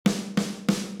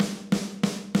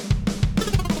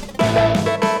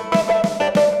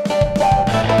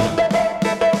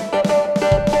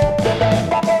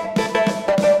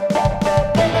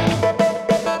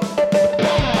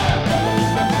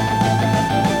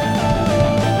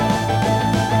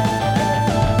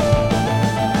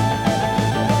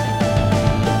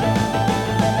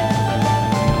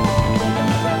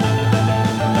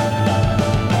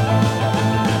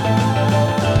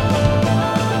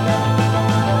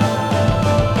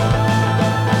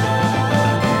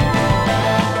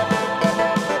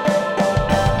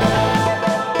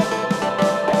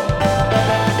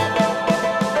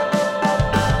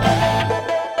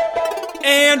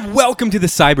Welcome to the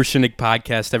Cyber Shindig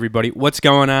podcast, everybody. What's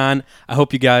going on? I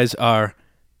hope you guys are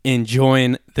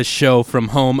enjoying the show from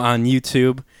home on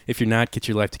YouTube. If you're not, get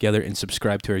your life together and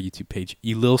subscribe to our YouTube page.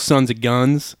 You little sons of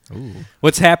guns. Ooh.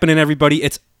 What's happening, everybody?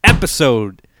 It's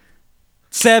episode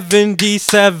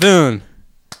 77.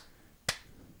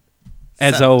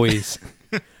 As always,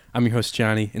 I'm your host,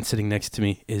 Johnny, and sitting next to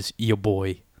me is your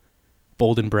boy,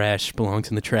 bold and brash, belongs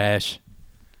in the trash,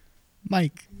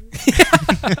 Mike.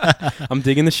 I'm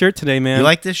digging the shirt today, man. You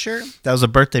like this shirt? That was a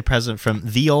birthday present from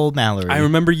the old Mallory. I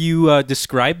remember you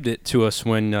described it to us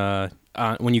when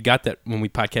you got that, when we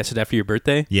podcasted after your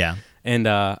birthday. Yeah. And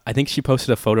I think she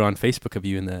posted a photo on Facebook of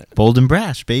you in that. Bold and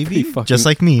brash, baby. Just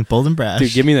like me, bold and brash.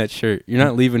 Dude, give me that shirt. You're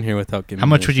not leaving here without giving me How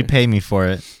much that would you shirt. pay me for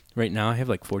it? Right now, I have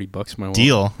like $40 in my wallet.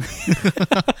 Deal.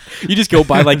 You just go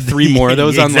buy like 3 more of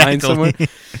those online Exactly. somewhere.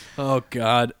 Oh,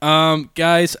 God.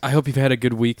 Guys, I hope you've had a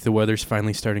good week. The weather's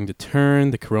finally starting to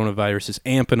turn. The coronavirus is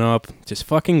amping up. Just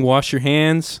fucking wash your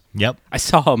hands. Yep. I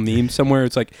saw a meme somewhere.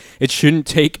 It's like, it shouldn't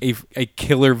take a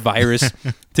killer virus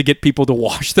to get people to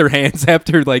wash their hands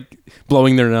after like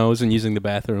blowing their nose and using the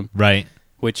bathroom, Right.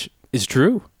 which is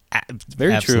true. It's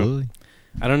very true. Absolutely.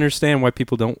 I don't understand why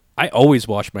people don't. I always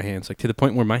wash my hands, like to the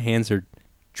point where my hands are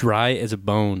dry as a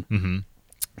bone. Mm-hmm.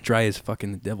 Dry as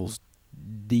fucking the devil's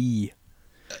D.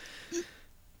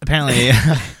 Apparently,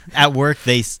 at work,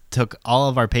 they took all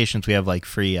of our patients. We have like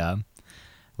free,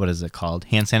 what is it called?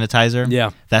 Hand sanitizer.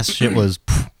 Yeah. That shit was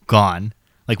gone.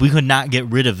 Like, we could not get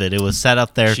rid of it. It was set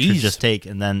up there to Jeez. just take,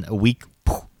 and then a week,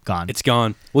 gone. It's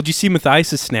gone. Well, did you see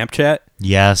Matthias' Snapchat?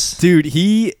 Yes. Dude,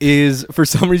 he is, for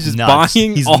some reason, just Nuts.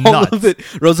 buying He's all nuts. of it.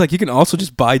 Rose like, you can also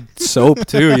just buy soap,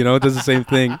 too. You know, it does the same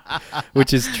thing,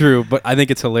 which is true. But I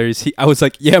think it's hilarious. I was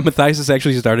like, yeah, Matthias is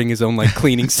actually starting his own, like,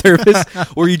 cleaning service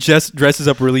where he just dresses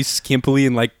up really skimpily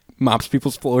and, like, mops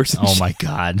people's floors. And Oh, shit. my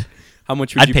God. How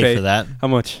much would I'd you pay for that. How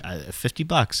much?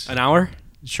 $50. An hour?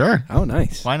 Sure. Oh,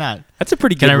 nice. Why not? That's a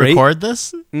pretty good Can I rate. record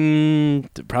this?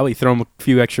 Probably throw him a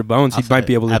few extra bones. He might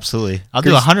be able to Absolutely. I'll do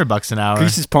Grease- $100 an hour.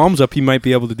 grease his palms up. He might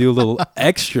be able to do a little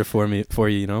extra for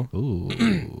you. You know,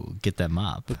 Ooh, get that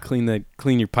mop.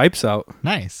 clean your pipes out.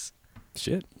 Nice.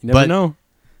 Shit, you never But- know.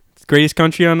 It's the greatest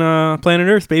country on planet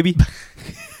Earth, baby.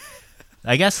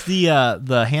 I guess the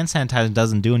hand sanitizer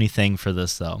doesn't do anything for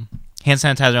this though. Hand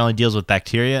sanitizer only deals with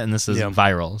bacteria, and this is Yeah.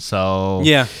 viral. So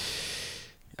Yeah,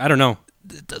 I don't know.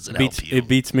 it doesn't Beats, help you. it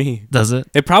beats me. Does it?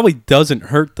 It probably doesn't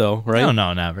hurt though, right?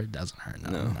 No, never. It doesn't hurt.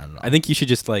 No, not at all. I think you should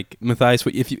just like Matthias.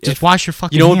 If you just wash your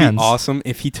fucking you know, what would hands. be awesome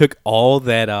if he took all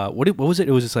that. What was it?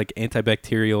 It was just like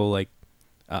antibacterial, like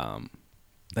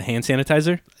the hand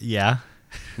sanitizer. Yeah.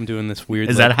 I'm doing this weird.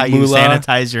 Is like, that how you moolah,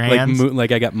 sanitize your hands?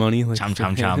 Like I got money. Like Chom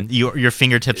chom chom. Your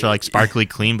fingertips are like sparkly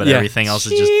clean, but Yeah. everything else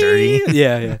is just dirty.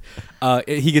 Yeah.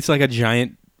 He gets like a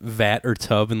giant vat or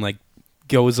tub and like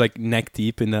goes like neck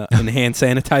deep in hand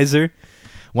sanitizer.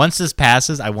 Once this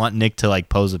passes, I want Nick to like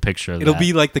pose a picture of It'll that.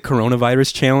 be like the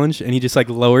coronavirus challenge, and he just like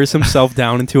lowers himself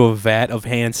down into a vat of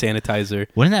hand sanitizer.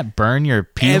 Wouldn't that burn your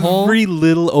pee hole? Every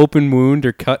little open wound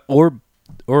or cut or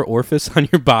orifice on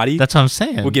your body That's what I'm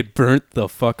saying. will get burnt the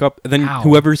fuck up. And then Ow.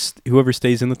 whoever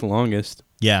stays in it the longest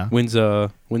yeah. wins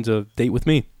a date with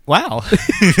me. Wow.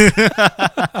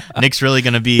 Nick's really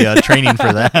going to be training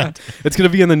for that. It's gonna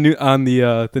be on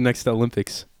the next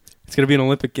Olympics. It's gonna be an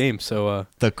Olympic game. So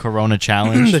The Corona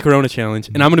Challenge. the Corona Challenge,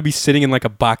 and I'm gonna be sitting in like a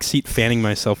box seat, fanning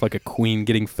myself like a queen,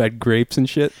 getting fed grapes and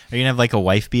shit. Are you going to have like a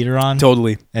wife beater on?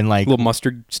 Totally, And like, a little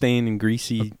mustard stain and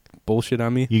greasy bullshit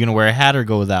on me. you going to wear a hat or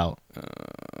go without?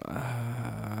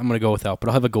 I'm gonna go without, but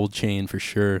I'll have a gold chain for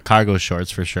sure. Cargo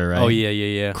shorts for sure, right? Oh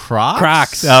yeah. Crocs?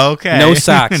 Crocs. Oh, okay. No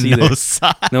socks either. No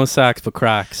socks. No socks, but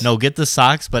Crocs. No, get the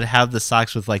socks, but have the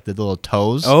socks with like the little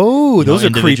toes. Oh, You know, those are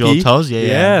individual creepy. toes? Yeah.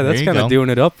 Yeah, There that's you kind of go. doing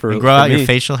it up for. And grow for out me. your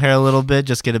facial hair a little bit,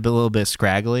 just get a little bit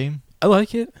scraggly. I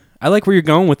like it. I like where you're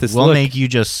going with this We'll look. make you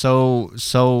just so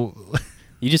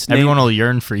You just everyone will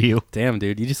yearn for you. Damn,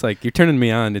 dude, you just like you're turning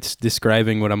me on. It's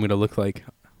describing what I'm gonna look like.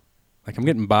 Like I'm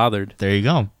getting bothered. There you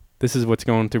go. This is what's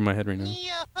going through my head right now.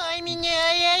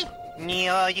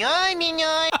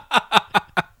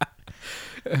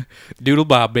 Doodle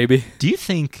Bob, baby. Do you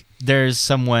think there's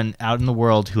someone out in the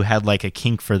world who had like a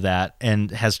kink for that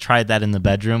and has tried that in the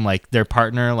bedroom, like their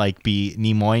partner like be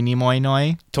nimoy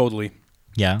noi? Totally.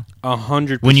 Yeah.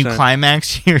 100%. When you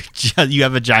climax, you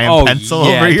have a giant Oh, pencil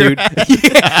yeah, over your dude. head.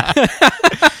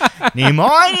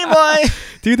 Nimoy.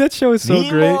 Dude, that show is so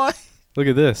great. Nimoy. Look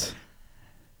at this.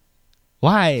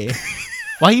 Why?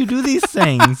 Why you do these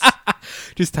things?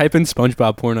 Just type in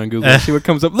SpongeBob porn on Google and see what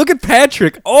comes up. Look at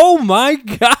Patrick. Oh my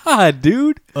god,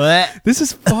 dude. What? This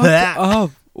is fucked up.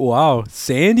 Wow.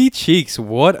 Sandy Cheeks.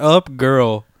 What up,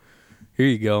 girl? Here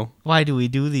you go. Why do we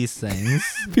do these things?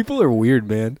 People are weird,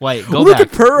 man. Wait, go Look back.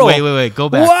 at Pearl. Wait, go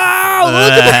back. Wow,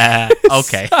 look at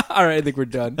Okay. All right, I think we're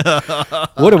done.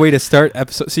 What a way to start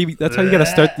episode. See, that's how you gotta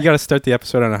start. You gotta start the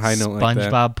episode on a high note like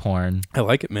that. SpongeBob porn. I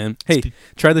like it, man. Hey,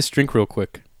 try this drink real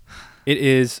quick. It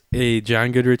is a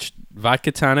John Goodrich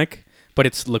vodka tonic, but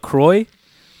it's LaCroix,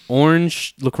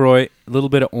 orange LaCroix, a little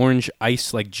bit of orange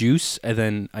ice like juice, and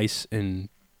then ice and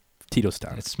Tito's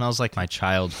tonic. It smells like my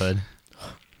childhood.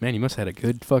 Man, you must have had a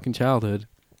good fucking childhood.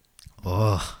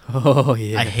 Oh, Oh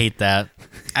yeah, I hate that.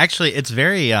 Actually, it's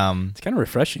very it's kind of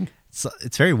refreshing.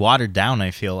 it's very watered down.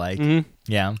 I feel like. Mm-hmm.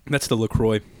 Yeah. That's the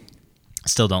LaCroix.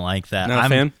 Still don't like that. Not a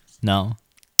fan? No.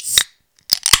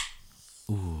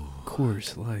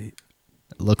 Coors Light.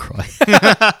 LaCroix.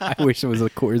 I wish it was a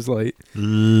Coors Light.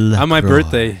 On my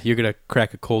birthday, you're gonna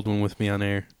crack a cold one with me on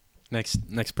air.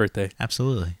 Next birthday.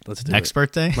 Absolutely. Let's do Next it.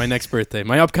 birthday? My next birthday.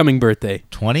 My upcoming birthday.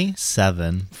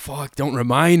 27. Fuck, don't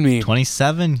remind me.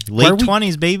 27. Why are Late we-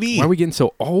 20s, baby. Why are we getting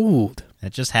so old?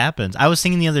 It just happens. I was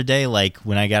thinking the other day, like,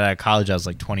 when I got out of college, I was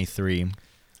like 23.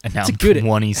 And now It's I'm a good-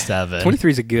 27.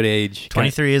 23 is a good age.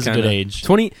 23 is a good Kinda. age.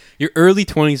 20. Your early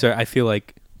 20s are, I feel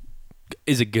like,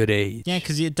 is a good age. Yeah,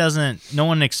 because it doesn't, no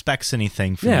one expects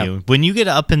anything from Yeah. you. When you get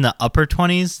up in the upper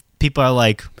 20s, people are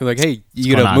like, They're like, hey,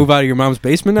 you going gonna on? move out of your mom's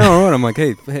basement now or what? I'm like,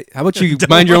 hey, how about you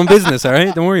mind your own business, all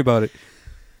right? Don't worry about it.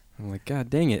 I'm like, God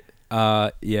dang it.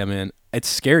 Yeah, man. It's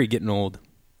scary getting old.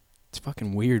 It's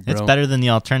fucking weird, bro. it's better than the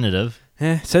alternative.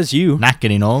 Says you. Not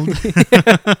getting old.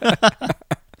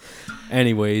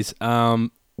 Anyways,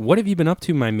 what have you been up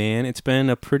to, my man? It's been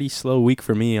a pretty slow week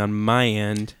for me on my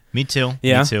end. Me too.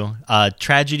 Yeah? Me too.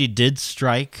 Tragedy did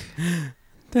strike.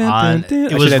 Dun, On, dun, dun.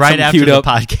 it I was should have right something after queued the up.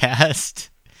 podcast.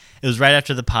 It was right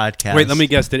after the podcast. Wait, let me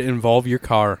guess. Did it involve your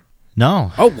car?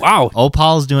 No. Oh, wow.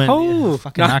 Opal's doing. Oh,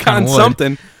 fucking knock on wood.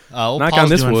 something. Opal's knock on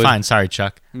this doing wood. fine. Sorry,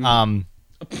 Chuck.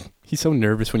 He's so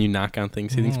nervous when you knock on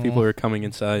things. He thinks people are coming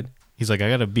inside. He's like, I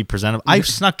gotta be presentable. I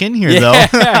snuck in here Yeah.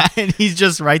 though, and he's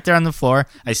just right there on the floor.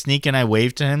 I sneak in, I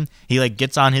wave to him. He like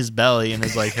gets on his belly and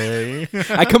is like, "Hey."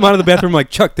 I come out of the bathroom like,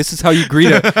 Chuck, this is how you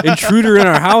greet an intruder in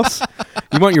our house?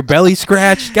 You want your belly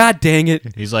scratched? God dang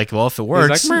it. He's like, well, if it He's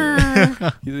works,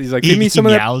 like, he's like, feed me some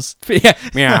of that. meows. Yeah,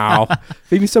 meow.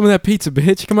 Feed me some of that pizza,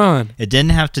 bitch. Come on. It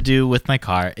didn't have to do with my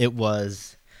car. It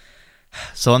was.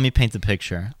 So let me paint the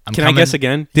picture. Can I guess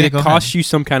again? Yeah, Did it go cost ahead. you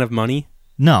some kind of money?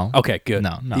 No. Okay, good.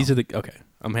 No. These are the okay.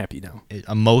 I'm happy now.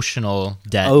 Emotional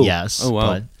debt, Oh. yes. Oh, wow.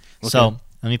 But, Okay. So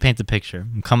let me paint the picture.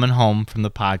 I'm coming home from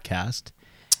the podcast.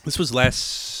 This was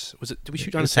last. Was it? Did we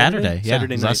shoot on a Saturday? Yeah,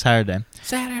 Saturday it was night. last Saturday.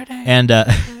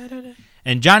 Saturday.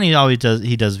 And Johnny always does.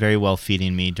 He does very well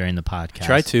feeding me during the podcast.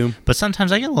 Try to. But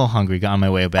sometimes I get a little hungry on my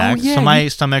way back. yeah, So my you-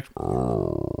 stomach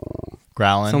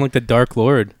growling. Sound like the Dark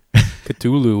Lord.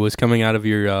 Cthulhu was coming out of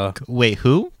your Wait,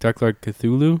 who? Dark Lord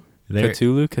Cthulhu. There-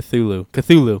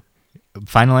 Cthulhu.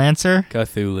 Final answer?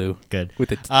 Cthulhu. Good.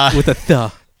 With a with a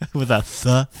th. With a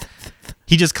th.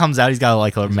 He just comes out. He's got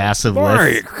like a massive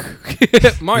list.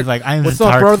 Mark. He's like, I'm What's the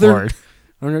up, Dark brother? Lord.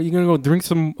 Are you gonna go drink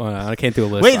some? I can't do a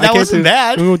list. Wait, I that can't wasn't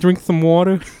bad. I'm gonna go drink some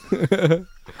water.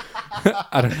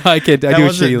 I don't know. I can't. I do a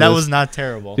shitty That list. was not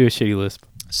terrible. Do a shitty lisp.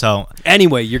 So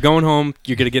Anyway, you're going home.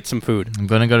 You're gonna get some food. I'm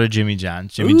gonna go to Jimmy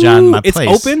John's. Jimmy Ooh, John, my it's place.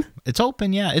 open? It's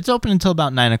open. Yeah, it's open until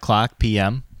about 9:00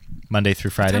 p.m. Monday through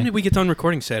What time Friday. did we get done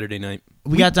recording Saturday night?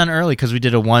 We got done early because we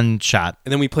did a one shot.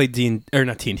 And then we played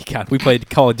not D&D. God, we played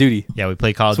Call of Duty. Yeah, we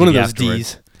played Call of It's one of Duty those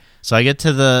afterwards. D's. So I get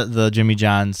to the Jimmy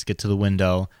John's, get to the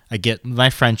window. I get my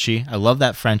Frenchie. I love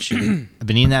that Frenchie. I've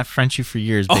been eating that Frenchie for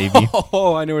years, baby.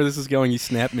 Oh, I know where this is going. You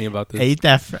snapped me about this. I ate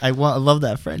that. I love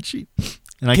that Frenchie.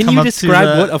 And I Can come you up to describe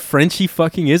the- what a Frenchie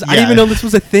fucking is? I Yeah. didn't even know this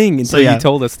was a thing until yeah. you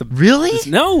told us. Really?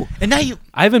 No. And now you.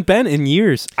 I haven't been in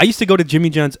years. I used to go to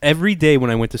Jimmy John's every day when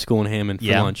I went to school in Hammond for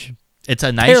Yeah. lunch. It's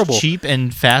a nice, Terrible. cheap,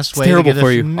 and fast It's way terrible to get for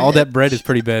a you. All that bread is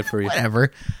pretty bad for you.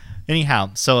 Whatever.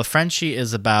 Anyhow, so a Frenchie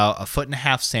is about 1.5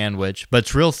 foot sandwich, but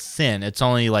it's real thin. It's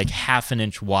only like half an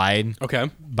inch wide Okay.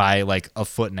 by like 1.5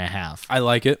 foot. I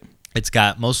like it. It's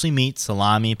got mostly meat,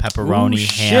 salami, pepperoni,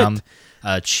 Ooh, ham,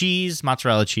 cheese,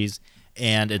 mozzarella cheese,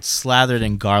 and it's slathered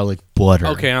in garlic butter.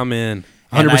 Okay, I'm in.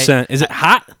 And 100%. Is it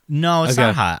hot? No, it's Okay.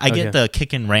 not hot. I get Okay. the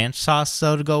kickin' ranch sauce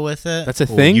though to go with it. That's a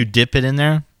thing? You dip it in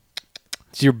there.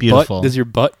 Does your Beautiful.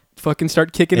 butt fucking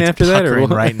start kicking It's after that? Or puckering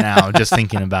what? right now just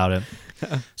thinking about it.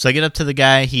 So I get up to the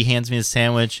guy. He hands me the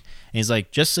sandwich, and he's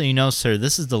like, "Just so you know, sir,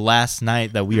 this is the last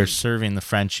night that we are serving the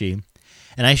Frenchie."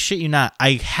 And I shit you not,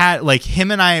 I had like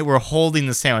him and I were holding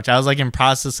the sandwich. I was like in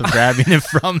process of grabbing it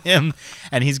from him,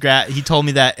 and he told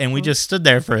me that, and we just stood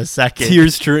there for a second.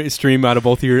 Tears stream out of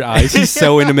both of your eyes. He's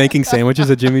so into making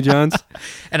sandwiches at Jimmy John's.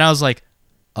 And I was like,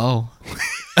 "Oh."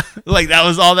 Like, that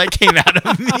was all that came out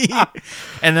of me.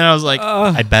 And then I was like,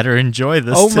 I better enjoy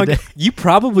this Oh my today. god! You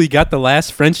probably got the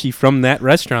last Frenchie from that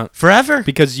restaurant Forever.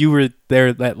 because you were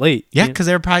there that late. Yeah, because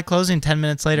they were probably closing 10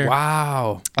 minutes later.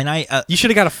 Wow. And I, You should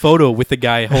have got a photo with the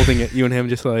guy holding it. You and him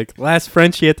just like last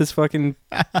Frenchie at this fucking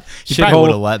he probably would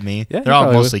have shithole. let me. Yeah, They're he all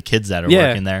probably would. mostly kids that are Yeah.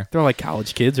 working there. They're all like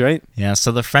college kids, right? Yeah,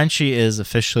 so the Frenchie is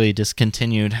officially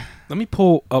discontinued. Let me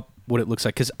pull up what it looks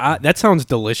like because that sounds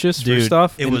delicious Dude, for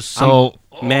stuff. it and was so...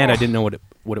 I'm mad I didn't know what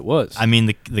it was. I mean,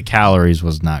 the calories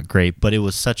was not great, but it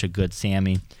was such a good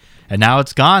Sammy. And now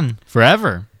it's gone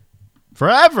forever.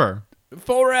 Forever.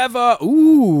 Forever.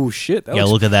 Ooh, shit. That Yeah,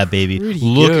 looks look at that baby. pretty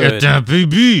Look good. at that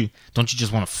baby. Don't you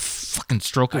just want to fucking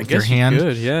stroke it I with your guess hand? you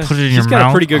could, yeah. Put it in She's your got mouth.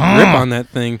 a pretty good grip on that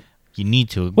thing. You need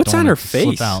to. What's Don't on want her it to slip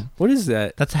face? out. What is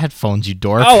that? That's headphones, you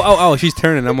dork. Oh, she's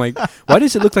turning. I'm like, why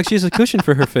does it look like she has a cushion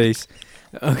for her face?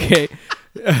 Okay.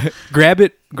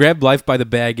 Grab life by the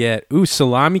baguette. Ooh,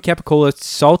 salami, capicola,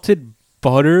 salted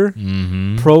butter,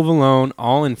 Mm-hmm. provolone,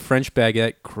 all in French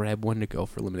baguette. Grab one to go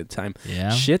for a limited time.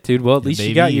 Yeah. Shit, dude. Well, at Yeah, least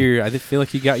you got baby. your. I feel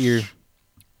like you got your.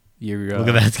 Look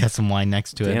at that. It's got some wine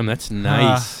next to it. Damn, that's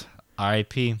nice.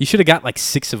 R.I.P. You should have got like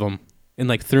 6 of them and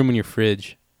like threw them in your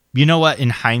fridge. You know what?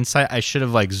 In hindsight, I should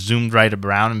have like zoomed right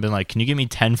around and been like, "Can you give me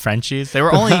 10 Frenchies?" They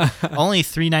were only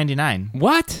 $3.99.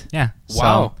 What? Yeah.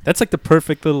 Wow, that's like the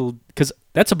perfect little. Because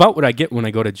that's about what I get when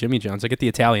I go to Jimmy John's. I get the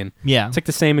Italian. Yeah. It's like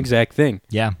the same exact thing.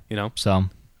 Yeah. You know. So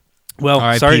Well,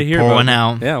 R.I.P., sorry to hear pour about one it.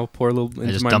 out. Yeah, we'll pour a little. I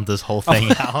into just my, dumped this whole thing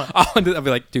out. I'll be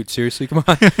like, dude, seriously, come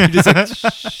on. You just like,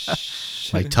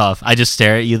 shh. Like tough. I just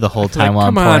stare at you the whole Like, time while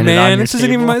come I'm on, pouring it on man. your This isn't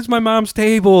even table. it's my mom's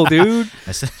table, dude.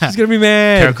 I said, She's gonna be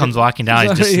mad. Kara comes walking down.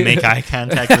 I just make eye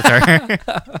contact with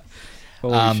her.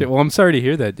 Holy shit. Well, I'm sorry to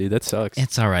hear that, dude. That sucks.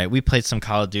 It's all right. We played some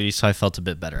Call of Duty, so I felt a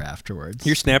bit better afterwards.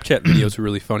 Your Snapchat videos were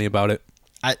really funny about it.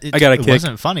 I got a it kick.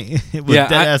 wasn't funny. It was Yeah,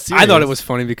 dead-ass I thought serious. it was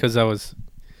funny because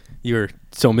you were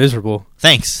so miserable.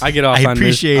 Thanks. I get off I on,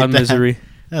 appreciate on that. misery.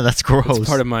 Yeah, that's gross. It's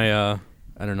part of my, I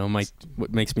don't know,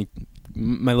 what makes me,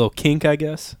 my little kink, I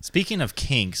guess. Speaking of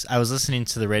kinks, I was listening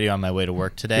to the radio on my way to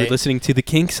work today. You're listening to the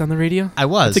Kinks on the radio? I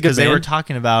was That's a good because they were band.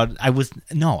 talking about. I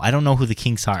don't know who the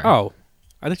Kinks are. Oh,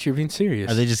 I thought you were being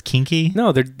serious. Are they just kinky?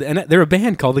 No, they're a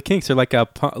band called the Kinks. They're like a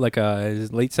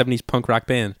late 70s punk rock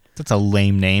band. That's a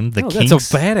lame name. The No, Kinks.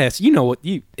 that's a badass. You know what?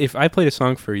 If I played a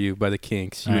song for you by the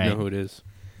Kinks, you would Alright. know who it is.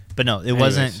 But no, it Anyways.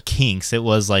 wasn't kinks. It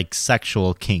was like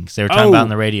sexual kinks. They were talking Oh. about on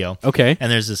the radio. Okay. And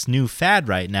there's this new fad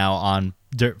right now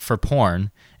for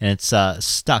porn, and it's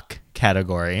stuck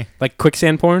category. Like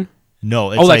quicksand porn?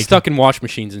 No, it's like stuck in wash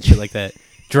machines and shit like that.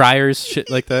 Dryers, shit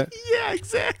like that. Yeah,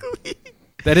 exactly.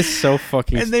 That is so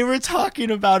fucking And they were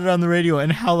talking about it on the radio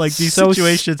and how like these So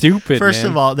situations. stupid, First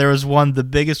man. of all, there was the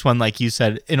biggest one, like you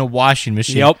said, in a washing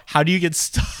machine. Yep. How do you get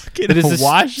stuck in That is a the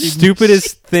washing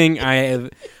stupidest thing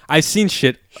I've seen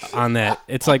shit on that.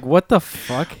 It's like, what the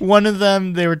fuck? One of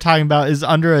them they were talking about is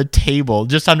under a table,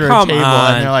 just under Come a table,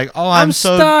 on. and they're like, "Oh, I'm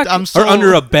so stuck. I'm so Or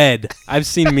under a bed. I've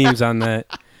seen memes on that.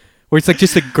 Where it's like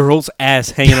just a girl's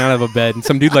ass hanging out of a bed, and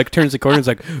some dude like turns the corner and is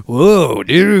like, "Whoa,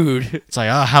 dude! It's like,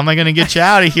 oh, how am I gonna get you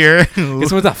out of here?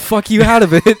 Guess what the fuck you out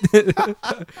of it?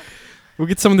 We'll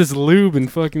get some of this lube and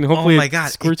fucking hopefully my God.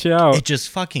 squirt you out." It just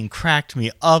fucking cracked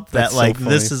me up That's that so like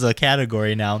this funny. is a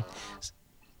category now.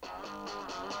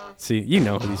 See, you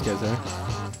know who these guys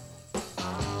are.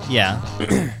 Yeah.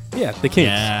 Yeah, the Kinks.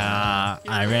 Yeah,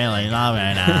 I really love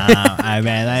it now. I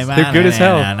really love They're good as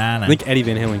hell. it. I think Eddie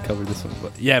Van Halen covered this one,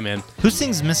 but yeah, man. Who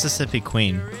sings Mississippi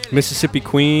Queen? Mississippi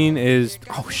Queen is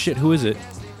shit. Who is it?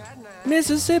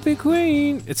 Mississippi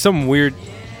Queen. It's some weird.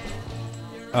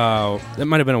 That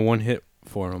might have been a one hit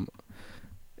for him.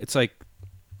 It's like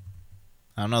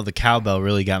I don't know. The cowbell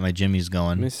really got my jimmies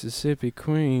going. Mississippi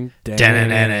Queen.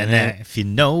 If you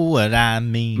know what I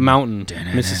mean.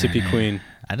 Mountain. Mississippi Queen.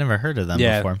 I never heard of them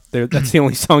Yeah, before. that's the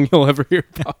only song you'll ever hear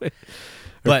about it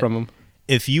or But- from them.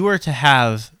 If you were to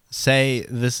have, say,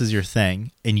 this is your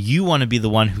thing, and you want to be the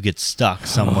one who gets stuck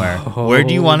somewhere, where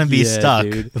do you want to be yeah, stuck?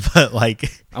 dude. But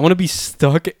like, I want to be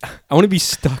stuck. I want to be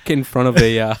stuck in front of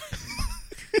a.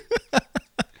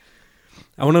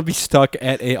 I want to be stuck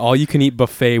at a all-you-can-eat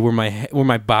buffet where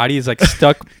my body is like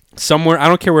stuck somewhere. I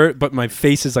don't care where, but my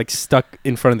face is like stuck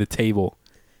in front of the table,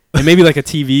 and maybe like a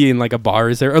TV and like a bar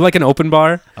is there, or like an open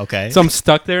bar. okay, So I'm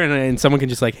stuck there, and someone can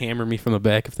just like hammer me from the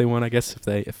back if they want. I guess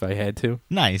if I had to.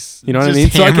 nice. You know what I Just mean?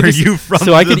 So I hammer could you from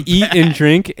so I the could eat back. and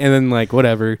drink and then like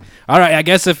whatever. All right, I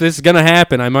guess if this is gonna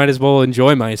happen, I might as well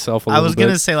enjoy myself a I little was bit.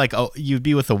 gonna say like, oh, you'd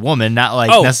be with a woman, not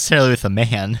like Oh. necessarily with a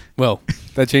man. Well,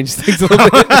 that changes things a little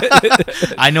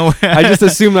bit. I know. I just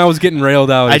assumed I was getting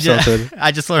railed out or something.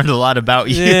 I just learned a lot about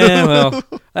you. Yeah, well,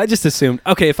 I just assumed.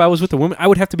 Okay, if I was with a woman, I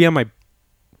would have to be on my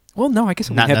Well, no, I guess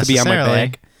it Not wouldn't have to be on my necessarily.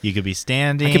 back. You could be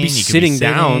standing. I could be you sitting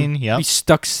down. Yep. Be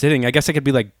stuck sitting. I guess I could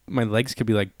be like, my legs could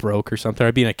be like broke or something.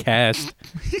 I'd be in a cast.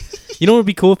 You know what would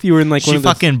be cool if you were in like She one of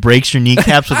those. fucking breaks your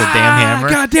kneecaps with a damn hammer.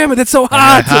 God damn it, that's so And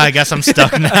hot. you're like, I guess I'm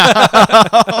stuck now.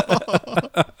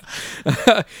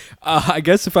 I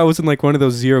guess if I was in like one of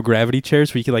those zero gravity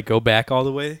chairs where you could like go back all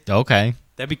the way, Okay.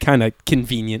 that'd be kind of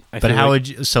convenient. I But feel how like. would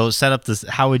you set up this?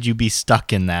 How would you be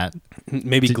stuck in that?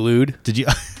 Maybe glued? Did you?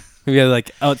 Maybe like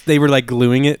they were like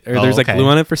gluing it, or Oh, there's like okay. glue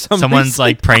on it for some Someone's reason.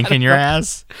 like pranking your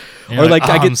ass. And Or you're like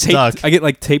 "Oh, I get I'm stuck." taped. I get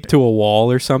like taped to a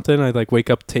wall or something. I like wake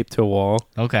up taped to a wall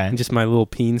Okay. and just my little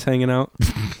peens hanging out,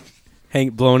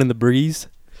 blowing in the breeze.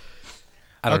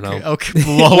 I don't know. Okay.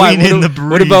 Blowing in the breeze.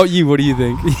 What about you? What do you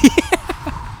think?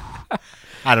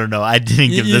 I don't know. I didn't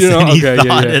give You this know, any okay,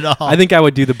 thought yeah. at all. I think I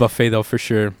would do the buffet though for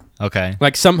sure. Okay.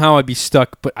 Like somehow I'd be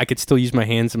stuck, but I could still use my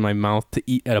hands and my mouth to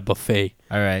eat at a buffet,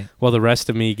 All right. while the rest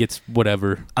of me gets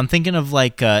whatever. I'm thinking of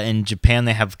like in Japan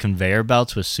they have conveyor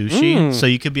belts with sushi, so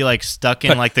you could be like stuck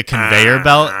in like the conveyor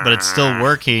belt, but it's still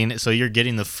working. So you're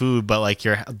getting the food, but like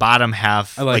your bottom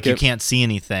half, I like you it. can't see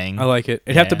anything. I like it.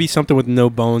 It'd have to Yeah. be something with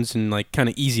no bones and like kind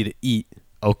of easy to eat.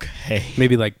 Okay.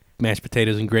 Maybe like mashed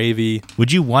potatoes and gravy.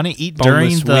 Would you want to eat during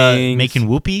Boneless the wings. making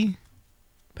whoopie?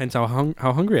 Depends how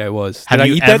hungry I was. Have Did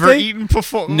you I eat ever that day? eaten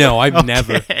before? No, I've Okay.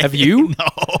 never. Have you?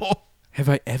 No. Have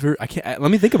I ever? I can't.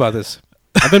 Let me think about this.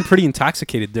 I've been pretty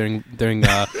intoxicated during.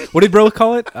 What did bro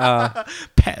call it?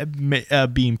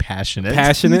 Being passionate.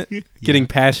 Passionate. Yeah. Getting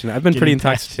passionate. I've been pretty Getting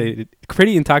intoxicated.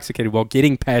 Pretty intoxicated while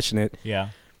getting passionate. Yeah.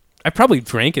 I probably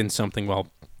drank in something while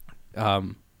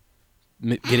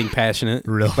getting passionate.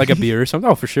 Really? Like a beer or something.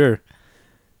 Oh, for sure.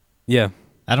 Yeah,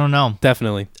 I don't know.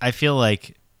 definitely. I feel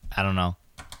like I don't know.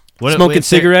 Smoking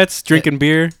cigarettes, drinking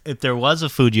beer, If there was a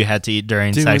food you had to eat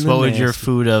during Doing sex, the what would your nasty.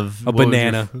 food of? a what would your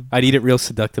banana. food- I'd eat it real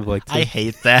seductive like too. I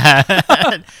hate that.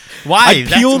 Why? I'd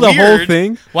That's peel the whole weird.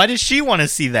 thing. Why does she want to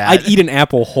see that? I'd eat an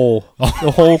apple whole.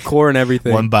 The whole core and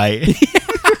everything. one bite.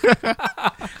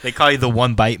 They call you the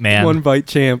one bite man. One bite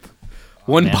champ.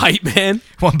 One man. bite man.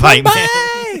 One bite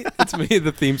man. That's me.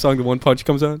 The theme song, the One Punch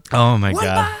comes on. Oh my god.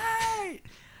 Bite.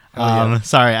 Oh, yeah.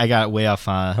 Sorry, I got way off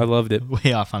I on loved it.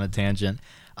 way off on a tangent.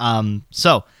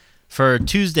 So for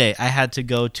Tuesday, I had to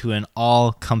go to an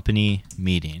all company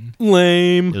meeting. It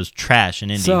Lame. was trash in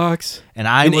Indy, Sucks. and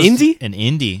I In was Indy? in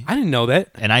Indy, I didn't know that.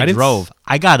 and I didn't drove.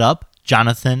 I got up,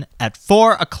 Jonathan, at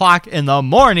 4:00 in the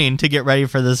morning to get ready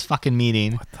for this fucking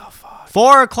meeting. What the fuck?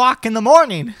 4:00 in the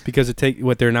morning. Because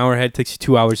they're an hour ahead. Takes you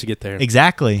 2 hours to get there.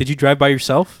 Exactly. Did you drive by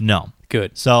yourself? No.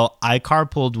 Good. So I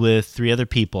carpooled with 3 other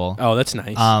people. Oh, that's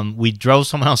nice. We drove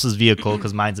someone else's vehicle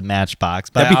because mine's a Matchbox,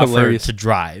 but That'd I be offered hilarious. to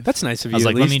drive. That's nice of I was you.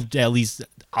 like, at let least. me at least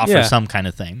offer Yeah. some kind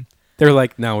of thing. They're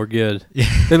like, no, we're good.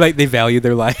 They're like, they value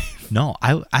their life. No,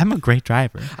 I'm a great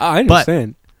driver. I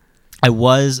understand.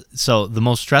 So the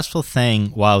most stressful thing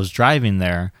while I was driving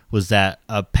there was that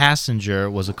a passenger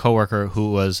was a coworker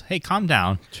who was, hey, calm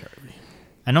down. Charlie.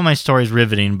 I know my story's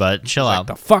riveting, but chill Like, out.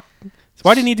 the fuck?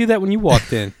 Why didn't he do that when you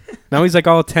walked in? Now he's like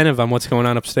all attentive on what's going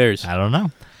on upstairs. I don't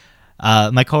know.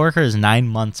 My coworker is 9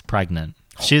 months pregnant.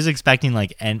 She's expecting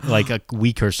like a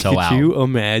week or so Could out. you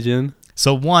imagine?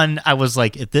 So one, I was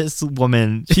like, if this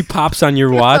woman, She pops on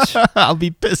your watch. I'll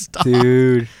be pissed off.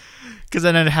 Dude. Because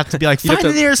then I'd have to be like, You'd have find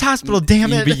the to- nearest hospital,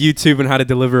 damn You'd it. be YouTubing how to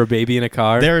deliver a baby in a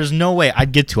car. There is no way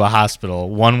I'd get to a hospital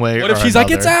one way What or if she's like,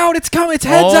 another. it's out, it's coming, it's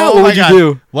heads Oh out? What my would you God.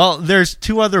 do? Well, there's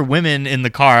 2 other women in the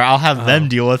car. I'll have them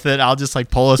deal with it. I'll just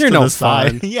like pull us You're to no the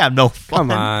side. fun. Yeah, I'm no fun.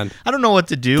 Come on. I don't know what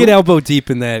to do. Get elbow deep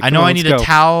in that. I Come know on, I need let's a go.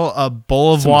 towel, a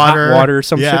bowl of Some water. hot water or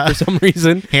some Yeah. shit for some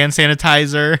reason. Hand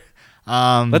sanitizer.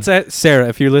 Let's ask Sarah,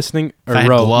 if you're listening, or If I had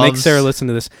Ro, make gloves. Sarah listen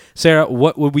to this. Sarah,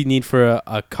 what would we need for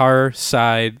a car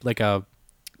side, like a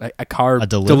car A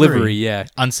delivery? Yeah,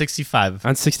 On 65.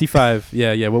 on 65.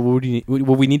 Yeah. What would we need? Would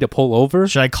we need to pull over?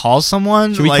 Should I call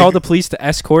someone? Should we Like, call the police to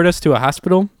escort us to a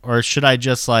hospital? or should I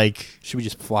just like Should we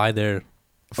just fly there?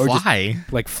 Or just, fly?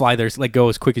 like fly there, like go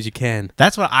as quick as you can.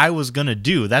 That's what I was gonna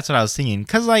do. That's what I was thinking.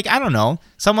 Cause like I don't know,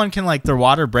 someone can like their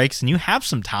water breaks and you have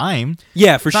some time.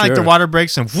 Yeah, for It's not sure. like the water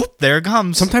breaks and whoop, there it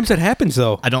comes. Sometimes that happens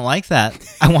though. I don't like that.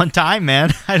 I want time,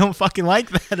 man. I don't fucking like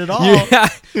that at all. Yeah,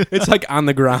 it's like on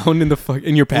the ground in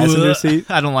in your passenger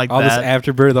seat. I don't like All this that.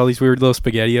 afterbirth, all these weird little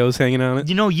SpaghettiOs hanging on it.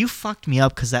 You know, you fucked me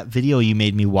up because that video you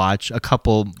made me watch a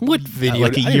couple What video?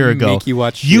 like a I year didn't ago. make you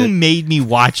watch You shit. made me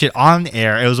watch it on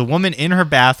air. It was a woman in her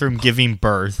bathroom giving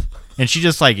birth, and she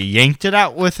just like yanked it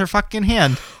out with her fucking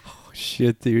hand.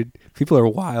 Shit, dude. People are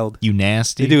wild. You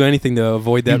nasty. They do anything to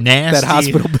avoid You that nasty.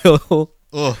 hospital bill.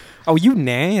 Ugh, Oh, you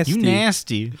nasty. you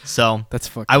nasty. So That's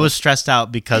fucked I up. was stressed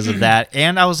out because of that,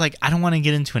 and I was like, I don't want to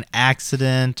get into an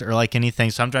accident or like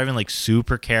anything, so I'm driving like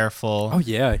super careful. Oh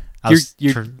yeah. I You're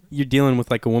was you're dealing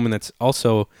with like a woman that's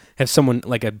also has someone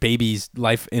like a baby's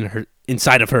life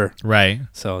inside of her. Right.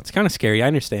 So it's kind of scary. I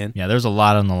understand. Yeah, there's a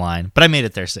lot on the line, but I made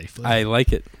it there safely. I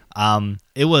like it.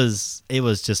 It was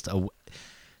just a.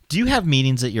 Do you have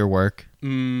meetings at your work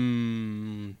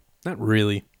Not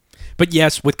really. But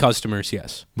yes, with customers,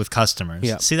 yes. with customers?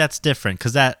 Yeah. See, that's different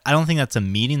because I don't think that's a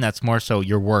meeting. That's more so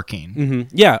you're working. Mm-hmm.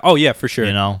 Yeah. Oh, yeah, for sure.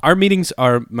 You know? Our meetings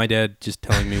are my dad just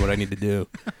telling me what I need to do.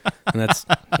 And that's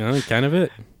kind of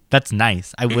it. That's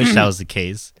nice. I wish that was the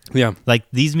case. Yeah. Like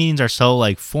these meetings are so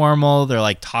like formal. They're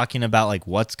like talking about like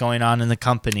what's going on in the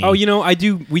company. Oh,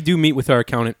 we do meet with our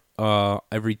accountant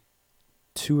every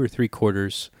 2 or 3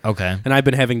 quarters. Okay. And I've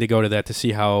been having to go to that to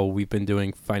see how we've been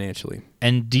doing financially.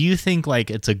 And do you think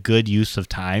like it's a good use of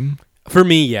time? For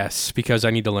me, yes, because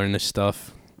I need to learn this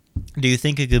stuff. Do you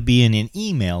think it could be in an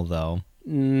email though,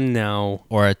 No.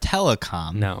 or a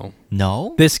telecom? No.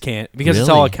 No. This can't because it's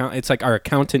all Really? It's like our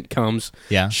accountant comes,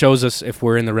 Yeah. shows us if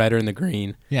we're in the red or in the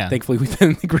green. Yeah. Thankfully, we've been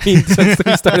in the green since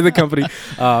we started the company,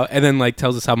 and then like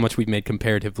tells us how much we've made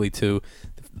comparatively to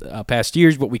past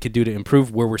years, what we could do to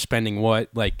improve, where we're spending what.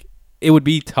 Like it would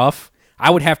be tough.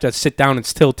 I would have to sit down and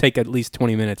still take at least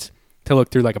 20 minutes to look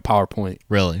through like a PowerPoint.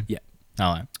 Really? Yeah.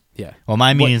 Oh. Yeah. Well,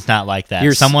 my meeting's not like that.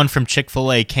 You're Someone from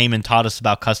Chick-fil-A came and taught us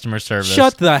about customer service.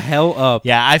 Shut the hell up.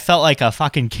 Yeah, I felt like a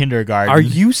fucking kindergarten. Are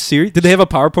you serious? Did they have a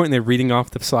PowerPoint and they're reading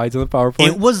off the slides of the PowerPoint?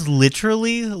 It was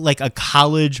literally like a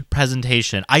college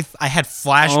presentation. I had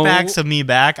flashbacks of me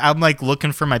back. I'm like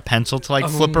looking for my pencil to like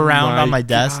flip around on my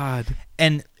desk. God.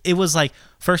 And it was like,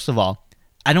 first of all,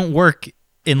 I don't work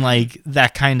in like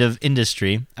that kind of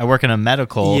industry. I work in a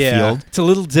medical field. It's a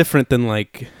little different than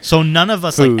like So none of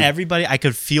us, Food. like everybody, I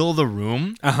could feel the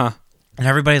room. uh-huh. And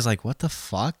everybody's like, what the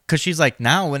fuck? Because she's like,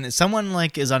 now when someone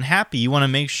like is unhappy, you want to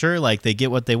make sure like they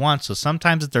get what they want. So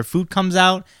sometimes if their food comes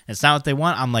out and it's not what they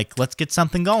want, I'm like, let's get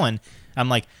something going. I'm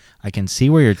like, I can see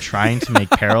where you're trying to make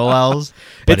parallels,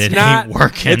 but It's it not ain't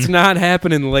working. It's not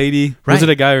happening, lady. Was Right. it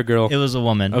a guy or girl? It was a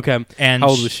woman. Okay. And how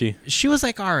old was she? She was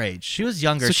like our age. She was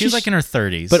younger. So she was she's- like in her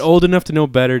 30s. But old enough to know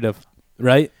better to,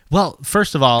 right? Well,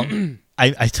 first of all,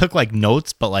 I took like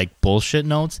notes, but like bullshit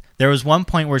notes. There was one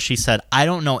point where she said, I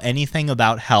don't know anything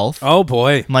about health. Oh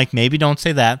boy. I'm like, maybe don't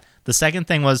say that. The second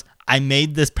thing was, I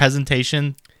made this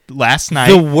presentation last night.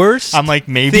 The worst I'm like,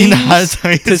 maybe things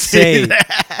not to say.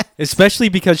 that. Especially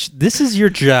because this is your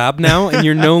job now and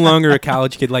you're no longer a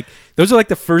college kid. Like those are like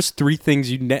the first 3 things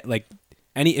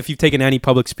if you've taken any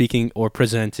public speaking or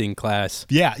presenting class.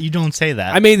 Yeah, you don't say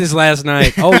that. I made this last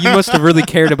night. Oh, you must have really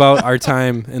cared about our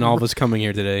time and all of us coming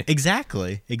here today.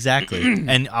 Exactly.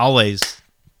 And always,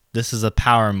 this is a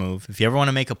power move. If you ever want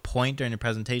to make a point during a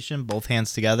presentation, both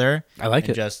hands together. I like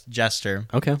and it. Just gesture.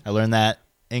 Okay. I learned that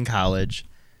in college.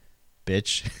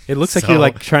 Bitch. It looks like So- you're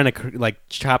like trying to like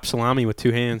chop salami with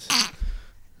 2 hands.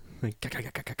 Like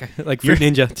Fruit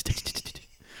Ninja.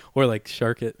 Or like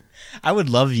shark it. I would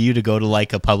love you to go to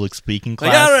like a public speaking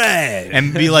Like, class all right.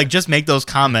 and be like, just make those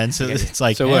comments. It's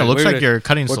like, So yeah, what, it looks we're like you're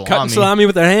cutting We're salami. cutting salami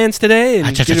with our hands today. And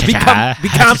be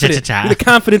confident. Be the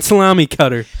confident salami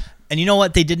cutter. And you know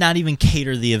what? They did not even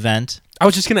cater the event. I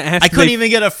was just going to ask. I couldn't even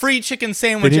get a free chicken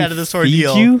sandwich didn't out of this feed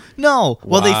ordeal. you? No.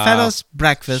 Well, they fed Wow. us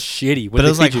breakfast, Shitty. What but did it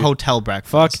was they like feed you? hotel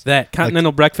breakfast. Fuck that.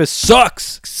 Continental breakfast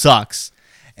sucks. Sucks.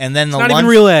 And then It's the not lunch, even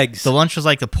real eggs. the lunch was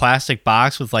like the plastic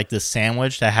box with like this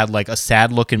sandwich that had like a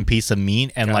sad looking piece of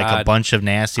meat and like a God. bunch of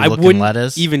nasty I looking wouldn't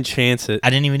lettuce. even chance it.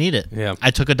 I didn't even eat it. Yeah. I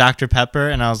took a Dr. Pepper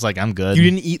and I was like, I'm good. You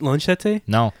didn't eat lunch that day?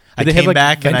 No. I Did they have, came like,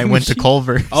 back and I vending went to machine?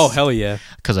 Culver's. Oh, hell yeah.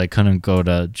 Because I couldn't go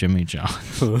to Jimmy John.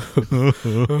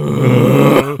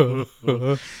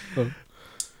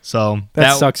 So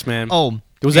That sucks, man. Oh,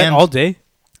 Was that and all day?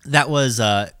 That was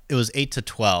it was 8 to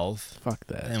 12, Fuck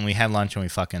that. and we had lunch and we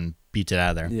fucking beat it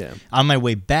out of there. Yeah. On my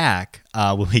way back,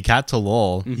 when we got to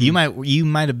Lowell, you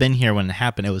might have been here when it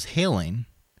happened. It was hailing.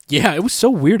 Yeah, it was so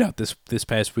weird out this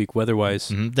past week weather-wise.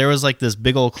 There was like this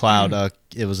big old cloud.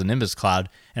 It was a nimbus cloud,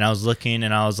 and I was looking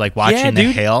and I was like watching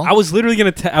the hail. I was literally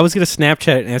gonna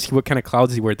Snapchat and ask you what kind of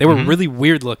clouds they were. They were really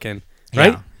weird looking,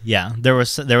 right? Yeah. There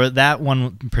was that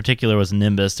one in particular was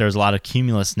nimbus. There was a lot of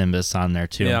cumulus nimbus on there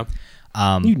too. Yeah.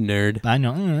 You nerd. I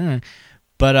know.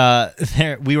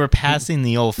 But we were passing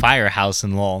the old firehouse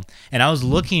in Lowell, and I was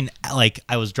looking, like,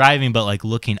 I was driving, but like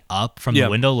looking up from the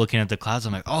window, looking at the clouds.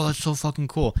 I'm like, oh, that's so fucking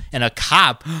cool. And a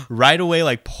cop right away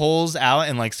like pulls out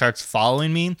and like starts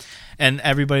following me, and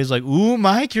everybody's like, ooh,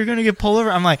 Mike, you're gonna get pulled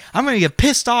over. I'm like, I'm gonna get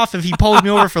pissed off if he pulls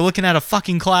me over for looking at a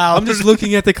fucking cloud. I'm just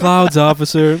looking at the clouds,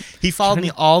 officer. He followed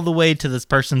me all the way to this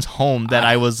person's home that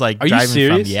I was like Are driving you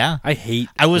serious? from. Yeah, I hate.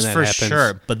 I was when for that happens.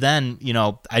 sure. But then, you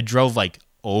know, I drove like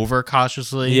over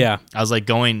cautiously. Yeah. I was like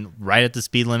going right at the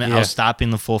speed limit. I Yeah. was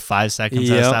stopping the full 5 seconds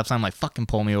at a Yep. stop sign. I'm like, fucking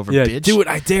pull me over, Yeah, bitch. do it.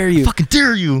 I dare you. Fucking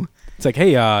dare you. It's like,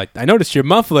 hey, I noticed your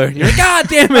muffler. You're like, God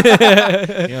damn it.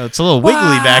 Yeah, it's a little wiggly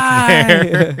back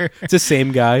there. It's the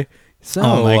same guy. So,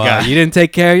 Oh my God. you didn't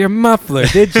take care of your muffler,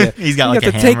 did you? He's got you like got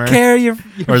a to hammer. take care of your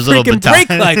Or his little freaking baton. brake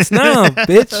lights. No,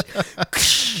 bitch.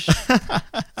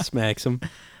 Smacks him.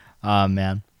 Oh,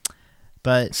 man.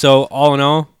 But So, all in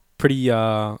all, pretty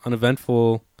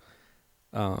uneventful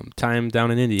time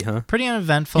down in Indy, huh? pretty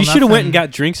uneventful. You should have went and Nothing-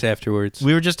 got drinks afterwards.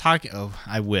 We were just talking. Oh,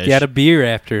 I wish. You had a beer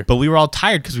after. But we were all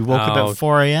tired because we woke up Oh. at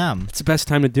 4 a.m. It's the best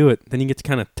time to do it. Then you get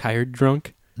kind of tired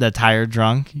drunk. The tired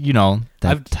drunk. You know,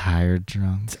 that I've- tired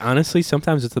drunk. It's honestly,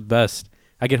 sometimes it's the best.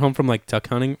 I get home from like duck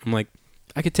hunting. I'm like,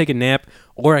 I could take a nap,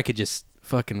 or I could just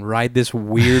fucking ride this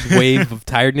weird wave of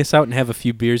tiredness out and have a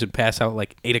few beers and pass out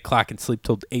like 8 o'clock and sleep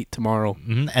till 8 tomorrow.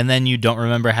 Mhm. And then you don't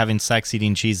remember having sex,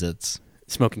 eating Cheez-Its.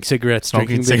 Smoking cigarettes,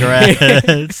 Smoking drinking beer.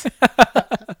 cigarettes.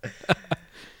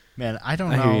 Man, I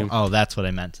don't I hear know. you. Oh, that's what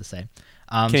I meant to say.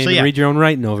 Can't So even yeah, read your own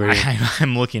writing over here.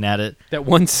 I'm looking at it. That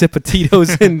one sip of Tito's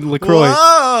and LaCroix.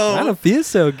 I Whoa! don't feel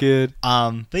so good.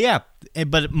 But yeah,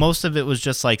 but most of it was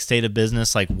just like state of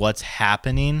business, like what's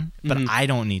happening. But Mhm. I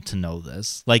don't need to know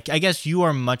this. Like, I guess you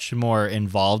are much more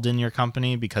involved in your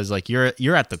company because like you're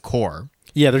at the core.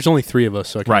 Yeah, there's only 3 of us,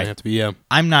 so I kind Right. of have to be, yeah.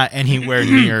 I'm not anywhere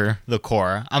near the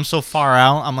core. I'm so far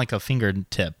out. I'm like a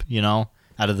fingertip, you know,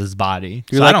 out of this body.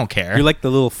 You're So I like- don't care. You're like the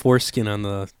little foreskin on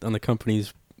the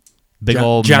company's Big Jo-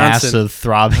 old Johnson. massive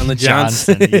throbbing On the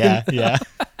Johnson. Johnson. Yeah, yeah.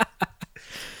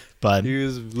 But He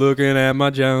was looking at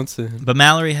my Johnson.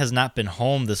 Mallory has not been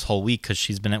home this whole week because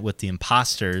she's been with the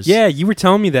imposters. Yeah, you were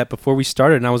telling me that before we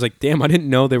started, and I was like, damn, I didn't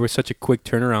know there was such a quick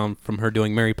turnaround from her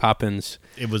doing Mary Poppins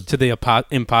It was. to the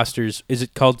imposters. Is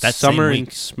it called That same Summer week.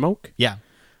 Ink Smoke? Yeah.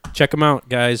 Check them out,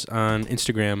 guys, on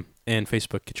Instagram and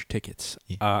Facebook. Get your tickets.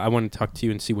 Yeah. I want to talk to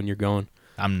you and see when you're going.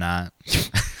 I'm not.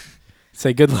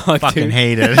 Say good luck, Fucking dude.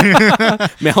 hate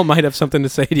it. Mel might have something to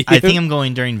say to you. I think I'm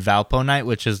going during Valpo night,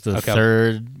 which is the Okay.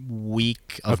 third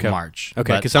week of Okay. March.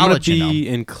 Okay, But because I'm I'll going let to you know. be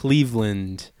in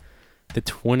Cleveland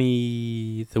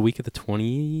the week of the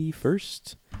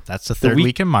 21st? That's the third week-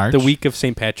 week in March. The week of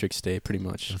St. Patrick's Day, pretty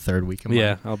much. The third week in March.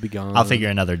 Yeah, I'll be gone. I'll figure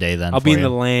another day then. I'll for be in you. the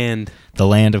land. the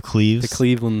land of Cleves. The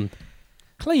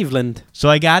Cleveland. So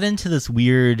I got into this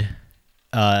weird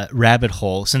rabbit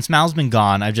hole. Since Mal's been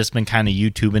gone, I've just been kind of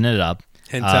YouTubing it up.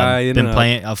 Hentai. in been a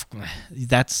playing.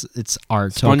 It's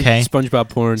art. Sponge, Okay, SpongeBob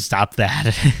porn. stop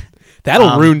that.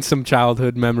 That'll ruin some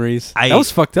childhood memories. I- that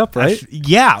was fucked up, right?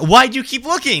 Yeah. Why'd you keep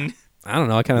looking? I don't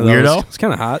know. I kind of Weirdo? It's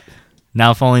kind of hot.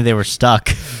 Now, if only they were stuck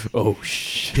Oh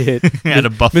shit! at a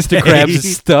buffet. Mr. Krabs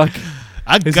is stuck.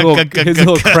 His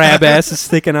little crab ass is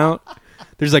sticking out.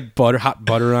 There's like hot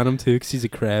butter on him too, because he's a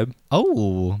crab.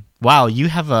 Oh, wow! You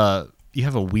have a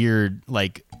weird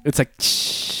like It's like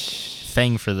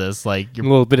thing for this. Like a you're.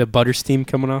 little bit of butter steam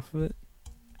coming off of it.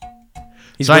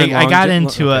 He's So wearing I long got j-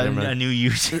 into okay, never mind. a new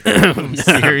YouTube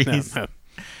series.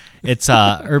 It's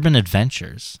Urban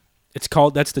Adventures. It's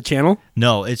called. That's the channel.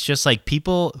 No, it's just like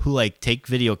people who like take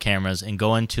video cameras and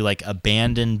go into like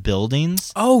abandoned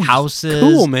buildings, Oh, houses,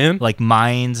 cool, man. like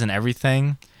mines and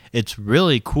everything. It's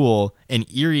really cool and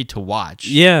eerie to watch.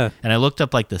 Yeah. And I looked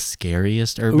up like the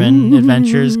scariest urban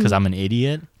adventures because I'm an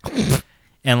idiot.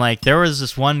 And like there was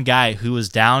this one guy who was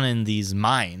down in these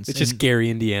mines. It's just and- Gary,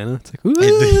 Indiana. It's like,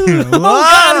 ooh, oh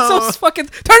god, it's so fucking.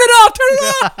 Turn it off! Turn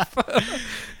it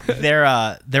off!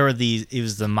 there were these. It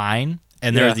was the mine,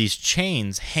 and there Yeah. were these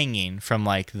chains hanging from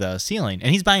like the ceiling,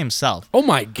 and he's by himself. Oh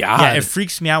my god! Yeah, it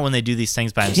freaks me out when they do these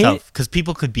things by Can't- himself because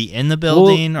people could be in the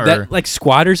building Well, or that, like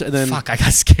squatters, and then fuck. I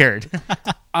got scared.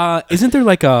 isn't there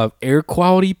like a air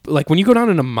quality? Like when you go down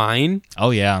in a mine, Oh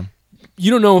yeah,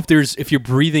 you don't know if you're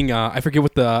breathing. I forget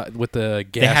what the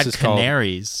gas they had is called.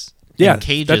 canaries. Yeah, in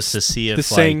cages that's to see if The like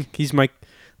saying he's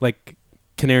like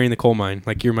canary in the coal mine.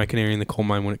 Like you're my canary in the coal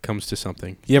mine when it comes to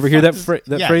something. You ever hear that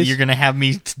phrase? You're gonna have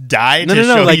me die No, to no,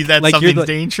 no, show like- you that like you're something's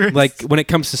dangerous. Like when it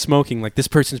comes to smoking, like this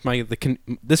person's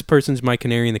my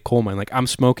canary in the coal mine. Like I'm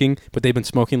smoking, but they've been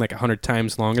smoking like 100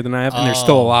 times longer than I have, and they're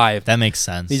still Oh, alive. that makes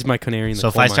sense. He's my canary in the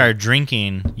So coal if I mine. started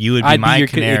drinking, you would be I'd my be your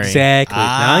canary. exactly.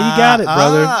 Now you got it,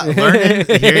 brother. Learning.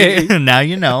 Here- now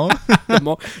you know.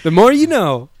 the more you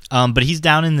know. But he's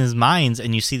down in his mines,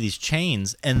 and you see these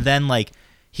chains, and then like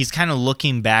he's kind of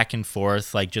looking back and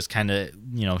forth, like just kind of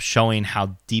showing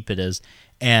how deep it is,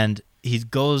 and he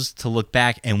goes to look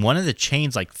back, and one of the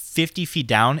chains, like 50 feet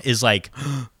down, is like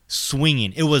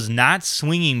swinging. It was not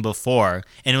swinging before,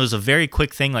 and it was a very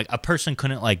quick thing. Like a person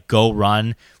couldn't like go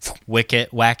run, whack it,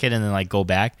 and then like go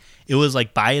back. It was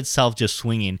like by itself just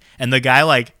swinging, and the guy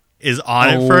like is on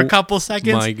it for a couple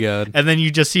seconds. My God. And then you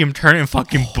just see him turn and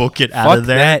fucking book it out Fuck of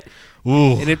there. that.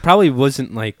 Ooh. And it probably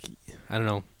wasn't like, I don't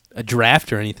know, a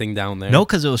draft or anything down there. No,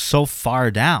 because it was so far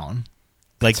down.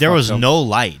 Like That's there was fucked up. no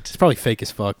light. It's probably fake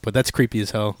as fuck, but that's creepy as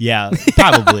hell. Yeah,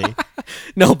 probably.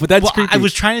 No, but that's Well, creepy. I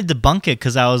was trying to debunk it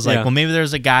because I was like, Yeah. well, maybe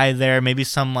there's a guy there. Maybe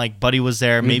some like buddy was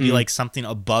there. Maybe Mhm. like something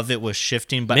above it was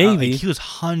shifting. But Maybe. like, he was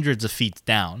hundreds of feet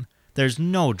down. There's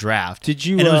no draft. Did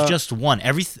you, And it was uh, just one.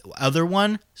 Every other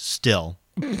one still.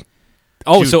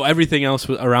 Oh, Dude. so everything else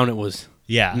around it was.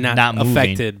 Yeah, Not moving.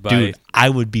 affected by- Dude, I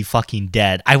would be fucking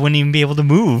dead. I wouldn't even be able to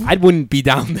move. I wouldn't be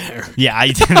down there. Yeah, I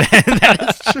did that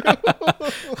is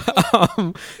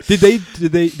true.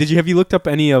 Did you have you looked up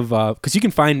any of because you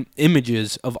can find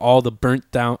images of all the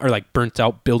burnt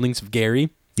out buildings of Gary.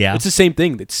 Yeah. It's the same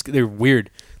thing. They're weird.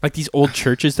 Like these old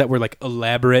churches that were like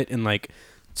elaborate and like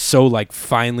so like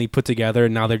finely put together,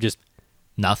 and now they're just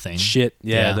Nothing. shit.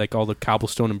 Yeah, Yeah. like all the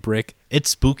cobblestone and brick. It's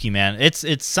spooky, man. It's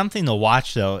something to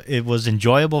watch though. It was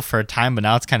enjoyable for a time, but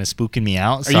now it's kind of spooking me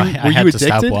out. So I had to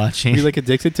stop watching. Were you like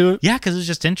addicted to it? Yeah, because it's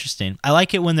just interesting. I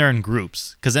like it when they're in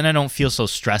groups, because then I don't feel so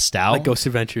stressed out. Like Ghost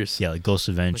Adventures. Yeah, like Ghost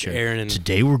Adventure. Aaron and-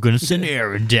 Today we're gonna send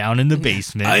Aaron down in the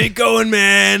basement. I ain't going,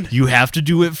 man. You have to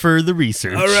do it for the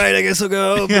research. All right, I guess I'll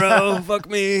go, bro. Fuck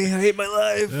me. I hate my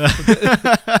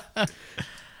life.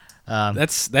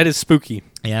 That is spooky.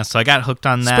 Yeah, so I got hooked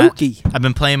on that. Spooky. I've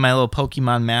been playing my little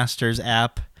Pokemon Masters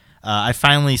app. I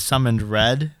finally summoned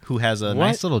Red, who has a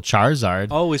nice little Charizard.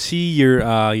 Oh, is he your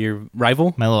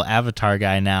rival? My little avatar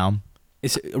guy now.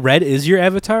 Is Red is your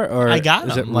avatar, or I got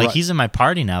is him. it Like Ri- he's in my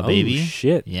party now, baby. Oh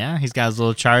shit! Yeah, he's got his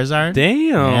little Charizard.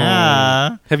 Damn.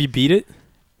 Yeah. Have you beat it?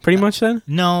 Pretty much then.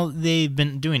 No, they've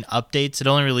been doing updates. It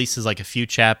only releases like a few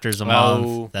chapters a Oh.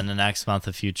 month. Then the next month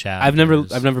a few chapters.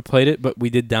 I've never played it, but we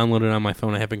did download it on my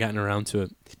phone. I haven't gotten around to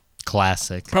it.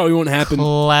 Classic. Probably won't happen.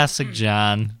 Classic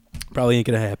John. Probably ain't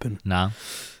gonna happen. No.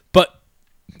 But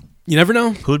you never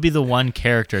know. Who would be the one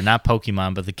character, not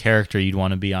Pokemon, but the character you'd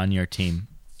want to be on your team?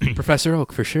 Professor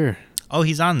Oak for sure. Oh,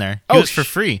 he's on there. He Oh, was for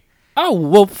free. Oh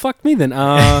well, fuck me then.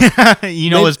 You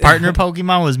know, his partner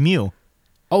Pokemon was Mew.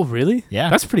 Oh really? Yeah.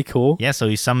 That's pretty cool. Yeah, so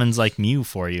he summons like Mew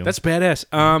for you. That's badass.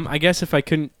 I guess if I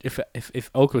couldn't, if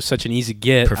Oak was such an easy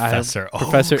get, Professor Oak.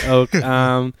 Professor Oak,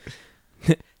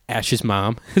 Ash's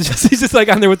mom. He's just like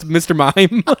on there with Mr.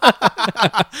 Mime.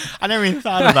 I never even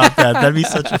thought about that. That'd be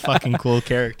such a fucking cool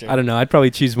character. I don't know. I'd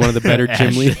probably choose one of the better Gym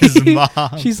Ash's Lee.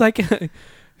 mom. She's like,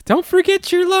 don't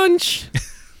forget your lunch.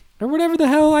 Or whatever the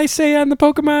hell I say on the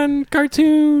Pokemon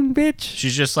cartoon, bitch.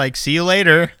 She's just like, see you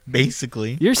later,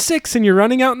 basically. You're 6 and you're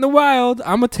running out in the wild.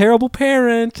 I'm a terrible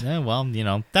parent. Yeah, well,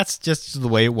 that's just the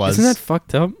way it was. Isn't that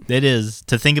fucked up? It is.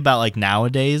 To think about like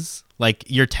nowadays, like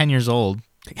you're 10 years old.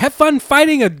 Have fun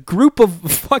fighting a group of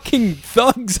fucking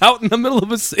thugs out in the middle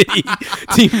of a city.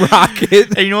 Team Rocket.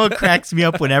 And you know what cracks me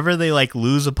up? Whenever they like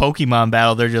lose a Pokemon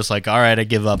battle, they're just like, all right, I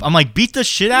give up. I'm like, beat the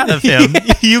shit out of him.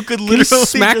 You could literally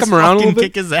smack just him around a fucking little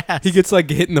bit? kick his ass. He gets like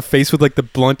hit in the face with like the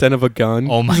blunt end of a gun.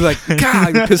 Oh my He's like,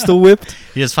 God, pistol whipped.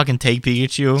 You just fucking take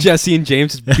Pikachu. Jesse and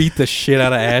James just beat the shit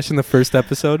out of Ash in the first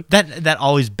episode. That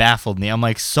always baffled me. I'm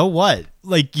like, so what?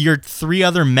 Like you're 3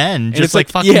 other men. it's Just like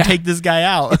like, fucking yeah. take this guy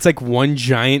out. It's like one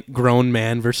giant grown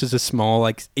man versus a small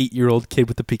like 8-year-old kid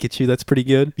with the Pikachu. That's pretty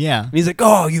good. Yeah. And he's like,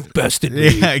 oh, you've bested me.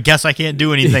 Yeah, I guess I can't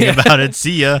do anything Yeah. about it.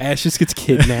 See ya. Ash just gets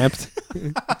kidnapped.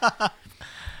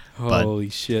 Holy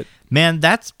shit. Man,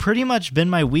 that's pretty much been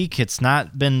my week. It's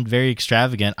not been very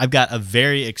extravagant. I've got a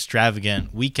very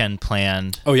extravagant weekend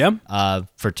planned Oh, yeah?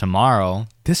 for tomorrow.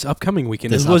 This upcoming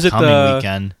weekend. This Was upcoming it the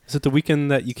weekend. Is it the weekend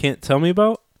that you can't tell me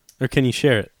about? Or can you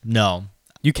share it? No,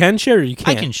 You can share or you I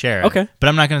can't? can share it. Okay. But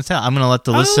I'm not going to tell. I'm going to let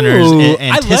the Oh, listeners I like it,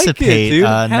 anticipate dude.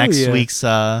 Hell next yeah. week's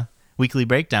weekly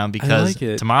breakdown because like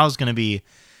it. tomorrow's going to be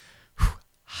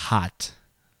hot.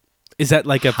 Is that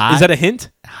like Hot. is that a hint?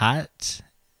 Hot?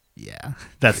 Yeah,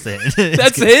 that's it.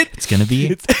 That's it? It's gonna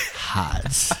be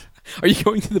hot. Are you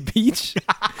going to the beach?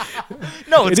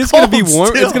 No, It is going to be warm.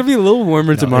 still. It's going to be a little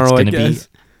warmer tomorrow, I It's gonna guess.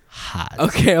 be hot.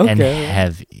 Okay, And okay.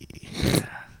 heavy.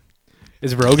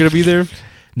 Is Ro going to be there?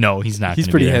 No, he's not. He's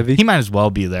gonna pretty be there. heavy. He might as well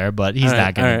be there, but he's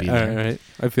not going to be there. All right.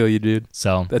 I feel you, dude.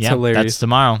 So That's yeah, hilarious. that's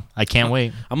tomorrow. I can't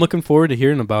wait. I'm looking forward to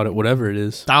hearing about it, whatever it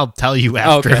is. I'll tell you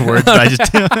Oh, okay. afterwards. But I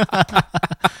just.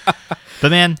 But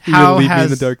man, You're going how to leave me in has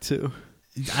the dark, too.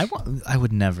 I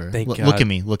would never. Thank Look God. at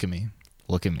me. Look at me.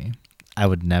 Look at me. I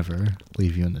would never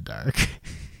leave you in the dark.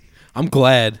 I'm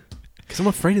glad. Because I'm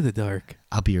afraid of the dark.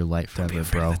 I'll be your light Don't be forever,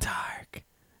 afraid bro. of the dark.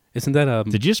 Isn't that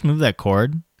Did you just move that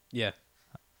cord? Yeah.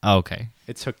 Oh, okay.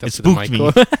 It's hooked up It to the spooked mic. me.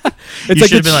 It's You like should've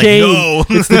the been like, chain. "No."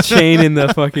 It's the chain in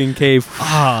the fucking cave.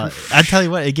 Ah, I tell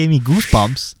you what, it gave me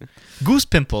goosebumps. Goose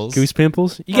pimples. Goose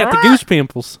pimples? You got the goose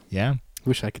pimples. Yeah.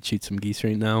 Wish I could shoot some geese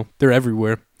right now. They're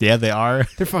everywhere. Yeah, they are.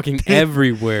 They're fucking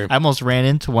everywhere. I almost ran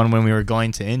into one when we were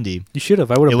going to Indy. You should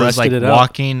have. I would It have was breasted like it out.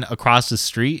 walking across the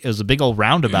street. It was a big old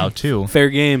roundabout too.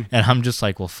 Fair game. And I'm just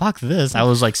like, well, fuck this. I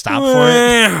was like, stop for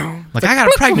it. Like, I got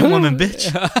a pregnant woman,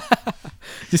 bitch.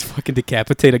 Just fucking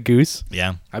decapitate a goose.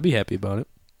 Yeah. I'd be happy about it.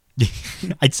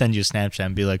 I'd send you a Snapchat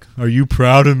and be like, are you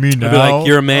proud of me now? I'd be like,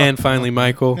 you're a man finally,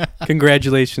 Michael.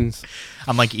 Congratulations.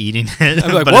 I'm like eating it. I'd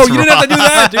be like, but whoa, it's you didn't raw. have to do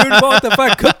that, dude. What the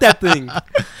fuck? Cook that thing. What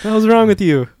the hell's wrong with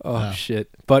you? Oh, Yeah. shit.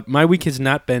 But my week has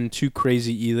not been too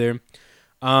crazy either.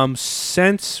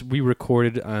 Since we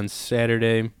recorded on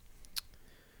Saturday,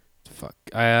 fuck,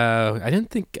 I didn't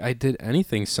think I did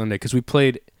anything Sunday because we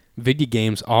played video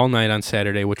games all night on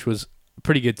Saturday, which was a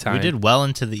pretty good time. We did well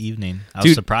into the evening. I was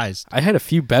Dude, surprised. I had a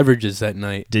few beverages that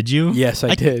night. Did you? Yes,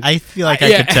 I did. I feel like Yeah,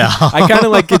 I could tell. I kind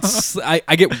of like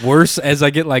I get worse as I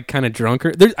get like kind of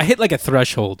drunker. I hit like a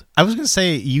threshold. I was going to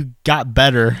say you got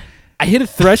better. I hit a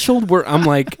threshold where I'm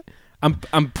like,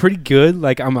 I'm pretty good,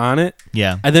 like I'm on it,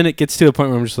 Yeah. and then it gets to a point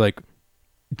where I'm just like,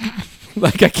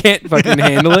 like I can't fucking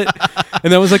handle it.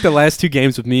 And that was like the last two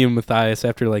games with me and Matthias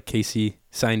after like Casey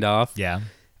signed off. Yeah.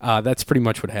 That's pretty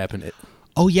much what happened.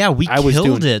 Oh, yeah. We I was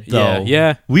killed doing- it, though.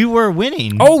 yeah. We were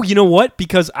winning. Oh, you know what?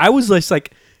 Because I was just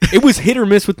like, it was hit or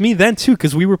miss with me then too,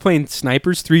 because we were playing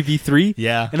snipers 3v3.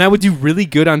 Yeah. And I would do really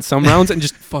good on some rounds and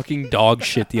just fucking dog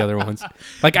shit the other ones.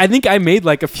 Like I think I made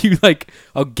like a few like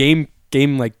a game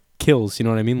like kills. You know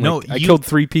what I mean? Like, No, I killed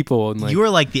 3 people and like you were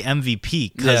like the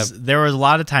MVP because there was a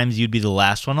lot of times you'd be the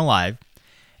last one alive.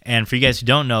 And for you guys who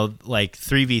don't know, like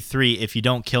 3v3, if you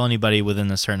don't kill anybody within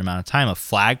a certain amount of time, a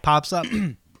flag pops up.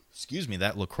 Excuse me,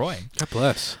 that LaCroix. God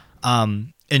bless.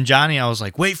 And Johnny, I was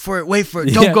like, wait for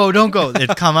it, don't go.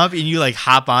 It'd come up and you like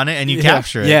hop on it and you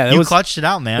capture it. Yeah, that you was- clutched it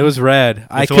out, man. It was rad.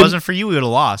 If it wasn't for you, we would have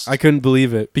lost. I couldn't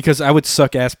believe it because I would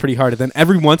suck ass pretty hard, and then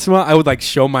every once in a while I would like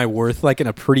show my worth like in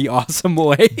a pretty awesome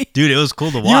way. Dude, it was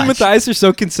cool to watch. You and Matthias are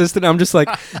so consistent. I'm just like,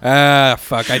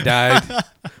 fuck, I died.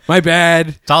 My bad.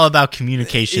 It's all about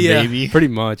communication, baby. Pretty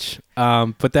much.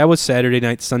 But that was Saturday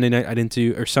night. Sunday night I didn't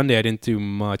do, or Sunday I didn't do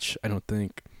much. I don't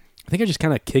think. I think I just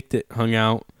kind of kicked it, hung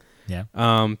out. Yeah.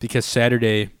 Because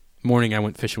Saturday morning I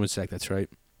went fishing with Zach. That's right.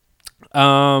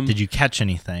 Did you catch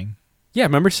anything? Yeah,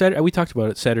 remember Saturday? We talked about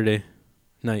it Saturday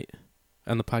night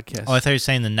on the podcast. Oh, I thought you were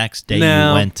saying the next day No,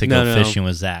 you went to go no. fishing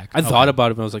with Zach. I thought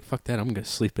about it, but I was like, fuck that. I'm going to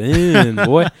sleep in,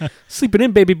 boy. Sleeping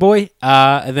in, baby boy.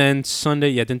 And then Sunday,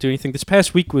 yeah, didn't do anything. This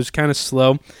past week was kind of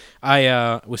slow.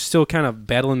 I was still kind of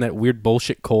battling that weird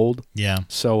bullshit cold. Yeah.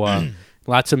 So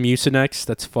lots of Mucinex.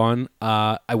 That's fun.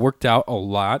 I worked out a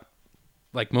lot,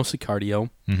 like mostly cardio.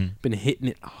 Mm-hmm. Been hitting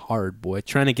it hard, boy.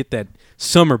 Trying to get that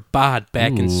summer bod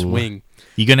back in Ooh. swing.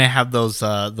 You gonna have those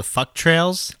the fuck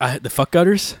trails? The fuck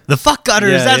gutters? The fuck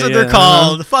gutters, Yeah, that's yeah, what they're yeah.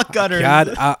 called. The fuck gutters.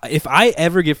 God, if I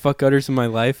ever get fuck gutters in my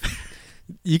life,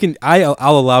 you can. I'll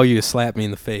allow you to slap me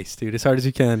in the face, dude, as hard as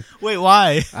you can. Wait,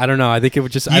 why? I don't know. I think it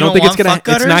would just. You I don't don't think it's want gonna. fuck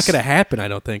It's not gutters? gonna happen. I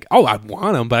don't think. Oh, I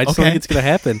want them, but I just don't Okay. think it's gonna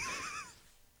happen.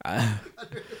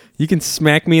 You can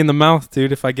smack me in the mouth,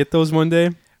 dude, if I get those one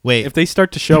day. Wait, If they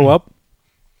start to show up,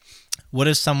 what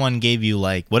if someone gave you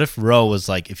like, what if Ro was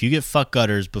like, if you get fuck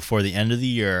gutters before the end of the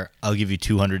year, I'll give you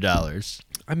 $200.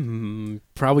 I'm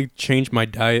probably change my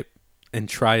diet and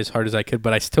try as hard as I could,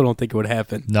 but I still don't think it would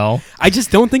happen. No? I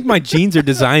just don't think my genes are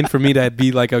designed for me to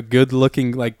be like a good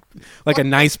looking, like a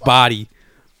nice body.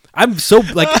 I'm so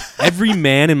like every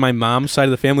man in my mom's side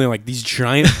of the family are like these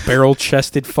giant barrel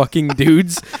chested fucking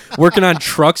dudes working on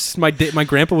trucks. My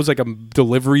grandpa was like a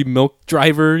delivery milk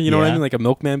driver, you know what I Yeah. mean? Like a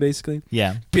milkman basically.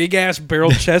 Yeah. Big ass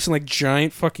barrel chest and like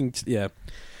giant fucking yeah.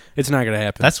 It's not gonna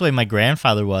happen. That's the way my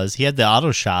grandfather was. He had the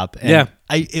auto shop. And Yeah.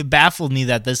 it baffled me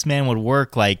that this man would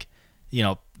work like,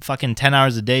 fucking 10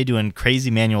 hours a day doing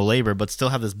crazy manual labor, but still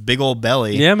have this big old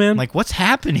belly. Yeah, man. I'm like, what's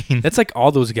happening? That's like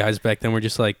all those guys back then were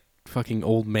just like fucking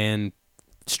old man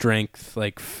strength,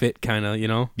 like fit kind of, you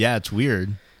know? Yeah, it's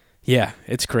weird. Yeah,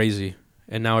 it's crazy.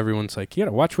 And now everyone's like, you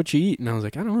gotta watch what you eat. And I was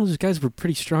like, I don't know, those guys were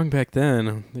pretty strong back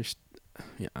then.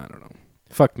 Yeah, I don't know.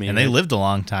 Fuck me. And man. they lived a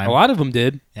long time. A lot of them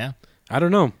did. Yeah. I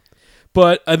don't know.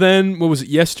 But then, what was it,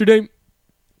 yesterday?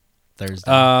 Thursday.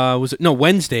 Was it? No,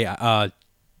 Wednesday.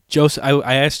 Joseph,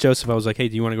 I asked Joseph, I was like, hey,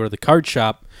 do you want to go to the card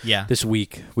shop yeah. this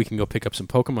week? We can go pick up some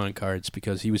Pokemon cards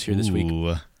because he was here this week. Ooh.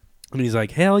 And he's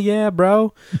like, hell yeah,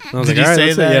 bro. And I was Did like, you all right, say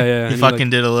let's that? Yeah, yeah. He And fucking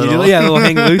did a little. Yeah, a little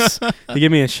hang loose. He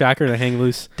gave me a shocker to hang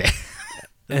loose.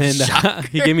 And Shocker.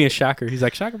 he gave me a shocker. He's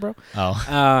like, shocker, bro.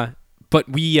 Oh. But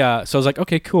we, so I was like,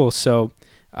 okay, cool. So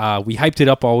we hyped it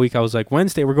up all week. I was like,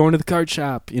 Wednesday, we're going to the card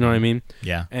shop. You know what I mean?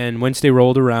 Yeah. And Wednesday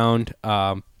rolled around.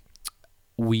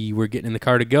 We were getting in the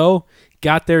car to go.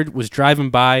 Got there, was driving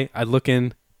by. I look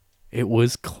in. It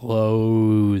was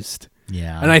closed.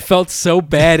 Yeah. And I felt so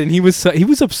bad, and he was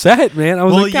upset, man. I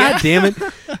was Well, like, God yeah. damn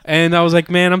it. And I was like,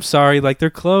 man, I'm sorry. Like, they're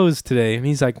closed today. And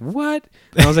he's like, what?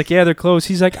 And I was like, yeah, they're closed.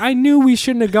 He's like, I knew we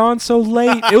shouldn't have gone so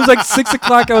late. It was like 6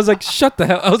 o'clock. I was like, shut the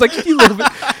hell. I was like, you little bit.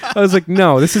 I was like,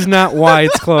 no, this is not why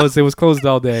it's closed. It was closed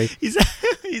all day. He's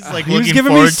like He was looking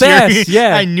giving me forward sass, to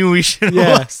yeah. I knew we should have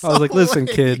Yeah. lost. I was like, listen,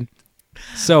 kid.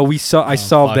 So I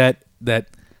solved that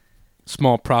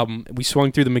small problem. We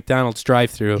swung through the McDonald's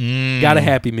drive-thru. Got a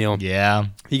Happy Meal. Yeah.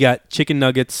 He got chicken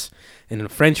nuggets and a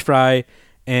French fry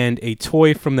and a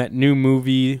toy from that new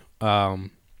movie.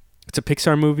 It's a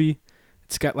Pixar movie.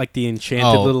 It's got like the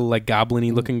enchanted little like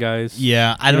goblin-y looking guys.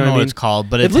 Yeah, I don't know know what I what mean? it's called,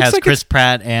 but It it looks has like Chris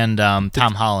Pratt and Tom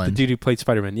Holland. The dude who played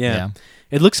Spider-Man. Yeah.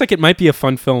 It looks like it might be a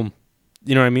fun film.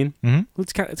 You know what I mean? Mm-hmm.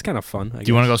 It's kind of fun. Do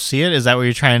you want to go see it? Is that what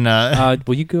you're trying to?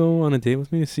 Will you go on a date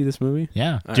with me to see this movie?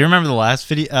 Yeah. Do you remember the last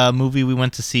movie we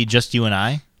went to see? Just You and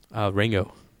I.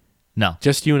 Rango. No.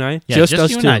 Just You and I. Yeah, just us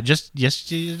you two. and I. Just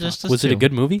us Was it a two.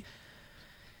 good movie?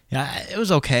 Yeah, it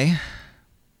was okay.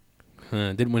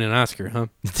 Didn't win an Oscar, huh?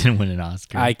 It didn't win an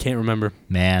Oscar. I can't remember.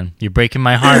 Man, you're breaking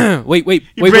my heart. Wait.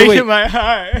 You're breaking my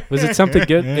heart. Was it something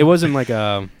good? It wasn't like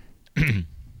a.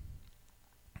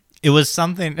 It was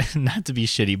something, not to be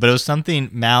shitty, but it was something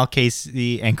Mal,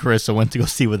 Casey, and Carissa went to go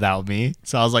see without me.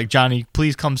 So I was like, Johnny,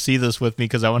 please come see this with me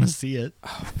because I want to see it.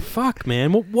 Fuck,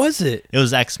 man. What was it? It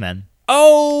was X-Men.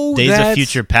 Oh, Days of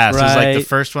Future Past. It was like the right.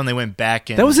 first one they went back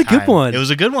in. That was a good time. one. It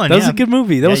was a good one. That was yeah. a good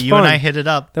movie. That was you fun. and I hit it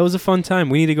up. That was a fun time.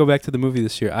 We need to go back to the movie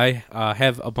this year. I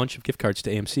have a bunch of gift cards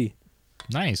to AMC.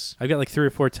 Nice. I've got like 3 or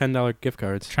 4 $10 gift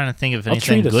cards. Trying to think if I'll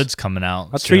anything treat us. good's coming out.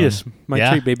 I'll soon. treat us. My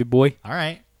Yeah. treat, baby boy. All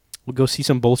right. We'll go see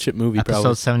some bullshit movie. Episode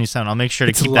probably. 77. I'll make sure to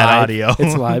It's keep live. that audio.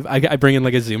 It's live. I bring in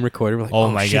like a Zoom recorder. We're like, Oh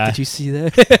oh my shit, God. did you see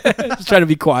that? Just trying to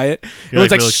be quiet. You're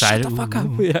Everyone's like real shut excited. the fuck up.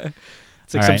 Ooh. Yeah.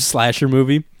 It's like All some right. slasher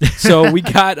movie. So we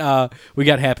got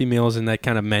Happy Meals, and that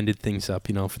kind of mended things up,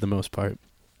 for the most part.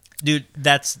 Dude,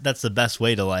 that's the best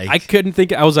way to like. I couldn't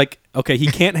think. I was like, okay, he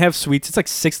can't have sweets. It's like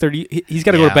 6:30. He's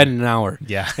got to go Yeah. to bed in an hour.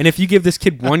 Yeah. And if you give this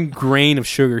kid 1 grain of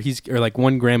sugar, or like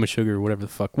 1 gram of sugar, or whatever the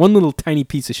fuck, 1 little tiny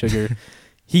piece of sugar,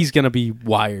 he's gonna be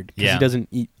wired because Yeah. he doesn't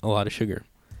eat a lot of sugar.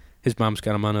 His mom's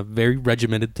got him on a very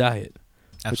regimented diet,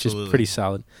 which Absolutely. is pretty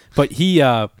solid. But he,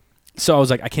 so I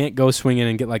was like, I can't go swing in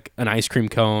and get like an ice cream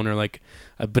cone or like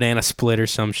a banana split or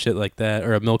some shit like that,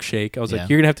 or a milkshake. I was Yeah. like,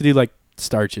 you're gonna have to do like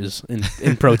starches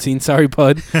and protein. Sorry,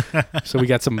 bud. So we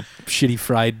got some shitty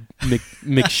fried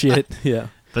mix shit. Yeah.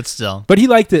 But still. But he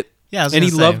liked it. Yeah, I was And he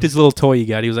gonna say. loved his little toy he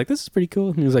got. He was like, this is pretty cool.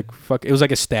 And he was like, fuck. It was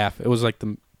like a staff. It was like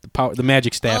the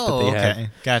magic staff that they okay. have.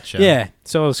 Gotcha. Yeah.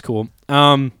 So it was cool.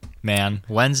 Man,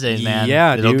 Wednesdays, man.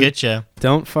 Yeah, It'll dude. get you.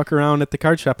 Don't fuck around at the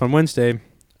card shop on Wednesday.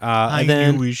 I And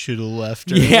then, knew we should have left.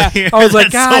 yeah, earlier. I was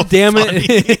like, That's God so damn funny.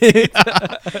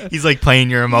 it. He's like playing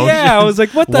your emotions. Yeah, I was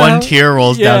like, what the One hell? tear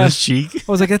rolls Yeah. down his cheek.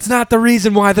 I was like, that's not the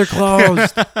reason why they're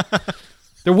closed.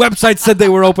 Their website said they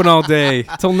were open all day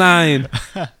till 9.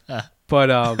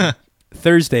 But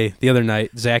Thursday, the other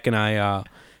night, Zach and I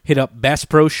hit up Bass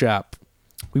Pro Shop.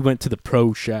 We went to the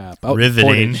pro shop. Out in Riveting.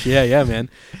 Portage. Yeah, man.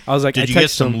 I was like, Did I you get texted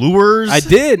some him. lures? I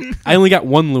did. I only got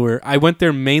 1 lure. I went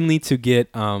there mainly to get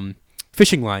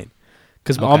fishing line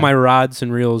because all Okay. my rods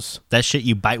and reels. That shit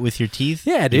you bite with your teeth?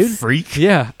 Yeah, You dude. freak.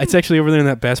 Yeah, it's actually over there in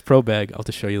that Bass Pro bag. I'll have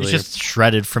to show you It's later. just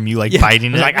shredded from you like Yeah.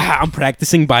 biting I was it. like, I'm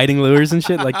practicing biting lures and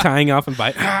shit, like tying off and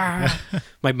bite.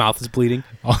 My mouth is bleeding.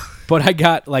 Oh. But I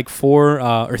got like 4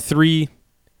 or 3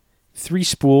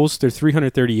 spools. They're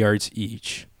 330 yards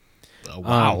each. Oh,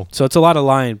 wow. So it's a lot of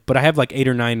line, but I have like 8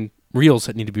 or 9 reels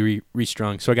that need to be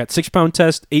restrung. So I got 6-pound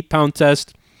test, 8-pound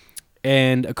test,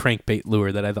 and a crankbait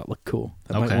lure that I thought looked cool.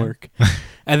 That might Okay. work.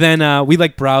 And then we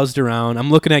like browsed around. I'm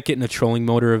looking at getting a trolling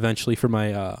motor eventually for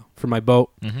my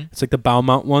boat. Mm-hmm. It's like the bow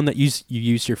mount one that you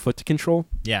use your foot to control.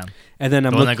 Yeah. And then The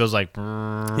I'm one looking. that goes like.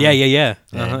 Yeah.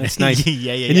 Uh-huh. It's nice.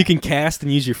 yeah. And you can cast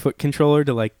and use your foot controller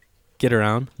to like get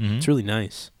around. Mhm. It's really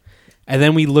nice. And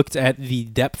then we looked at the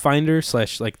depth finder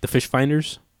 / like the fish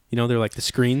finders. You know, they're like the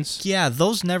screens. Yeah,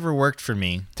 those never worked for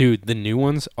me. Dude, the new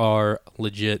ones are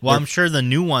legit. Well, They're- I'm sure the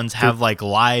new ones have like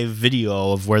live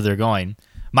video of where they're going.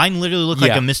 Mine literally looked like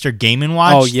Yeah. a Mr. Game &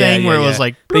 Watch thing where it was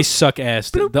like, they suck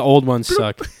ass. The old ones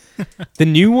suck. The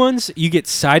new ones, you get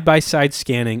side by side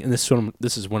scanning, and this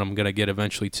is what I'm gonna get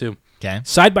eventually too. okay,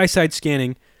 Side by side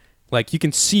scanning, like you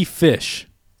can see fish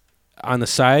on the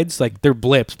sides, like they're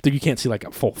blips, but you can't see like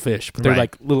a full fish, but they're Right.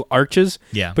 like little arches.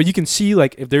 yeah, But you can see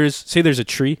like if there's a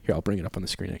tree. Here, I'll bring it up on the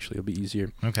screen. Actually, it'll be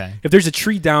easier. okay. If there's a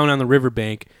tree down on the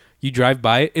riverbank, you drive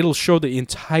by it, it'll show the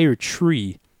entire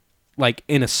tree, like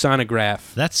in a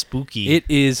sonograph. That's spooky. It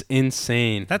is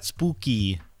insane. That's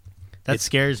spooky. That It's-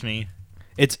 scares me.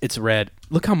 It's rad.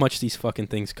 Look how much these fucking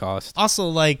things cost. Also,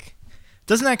 like,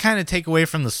 doesn't that kind of take away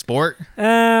from the sport?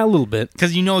 A little bit.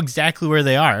 Because you know exactly where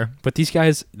they are. But these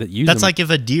guys that use That's them, like if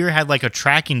a deer had like a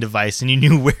tracking device and you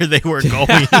knew where they were going.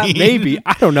 maybe,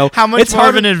 I don't know. How much It's more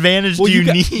hard of an to- advantage Well, do you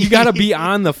got- need? You got to be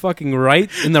on the fucking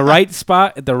in the right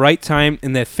spot at the right time,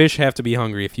 and that fish have to be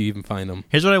hungry if you even find them.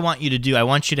 Here's what I want you to do. I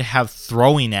want you to have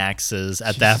throwing axes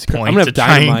at Jesus that Christ. I'm point gonna to have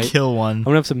try dynamite. and kill one. I'm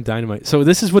gonna have some dynamite. So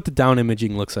this is what the down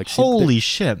imaging looks like. See, Holy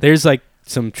shit. there's like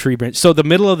some tree branch. So the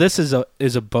middle of this is your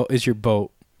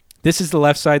boat. This is the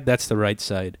left side. That's the right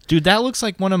side. Dude, that looks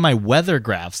like one of my weather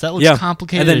graphs. That looks Yeah.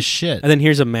 complicated And then- as shit. And then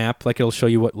here's a map. Like it'll show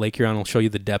you what lake you're on. It'll show you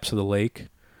the depths of the lake.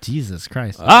 Jesus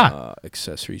Christ.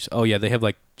 Accessories. Oh yeah, they have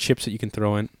like chips that you can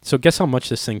throw in. So guess how much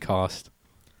this thing cost?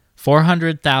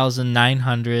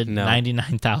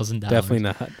 $400,999,000. Definitely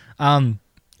not.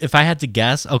 If I had to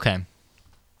guess, okay.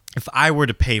 If I were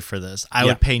to pay for this, I Yeah.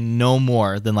 would pay no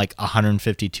more than like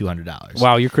 $150, $200.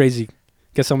 Wow, you're crazy.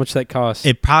 Guess how much that costs?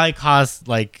 It probably costs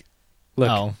like Look,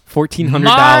 oh.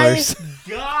 $1,400.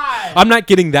 God. I'm not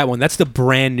getting that one. That's the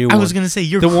brand new one. I was gonna say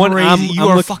you're The one crazy. I'm You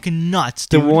are look- fucking nuts,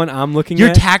 the dude. one I'm looking Your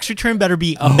at. tax return better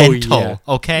be Oh, mental. yeah.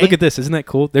 Okay. Look at this. Isn't that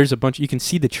cool? There's a bunch. You can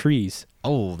see the trees.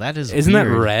 Oh, that is. Isn't weird.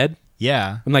 that red?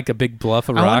 Yeah. And like a big bluff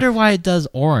of I rock. wonder why it does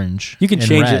orange. You can and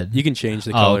change red. it. You can change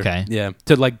the Oh, color. okay. Yeah.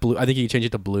 To like blue. I think you can change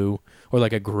it to blue or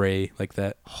like a gray like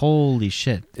that. Holy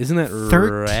shit! Isn't that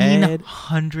red?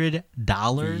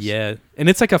 $1,300. Yeah. And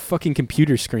it's like a fucking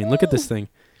computer screen. Look at this thing.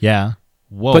 Yeah.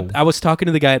 Whoa. But I was talking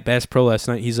to the guy at Bass Pro last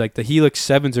night. He's like, the Helix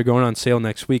 7s are going on sale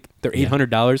next week. They're Yeah.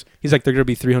 $800. He's like, they're going to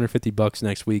be $350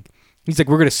 next week. He's like,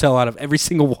 we're going to sell out of every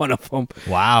single one of them. I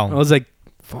wow. was like,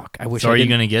 fuck, I wish So I are you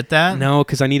didn't. gonna get that? No,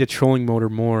 because I need a trolling motor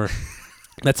more.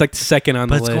 That's like the second on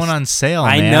But the it's list. going on sale.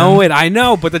 I man. know it. I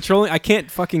know. But the trolling, I can't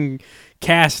fucking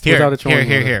cast without a trolling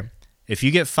motor. Here. If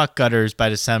you get fuck gutters by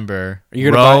December,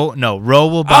 You're gonna Roe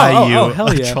will buy you hell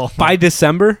a yeah. troll By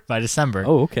December? by December.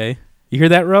 Oh, okay. You hear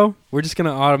that, Ro? We're just going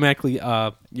to automatically,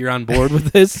 you're on board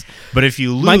with this. But if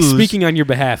you lose, Mike's speaking on your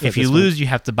behalf. if at you this point. lose, you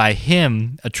have to buy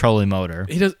him a trolling motor.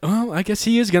 He does. Well, I guess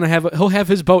he is gonna have. He'll have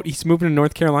his boat. He's moving to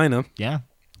North Carolina. Yeah.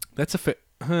 That's a fit.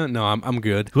 No, I'm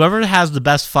good. Whoever has the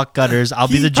best fuck gutters, I'll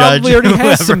be He the judge. probably already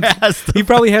has Whoever some- has the He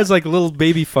probably has like little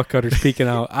baby fuck gutters peeking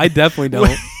out. I definitely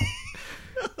don't.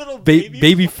 little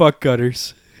Baby fuck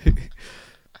gutters.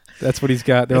 That's what he's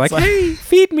got. They're It's like, like- hey,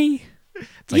 feed me.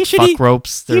 It's like fuck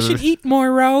ropes. You should eat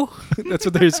more, Ro. That's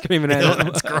what they're screaming at. Ew, him.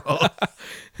 that's gross.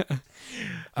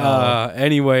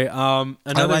 Anyway, I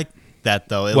another. like that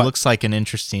though. It What? looks like an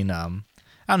interesting. I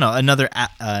don't know, another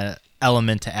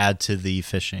element to add to the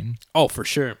fishing. Oh, for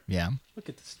sure. Yeah. Look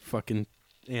at this fucking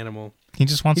animal. He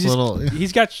just wants He a just- little.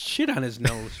 He's got shit on his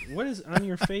nose. What is on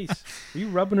your face? Are you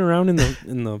rubbing around in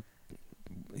the?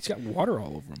 He's got water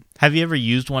all over him. Have you ever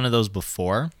used one of those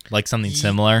before? Like something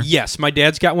similar? Yes, my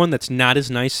dad's got one that's not as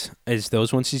nice as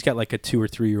those ones. He's got like a 2 or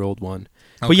 3 year old one.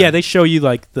 But Okay. yeah, they show you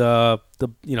like the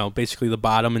basically the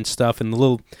bottom and stuff, and the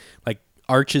little like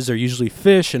arches are usually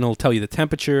fish, and it'll tell you the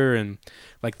temperature, and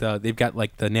like they've got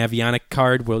like the Navionic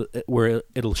card where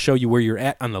it'll show you where you're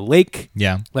at on the lake,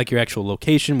 Yeah. like your actual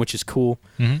location, which is cool.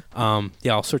 Mm-hmm.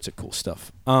 Yeah, all sorts of cool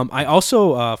stuff. I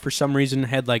also for some reason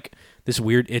had like this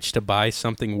weird itch to buy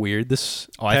something weird this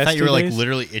Oh, I past thought you 2 were like days.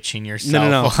 literally itching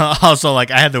yourself. No. Also, like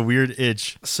I had the weird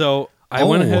itch. So I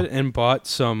went Oh. ahead and bought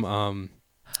some.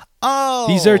 Oh,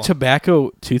 These are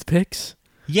tobacco toothpicks.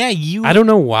 yeah. I don't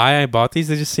know why I bought these.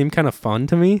 They just seem kind of fun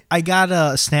to me. I got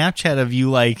a Snapchat of you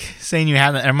like saying you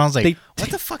had that. Everyone's like, They "What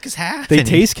the fuck is They happening?"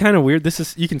 taste kind of weird.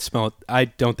 You can smell it. I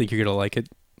don't think you're gonna like it,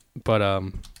 but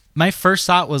my first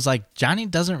thought was like, Johnny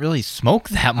doesn't really smoke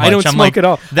that much. I don't I'm smoke like, at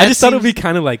all. that I just thought it would seems- be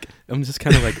kind of like, I'm just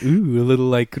kind of like, ooh, a little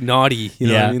like naughty. You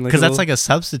know what I mean? because a that's little- like a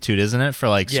substitute, isn't it, for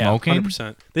like smoking?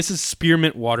 100%. This is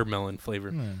spearmint watermelon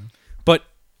flavor. But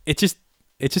it just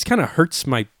kind of hurts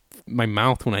my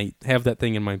mouth when I have that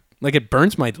thing in my, like it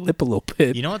burns my lip a little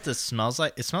bit. You know what this smells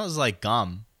like? It smells like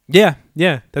gum. Yeah,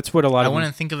 that's what a lot I of them-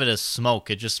 wouldn't think of it as smoke.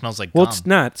 It just smells like Well, gum. it's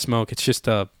not smoke. It's just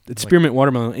it's spearmint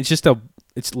watermelon.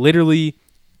 It's literally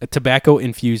a tobacco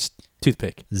infused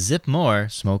toothpick. Zip more,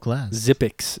 smoke less.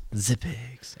 Zippix.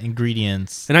 Zippix.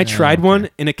 Ingredients. And I Yeah, tried okay. one,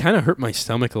 and it kind of hurt my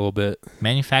stomach a little bit.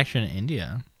 Manufactured in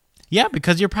India. Yeah,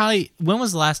 because you're probably. When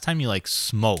was the last time you like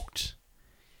smoked?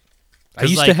 I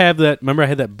used to have that. Remember, I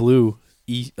had that blue,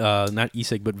 not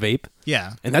e-cig, but vape,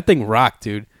 Yeah. and that thing rocked,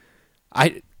 dude.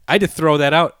 I had to throw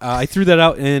that out. I threw that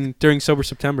out during Sober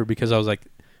September because I was like,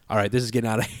 all right, this is getting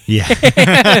out of Yeah.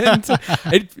 hand.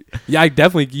 I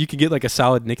definitely, you could get like a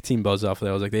solid nicotine buzz off of that.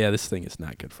 I was like, yeah, this thing is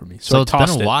not good for me. So I it's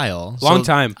tossed been a it. while. Long So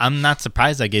time. I'm not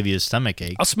surprised I gave you a stomach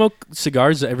ache. I'll smoke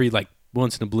cigars every like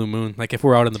once in a blue moon. Like if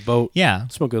we're out on the boat, Yeah. I'll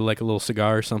smoke like a little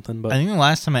cigar or something. But I think the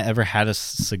last time I ever had a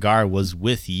cigar was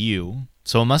with you.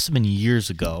 So it must have been years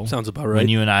ago. sounds about When right.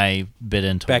 you and I bit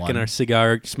into Back one. in our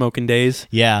cigar smoking days,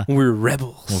 Yeah. when we were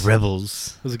rebels. Well,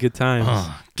 rebels. It was a good time.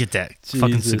 Oh, get that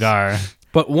fucking Jesus. cigar.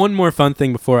 But one more fun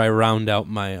thing before I round out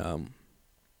my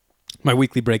my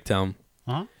weekly breakdown.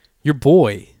 Huh? Your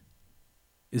boy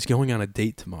is going on a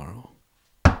date tomorrow.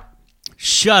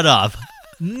 Shut up.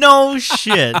 No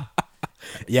shit.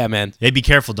 Yeah, man. Hey, be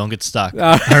careful. Don't get stuck.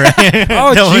 Uh, All right.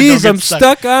 Oh, No, jeez, don't I'm get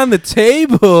stuck on the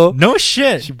table. No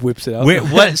shit. She whips it out. Wait,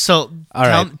 what? So, All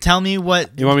right. tell me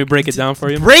what. You want me to break it down for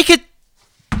you? Break it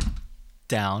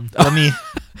down. Let me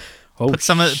Oh, put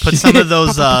some of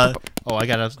those. I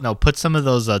gotta put some of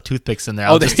those toothpicks in there.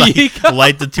 Oh, I'll there just like you go.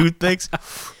 light the toothpicks.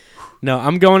 No,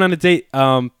 I'm going on a date.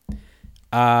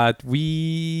 I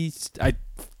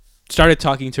started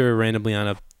talking to her randomly on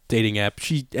a dating app.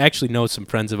 She actually knows some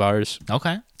friends of ours,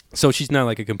 Okay. so she's not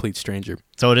like a complete stranger.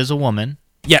 So it is a woman.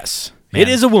 Yes, Man. it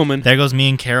is a woman. There goes me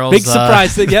and Carol's. Big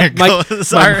surprise! There Yeah,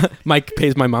 goes our- Mike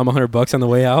pays my mom $100 on the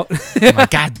way out.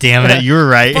 God damn it! You were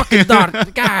right. Fucking daughter,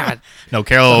 God. No,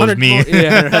 Carol owes 100 me. more-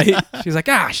 Yeah, right. She's like,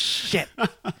 shit.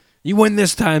 You win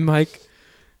this time, Mike.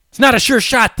 It's not a sure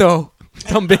shot though,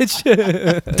 dumb bitch.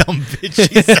 Dumb bitch.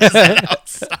 She says that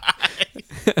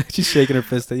outside. She's shaking her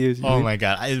fist at you. Oh my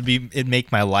god! It'd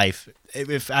make my life.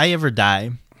 If I ever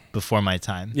die before my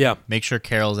time, Yeah. make sure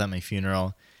Carol's at my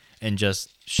funeral, and just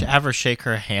have her shake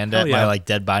her hand Hell at yeah. my like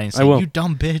dead body and I say, will. "You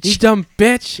dumb bitch." You dumb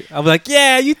bitch. I'll be like,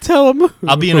 yeah, you tell him.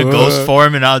 I'll be in a ghost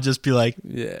form, and I'll just be like,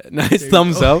 Yeah, nice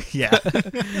thumbs up. "Yeah."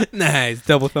 Nice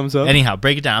double thumbs up. Anyhow,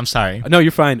 break it down. I'm sorry. No,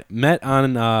 you're fine. Met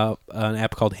on an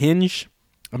app called Hinge.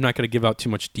 I'm not going to give out too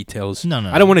much details. No.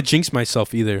 I don't want to jinx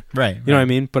myself either. Right. You know what I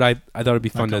mean? But I thought it'd be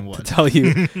fun Knock to on wood. tell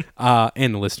you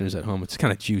and the listeners at home. It's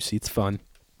kind of juicy. It's fun.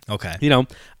 Okay. You know,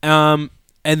 and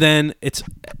then it's,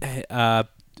 I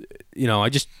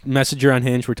just message her on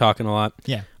Hinge. We're talking a lot.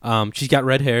 Yeah. She's got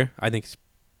red hair. I think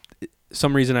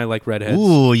some reason I like redheads.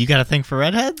 Ooh, you got a thing for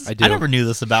redheads? I do. I never knew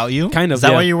this about you. Kind of, Is that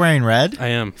yeah. why you're wearing red? I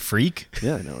am. Freak.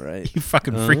 Yeah, I know, right? You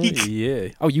fucking Oh, freak. yeah.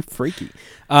 Oh, you freaky.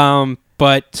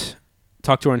 But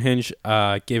talked to her on Hinge.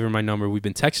 Gave her my number. We've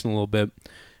been texting a little bit,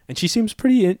 and she seems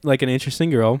pretty like an interesting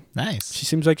girl. Nice. She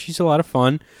seems like she's a lot of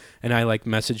fun. And I like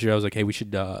messaged her. I was like, hey, we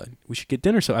should get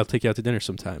dinner. So I'll take you out to dinner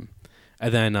sometime.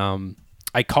 And then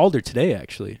I called her today.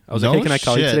 Actually, I was like, No hey, can I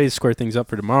call you shit. today to square things up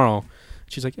for tomorrow?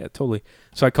 She's like, yeah, totally.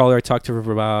 So I called her. I talked to her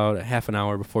for about a half an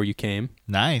hour before you came.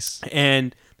 Nice.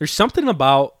 And there's something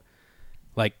about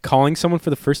like calling someone for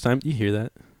the first time. Do you hear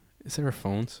that? Is there our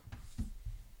phones?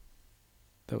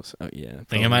 That was yeah. I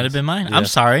think it might have been mine. Yeah. I'm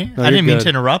sorry. No, I didn't you're mean good. to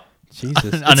interrupt. Jesus,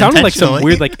 it sounded like some Unintentionally.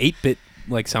 weird like 8-bit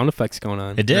like sound effects going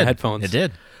on. It in the did. headphones. It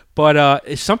did. But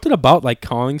it's something about like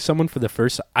calling someone for the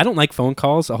first. I don't like phone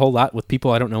calls a whole lot with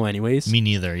people I don't know anyways. Me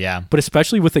neither. Yeah. But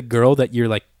especially with a girl that you're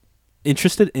like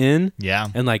interested in Yeah.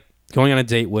 and like going on a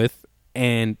date with.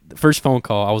 And the first phone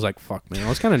call, I was like, "Fuck, man!"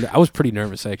 I was pretty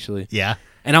nervous actually. Yeah.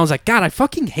 And I was like, God, I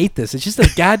fucking hate this. It's just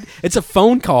like, God, it's a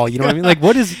phone call. You know what I mean? Like,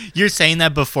 what is... You're saying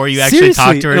that before you actually talk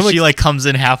Seriously, to her. and I'm She like comes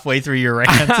in halfway through your rant.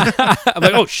 I'm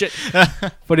like, oh, shit.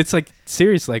 But it's like,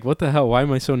 serious, like, what the hell? Why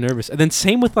am I so nervous? And then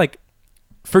same with, like,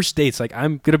 first dates. Like,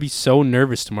 I'm going to be so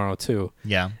nervous tomorrow, too.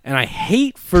 Yeah. And I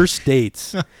hate first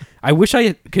dates. I wish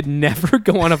I could never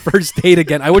go on a first date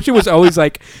again. I wish it was always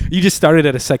like, you just started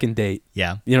at a second date.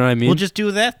 Yeah. You know what I mean? We'll just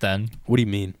do that then. What do you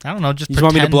mean? I don't know. Just You just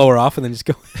want me to pretend- blow her off and then just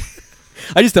go...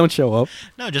 I just don't show up.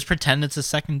 No, just pretend it's a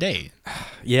second date.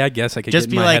 Yeah, I guess I could Just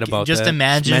get be in my like, head about just that.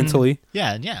 imagine mentally.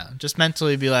 Yeah. Just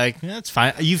mentally be like, yeah, it's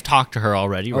fine. You've talked to her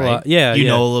already, A right? lot. Yeah, you yeah.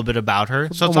 know a little bit about her,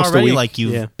 so it's Almost a already week. like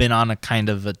you've Yeah. been on a kind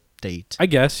of a date. I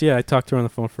guess, yeah. I talked to her on the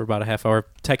phone for about a half hour,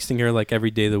 texting her like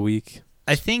every day of the week.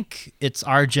 I think it's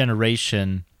our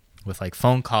generation with like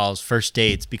phone calls, first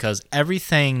dates, because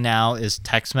everything now is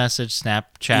text message,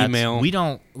 Snapchat, Email. We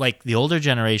don't like the older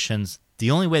generations.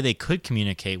 The only way they could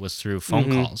communicate was through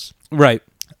phone calls. Right.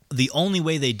 The only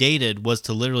way they dated was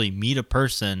to literally meet a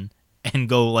person and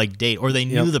go like date, or they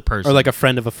knew Yep. the person, Or like a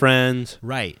friend of a friend.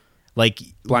 right. Like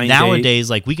Blind nowadays,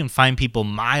 like we can find people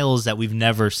miles that we've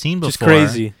never seen before, Just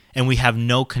crazy. and we have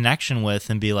no connection with,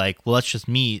 and be like, well, let's just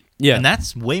meet. Yeah. And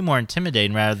that's way more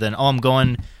intimidating rather than, oh, I'm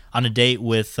going on a date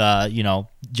with,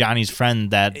 Johnny's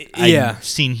friend that Yeah. I've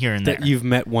seen here and there. That you've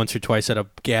met once or twice at a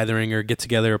gathering or get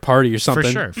together or party or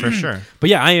something. For sure. But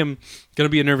yeah, I am going to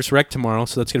be a nervous wreck tomorrow,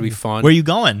 so that's going to be fun. Where are you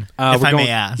going, if We're I going- may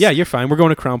ask? Yeah, you're fine. We're going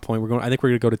to Crown Point. I think we're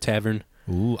going to go to Tavern.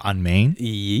 Ooh, on Maine?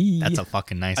 Yeah. That's a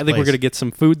fucking nice I think we're place. going to get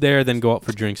some food there, then go out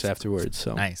for drinks afterwards.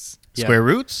 So Nice. Yeah. Square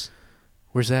Roots?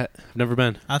 Where's that? I've never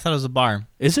been. I thought it was a bar.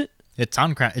 Is it? It's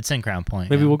in Crown Point.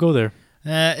 Maybe yeah. we'll go there.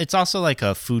 It's also like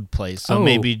a food place, so Oh.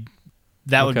 maybe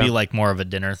that would Okay. be like more of a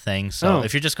dinner thing. So Oh.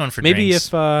 if you're just going for Maybe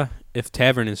drinks, if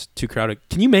Tavern is too crowded,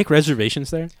 can you make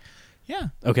reservations there? yeah,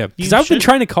 Okay, because You I've been should.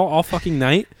 trying to call all fucking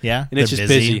night, yeah, and it's they're just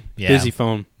busy, Yeah. busy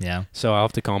phone. Yeah, So I'll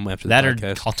have to call them after that the or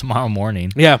podcast. call tomorrow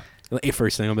morning. Yeah,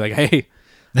 first thing I'll be like, hey,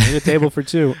 I need a table for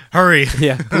two. Hurry!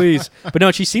 Yeah, please. But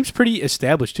no, she seems pretty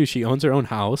established too. She owns her own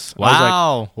house.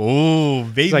 Wow! Ooh, I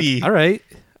was baby! like, all right.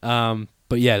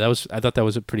 But yeah, I thought that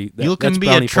was a pretty. you that's can be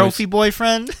a brownie trophy points.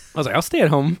 boyfriend. I was like, I'll stay at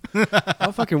home.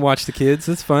 I'll fucking watch the kids.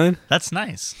 That's fine. That's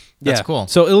nice. That's Yeah. cool.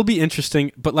 So it'll be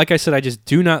interesting. But like I said, I just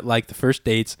do not like the first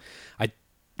dates.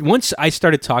 Once I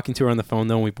started talking to her on the phone,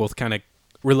 though, and we both kind of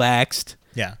relaxed.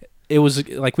 Yeah, It was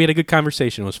like we had a good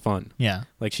conversation. It was fun. yeah.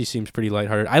 Like she seems pretty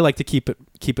lighthearted. I like to keep it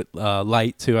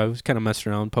light too. I was kind of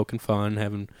messing around, poking fun,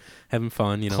 having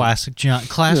fun. You know, Classic John.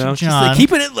 Classic You know, just John. like,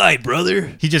 keeping it light,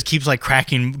 brother. He just keeps like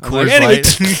cracking I'm like, Coors anyway.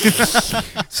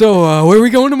 Light. So where are we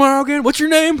going tomorrow again? What's your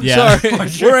name? Yeah.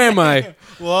 Sorry, where am I?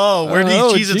 Whoa, where did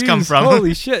Oh, these cheeses come geez. from?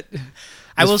 Holy shit!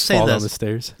 I will Just say fall down this. the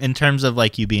stairs. In terms of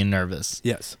like you being nervous,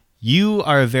 Yes. you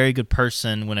are a very good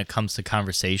person when it comes to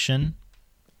conversation.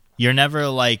 You're never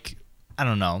like, I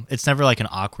don't know, it's never like an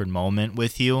awkward moment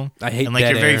with you. I hate and like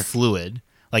dead you're very air. fluid.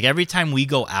 Like every time we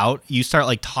go out, you start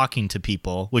like talking to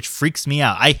people, which freaks me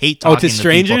out. I hate Oh, talking to to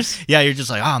strangers? people. Yeah, you're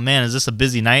just like, oh man, is this a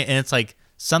busy night? And it's like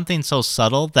something so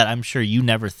subtle that I'm sure you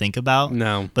never think about.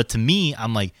 No. But to me,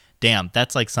 I'm like, damn,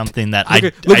 that's like something that Look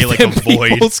I at like them avoid.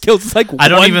 people's skills. It's like I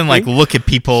don't one even like thing. look at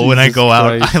people when I Jesus go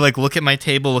out. Christ. I like look at my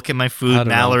table, look at my I food, don't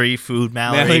know. Mallory food,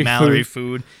 Mallory Mallory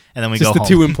food, and then we just go the home.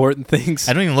 two important things.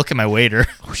 I don't even look at my waiter.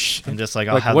 Oh shit! I'm just like,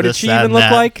 I'll Like, have what this, did she that, even and look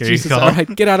that. like? Here you Jesus, go. all right,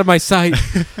 get out of my sight.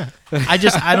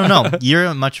 I don't know. You're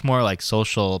a much more like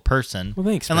social person. Well,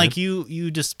 thanks, And man. like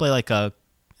you display like a,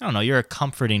 I don't know, you're a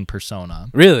comforting persona.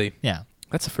 Really? Yeah.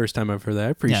 That's the first time I've heard that. I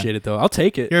appreciate it though. I'll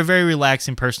take it. You're a very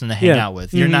relaxing person to hang Yeah. out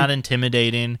with. You're Mhm. not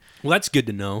intimidating. Well, that's good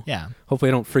to know. Yeah. Hopefully,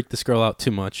 I don't freak this girl out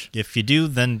too much. If you do,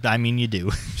 then I mean you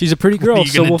do. She's a pretty What are girl, you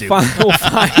so gonna we'll do?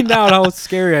 find out how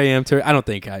scary I am to her. I don't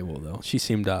think I will though. She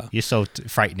seemed You're so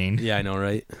frightening. yeah, I know,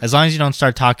 right? As long as you don't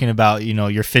start talking about,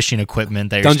 your fishing equipment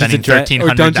that you're Dungeons spending and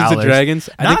or Dungeons and $1,300. Dragons.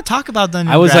 Not talk about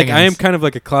Dungeons I was and like, I am Dragons. kind of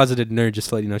like a closeted nerd. Just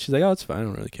to let you know. She's like, oh, it's fine. I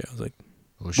don't really care. I was like,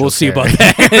 she'll we'll see care. about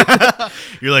that.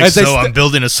 You're like, As I I'm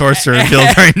building a sorcerer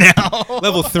build right now.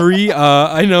 Level 3.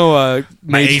 I know.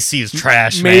 My AC is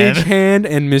trash, Mage man. Hand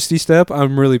and Misty Step.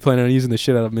 I'm really planning on using the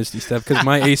shit out of Misty Step because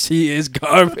my AC is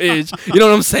garbage. You know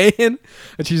what I'm saying?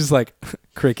 And she's just like,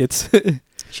 crickets.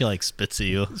 She like spits at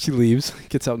you. She leaves,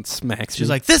 gets out and smacks. She's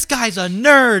me. like, this guy's a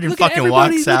nerd, and look at fucking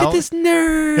everybody, walks look out. at this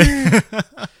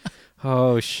nerd.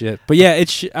 Oh shit! But yeah,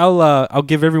 I'll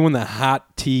give everyone the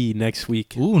hot tea next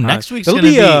week. Ooh, next week's it'll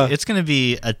gonna be a- it's gonna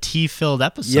be a tea-filled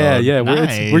episode. yeah.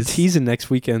 Nice. We're teasing next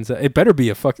weekend's. It better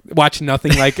be a watch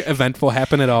nothing like eventful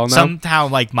happen at all. Now. Somehow,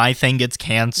 like my thing gets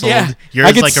canceled. Yeah, I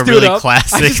Yours get like a stood really up.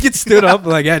 classic. I just get stood up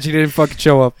like, yeah, she didn't fucking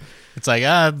show up. It's like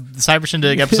Cyber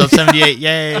Shindig episode 78.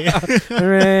 Yay!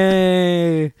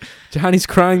 Hooray! Johnny's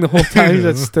crying the whole time. He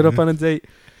got stood up on a date.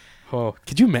 Oh,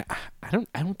 could you? I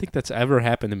don't think that's ever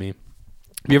happened to me.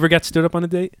 Have you ever got stood up on a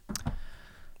date,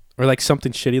 or like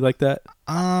something shitty like that?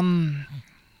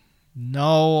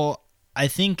 No. I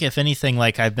think if anything,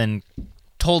 like I've been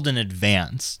told in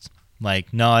advance,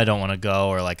 like no, I don't want to go,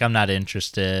 or like I'm not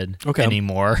interested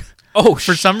anymore. Oh,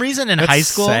 For some reason in that's high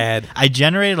school, sad. I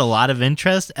generated a lot of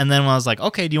interest, and then when I was like,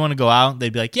 okay, do you want to go out?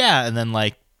 They'd be like, yeah, and then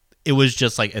like it was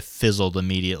just like it fizzled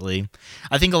immediately.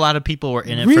 I think a lot of people were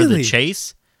in it for the Really?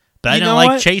 chase, but I You didn't know like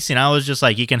what? chasing. I was just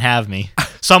like, you can have me.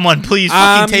 Someone please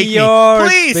I'm fucking take yours,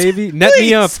 me. Please, baby. Net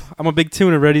me up. please. I'm a big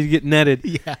tuna ready to get netted.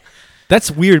 Yeah. That's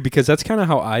weird because that's kind of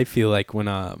how I feel like when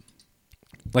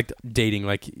like dating,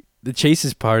 like the chase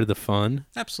is part of the fun.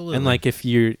 Absolutely. And like if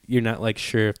you're not like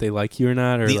sure if they like you or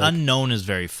not, or the like, unknown is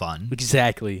very fun.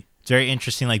 exactly. It's very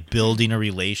interesting, like building a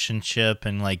relationship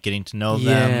and like getting to know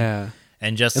them, Yeah.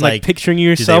 and just And like, like picturing do they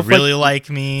yourself really like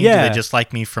me? Yeah. Do they just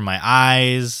like me for my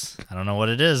eyes? I don't know what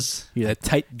it is. like that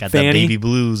tight Got fanny, that baby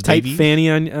blues, tight baby. fanny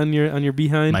on your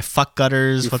behind. My fuck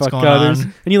gutters. your What's fuck going gutters.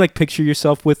 on? And you like picture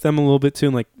yourself with them a little bit too,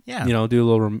 and like Yeah. you know do a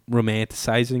little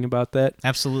romanticizing about that.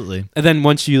 Absolutely. And then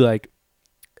once you like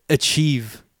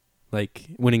achieve like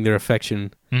winning their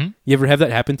affection, Mhm. you ever have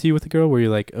that happen to you with a girl where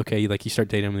you're like, okay, you start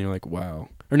dating them and you're like, wow,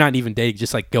 or not even dating,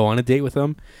 just like go on a date with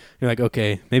them. You're like,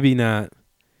 okay, maybe not.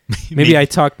 Maybe I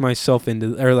talked myself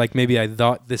into, or like maybe I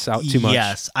thought this out too much.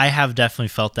 Yes, I have definitely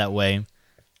felt that way.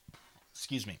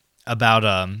 Excuse me. About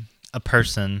a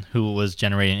person who was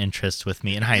generating interest with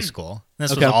me in high school.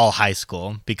 This Okay. was all high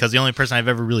school because the only person I've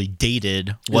ever really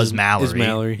dated was Is Mallory.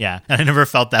 Mallory. Yeah, and I never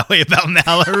felt that way about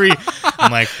Mallory.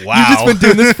 I'm like, wow, You've just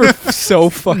been doing this for so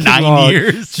fucking 9 long.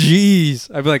 years.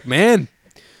 Jeez, I'd be like, man,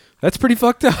 that's pretty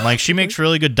fucked up. I'm like, she makes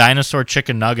really good dinosaur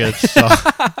chicken nuggets, so,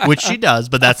 which she does,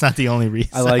 but that's not the only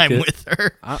reason I like I'm it. with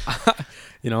her.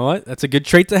 You know what? That's a good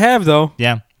trait to have, though.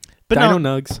 Yeah, but Dino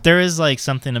no, nugs. there is like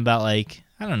something about like,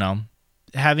 I don't know,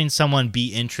 having someone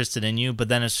be interested in you, but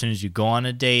then as soon as you go on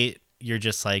a date, you're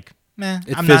just like, meh,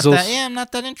 It I'm fizzles. I'm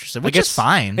not that interested, I which guess- is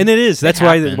fine. And it is. That's It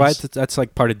why happens. that's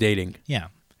like part of dating. Yeah,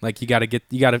 Like you're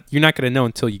not gonna know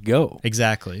until you go.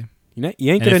 exactly. You ain't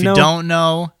And gonna if know. you don't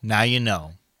know, now you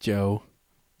know. Joe.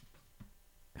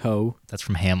 Ho. That's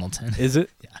from Hamilton. Is it?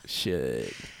 Yeah.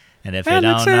 Shit. And if you don't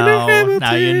Alexander know,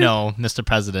 now you Hamilton. know, Mr.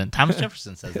 President. Thomas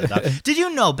Jefferson says that. Dog. Did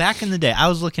you know back in the day, I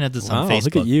was looking at this Wow, on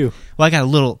Facebook. look at you. Well, I got a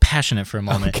little passionate for a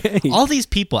moment. Okay. All these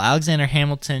people, Alexander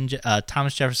Hamilton,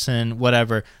 Thomas Jefferson,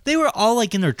 whatever, they were all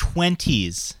like in their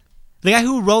 20s. The guy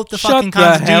who wrote the Shut fucking the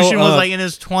hell Constitution was up. like in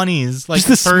his 20s, like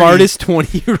Just the 30s. smartest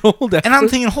 20-year-old ever. And I'm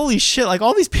thinking, holy shit, like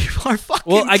all these people are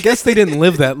fucking. well, I guess they didn't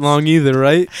live that long either,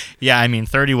 right? Yeah, I mean,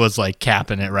 30 was like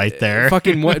capping it right there.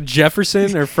 Fucking what?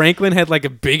 Jefferson or Franklin had like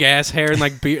a big ass hair and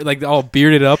like like all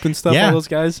bearded up and stuff. Yeah. All those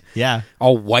guys, Yeah,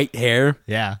 all white hair,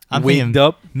 yeah. I'm wigged thinking,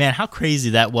 up. man, how crazy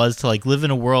that was to like live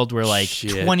in a world where like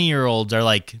Shit. 20-year-olds are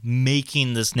like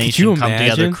making this you nation come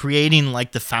together, imagine? creating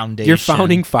like the foundation. Your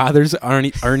founding fathers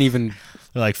aren't even.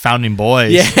 They're like founding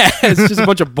boys. Yeah, it's just a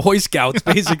bunch of Boy Scouts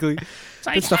basically.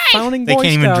 It's the founding They Boy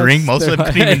can't even Scouts. drink. Most of them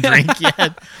They're couldn't even like- drink yet.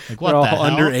 Like what They're all the hell?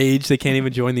 underage. They can't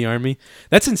even join the army.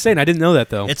 That's insane. I didn't know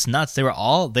that though. It's nuts. They were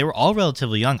all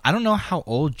relatively young. I don't know how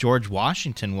old George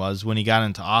Washington was when he got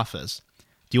into office.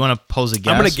 Do you want to pose a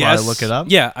guess? I'm gonna guess. While I look it up.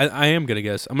 Yeah, I am gonna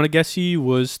guess. I'm gonna guess he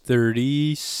was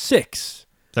 36.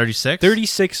 36.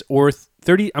 36 or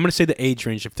 30. I'm gonna say the age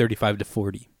range of 35 to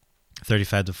 40.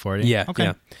 35 to 40. Yeah. Okay.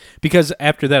 Yeah. Because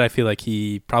after that, I feel like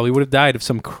he probably would have died of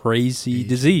some crazy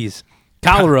disease.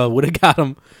 Cholera would have got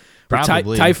him. Or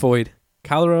Probably. typhoid.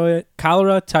 Cholera,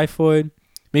 typhoid,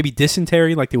 maybe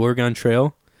dysentery, like the Oregon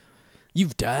Trail.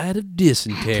 You've died of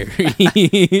dysentery.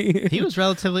 He was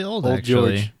relatively old, Old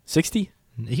actually. George. 60?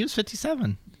 He was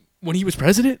 57. When he was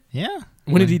president? Yeah.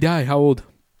 When did he die? How old?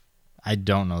 I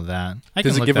don't know that. I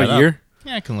Does can it look give that a up. year?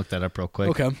 Yeah, I can look that up real quick.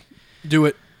 Okay. Do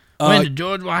it. When did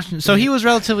George Washington? So he was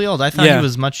relatively old. I thought Yeah. he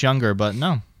was much younger, but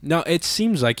no. No, it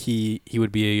seems like he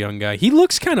would be a young guy. He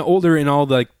looks kind of older in all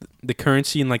the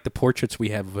currency and like the portraits we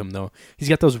have of him though. He's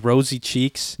got those rosy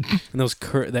cheeks and those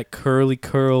that curly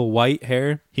curl white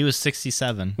hair. He was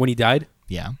 67. When he died,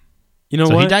 Yeah. you know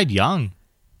So what? he died young.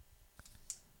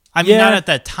 I mean, Yeah. not at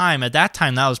that time. At that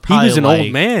time, that was He probably was an like,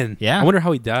 old man. Yeah. I wonder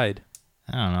how he died.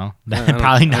 I don't know. I don't- Probably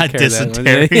I don't not care that one.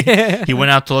 dysentery. Yeah. He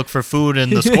went out to look for food,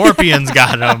 and the scorpions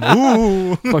got him.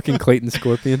 Ooh! Fucking Clayton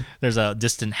Scorpion. There's a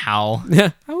distant howl.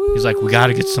 Yeah. He's like, "We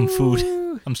gotta get some food.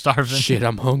 I'm starving." Shit,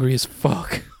 I'm hungry as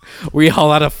fuck. We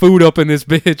all out of food up in this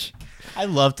bitch. I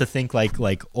love to think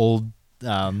like old.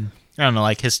 I don't know,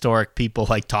 like historic people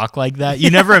like talk like that. You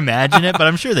never imagine it, but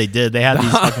I'm sure they did. They had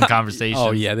these fucking conversations.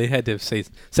 Oh yeah, they had to have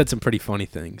said some pretty funny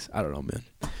things. I don't know, man.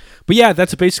 But yeah,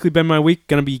 that's basically been my week.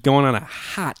 Gonna be going on a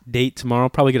hot date tomorrow.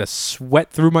 Probably gonna sweat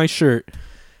through my shirt.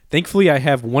 Thankfully, I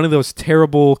have one of those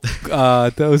terrible,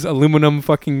 those aluminum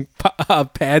fucking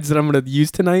pads that I'm gonna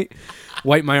use tonight.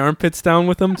 Wipe my armpits down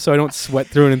with them so I don't sweat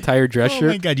through an entire dress Oh shirt.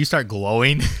 my god, you start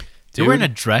glowing. You're wearing a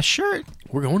dress shirt?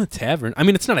 We're going to tavern. I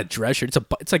mean, it's not a dress shirt.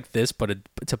 It's like this, but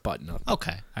it's a button up.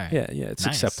 Okay, all right. Yeah, it's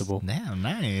Nice. acceptable. Damn,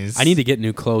 nice. I need to get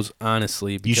new clothes,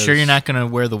 honestly. You Because sure you're not gonna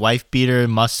wear the wife beater,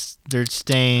 mustard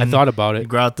stain? I thought about You it.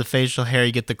 grow out the facial hair.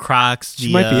 You get the Crocs.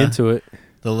 She might be into it.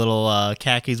 the little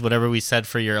khakis, whatever we said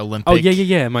for your Olympic. Oh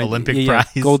yeah. My Olympic prize.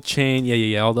 gold chain.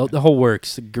 Yeah. All the whole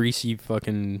works. The greasy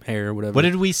fucking hair, whatever. What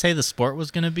did we say the sport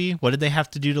was gonna be? What did they have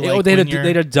to do to like? Oh, they win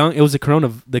had a dunk. It was the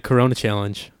Corona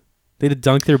challenge. They had to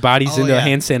dunk their bodies Oh, into yeah.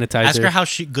 hand sanitizer. Ask her how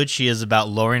good she is about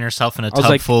lowering herself in a I was tub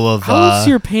like, full of. how's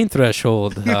your pain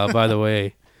threshold? By the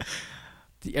way,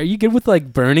 are you good with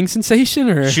like burning sensation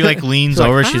or? She like leans She's like,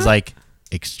 over. "Huh?" She's like,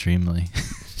 extremely.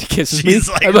 She kisses She's,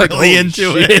 me. like, I'm really "Holy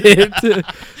into it.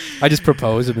 I just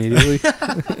propose immediately.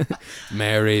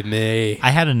 Marry me.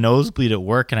 I had a nosebleed at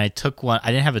work, and I took one.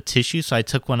 I didn't have a tissue, so I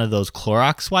took one of those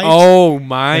Clorox wipes. Oh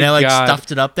my and I like god!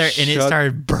 stuffed it up there, and it Shut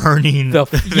started burning the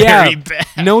very bad.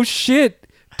 No shit,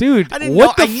 dude. I didn't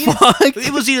what know. the fuck?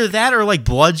 It was either that or like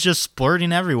blood's just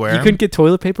splurting everywhere. You couldn't get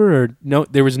toilet paper, or no?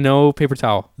 There was no paper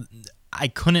towel. I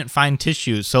couldn't find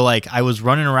tissue, so like I was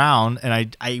running around, and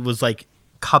I was like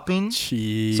cupping.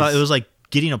 Jeez. So it was like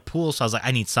getting a pool. So I was like,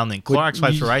 I need something. Clorox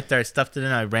wipes were right there. I stuffed it in.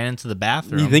 I ran into the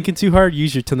bathroom. You thinking too hard?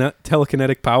 Use your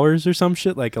telekinetic powers or some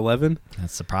shit like 11.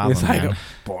 That's the problem, It's like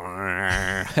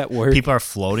man. at work. People are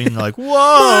floating. They're like,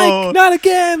 whoa. Mike, not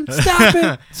again! Stop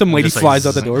it! Some lady just like, flies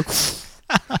out the door.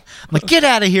 I'm like, get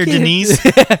out of here, Denise.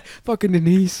 Fucking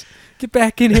Denise, get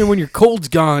back in here when your cold's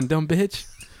gone, dumb bitch.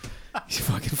 She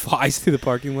fucking flies through the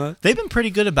parking lot. They've been pretty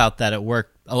good about that at work.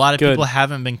 A lot of Good. people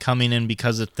haven't been coming in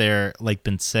because if they're like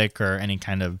been sick or any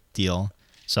kind of deal.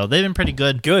 So they've been pretty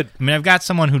good. Good. I mean, I've got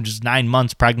someone who's 9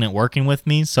 months pregnant working with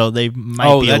me, so they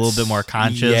might be a little bit more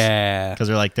conscious. Yeah. Because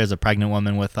they're like, there's a pregnant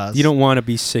woman with us. You don't want to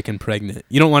be sick and pregnant.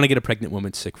 You don't want to get a pregnant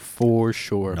woman sick for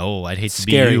sure. No, I'd hate to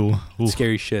Scary. be you. Ooh.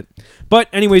 Scary shit. But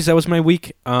anyways, that was my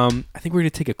week. I think we're going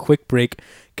to take a quick break.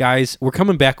 Guys, we're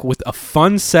coming back with a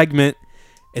fun segment.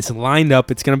 It's lined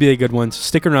up. It's going to be a good one. So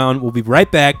stick around. We'll be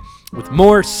right back with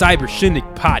more Cyber Shindig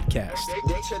podcast.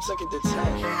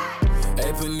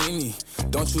 Hey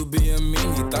Panini, don't you be a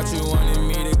meanie. Thought you wanted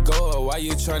me to go, why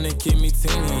you tryna keep me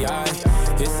teeny?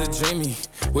 It's a dreamy,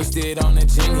 wished it on a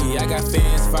genie. I got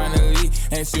fans finally,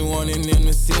 ain't you wanting them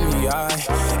to see me?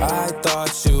 I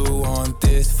thought you want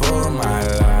this for my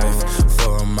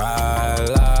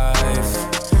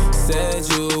life. Said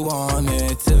you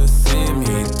wanted to see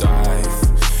me thrive.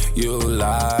 You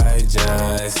lied,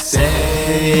 just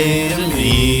say to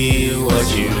me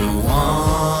what you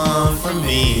want from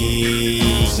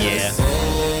me. Yeah.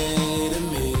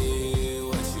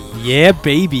 Yeah,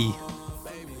 baby.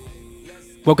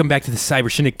 Welcome back to the Cyber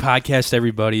Shindig podcast,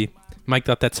 everybody. Mike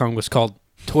thought that song was called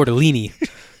Tortellini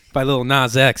by Lil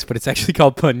Nas X, but it's actually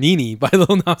called Panini by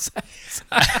Lil Nas X.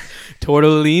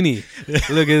 Tortellini.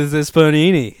 Look at this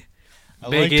panini.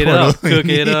 Bake it up, cook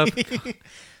it up.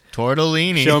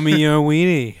 Tortellini. Show me your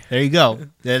weenie. There you go.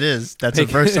 That is. That's a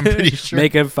verse, I'm pretty sure.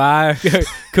 Make a fire,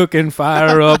 cooking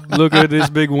fire up. Look at this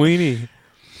big weenie.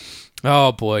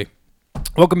 Oh, boy.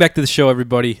 Welcome back to the show,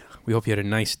 everybody. We hope you had a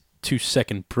nice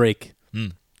 2-second break.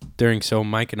 During so,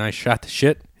 Mike and I shot the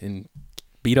shit and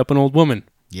beat up an old woman.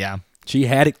 Yeah. She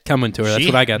had it coming to her. That's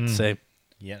what I got to say.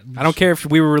 Yeah. I don't care if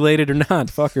we were related or not.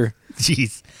 Fuck her.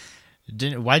 Jeez.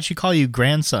 Why'd she call you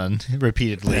grandson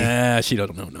repeatedly? She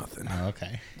don't know nothing. Oh,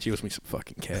 okay. She owes me some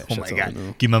fucking cash. Oh, That's my all I God.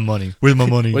 know. Give my money. Where's my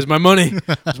money? Where's my money?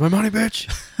 Where's my money,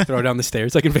 bitch? Throw her down the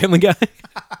stairs like in Family Guy.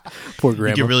 Poor You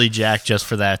grandma. get really jacked just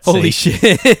for that. Holy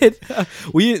sake.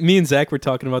 shit. Me and Zach were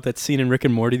talking about that scene in Rick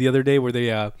and Morty the other day where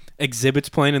they exhibits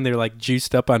playing and they're like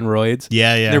juiced up on roids.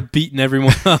 Yeah, yeah. They're beating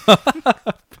everyone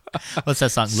up. What's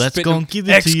that song? Let's Spitting go them. and give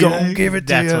it X to you. gon' give it to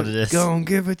That's you. what it is. Gon'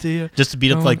 give it to you. Just to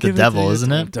beat up Gon' like the give it to devil, you.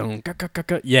 isn't it?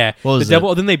 Yeah. What was the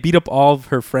devil. it? Then they beat up all of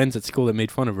her friends at school that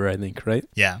made fun of her, I think, right?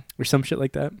 Yeah. Or some shit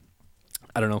like that.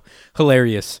 I don't know.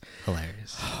 Hilarious.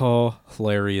 Hilarious. Oh,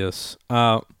 hilarious.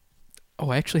 I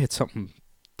actually had something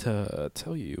to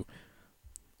tell you.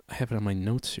 I have it on my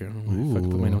notes here. I don't know if I can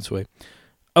put my Ooh. notes away.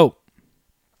 Oh,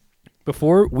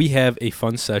 before we have a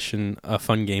fun session, a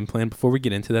fun game plan, before we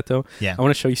get into that, though, Yeah. I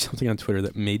want to show you something on Twitter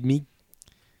that made me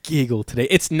giggle today.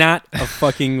 It's not a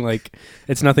fucking,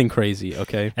 it's nothing crazy,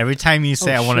 okay? Every time you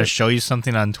say Oh, I want to shit. show you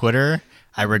something on Twitter,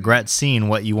 I regret seeing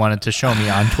what you wanted to show me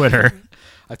on Twitter.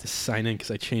 I have to sign in because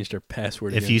I changed our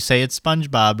password If again. you say it's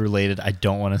SpongeBob related, I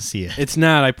don't want to see it. It's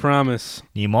not, I promise.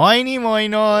 Nimoy, Nimoy,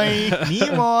 Noy,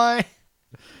 Nimoy.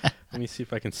 Let me see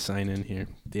if I can sign in here.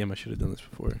 Damn, I should have done this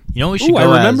before. You know what we should Ooh, go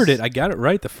I remembered as? it. I got it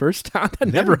right the first time. That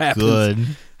never happens. Good.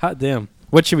 Hot damn.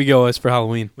 What should we go as for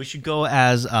Halloween? We should go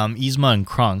as Yzma and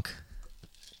Krunk.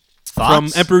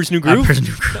 Thoughts? from Emperor's New Groove. Emperor's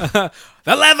New Groove.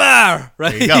 The lever,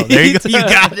 right? There you go. There you go. You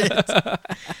got it.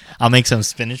 I'll make some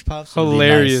spinach puffs. It'll be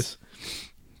Hilarious. nice.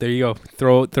 There you go.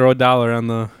 Throw $1 on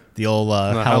the old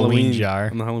on the Halloween jar.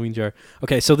 On the Halloween jar.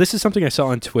 Okay, so this is something I saw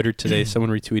on Twitter today.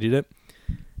 Someone retweeted it,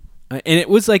 and it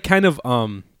was like kind of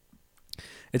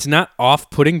it's not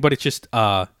off-putting, but it's just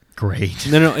Great.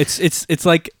 no. It's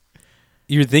like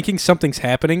you're thinking something's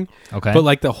happening, Okay. but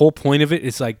like the whole point of it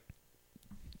is like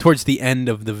towards the end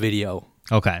of the video.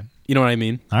 Okay. You know what I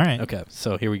mean? All right. Okay,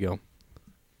 so here we go.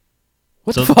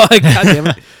 What So- the fuck? God damn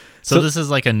it. So this is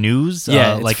like a news,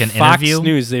 It's like an Fox interview.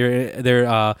 News.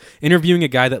 They're interviewing a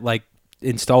guy that like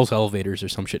installs elevators or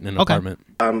some shit in an Okay. apartment.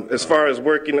 As far as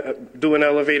working, doing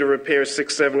elevator repairs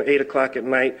 6, 7, 8 o'clock at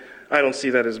night, I don't see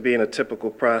that as being a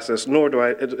typical process, nor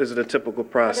is it a typical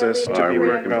process to be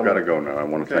working on. We've got to go now. I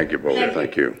want to thank you both.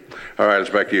 Thank you. All right,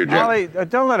 it's back to you, Jen. Molly,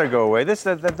 don't let her go away. That's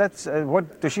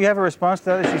what. Does she have a response to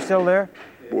that? Is she still there?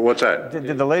 What's that?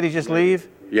 Did the lady just leave?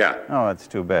 Yeah. Oh, that's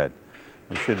too bad.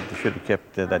 We should have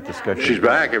kept that discussion. She's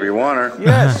back if you want her.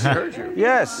 Yes.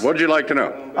 Yes. What'd you like to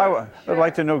know? I would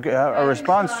like to know a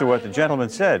response to what the gentleman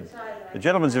said. The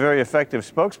gentleman's a very effective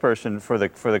spokesperson for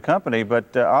the company,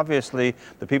 but obviously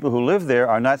the people who live there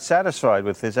are not satisfied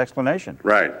with his explanation.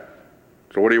 Right.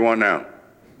 So what do you want now?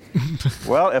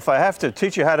 Well, if I have to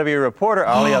teach you how to be a reporter,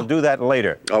 Ollie, I'll do that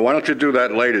later. Why don't you do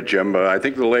that later, Jim? I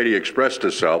think the lady expressed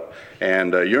herself,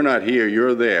 and you're not here,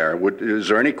 you're there. Is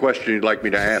there any question you'd like me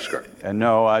to ask her? And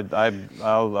no,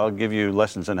 I'll give you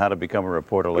lessons on how to become a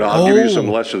reporter later. I'll give you some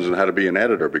lessons on how to be an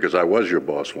editor, because I was your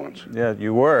boss once. Yeah,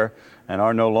 you were and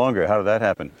are no longer. How did that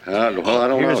happen? Well, I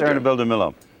don't Here's know. Jim. Ernabel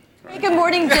DeMillo. Good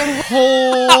morning, Jim.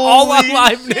 All on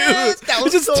live news. That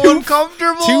was It's just so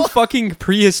uncomfortable. Two fucking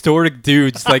prehistoric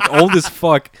dudes, like old as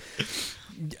fuck,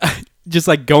 just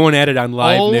like going at it on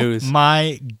live news.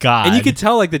 My God. And you could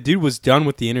tell like the dude was done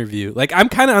with the interview. Like I'm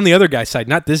kind of on the other guy's side,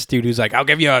 not this dude who's like, I'll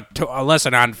give you a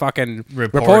lesson on fucking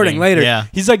reporting later. Yeah.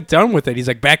 He's like done with it. He's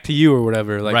like back to you or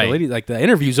whatever. Like Right. the lady, like the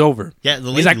interview's over. Yeah, the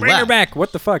He's lady like, bring her left. back.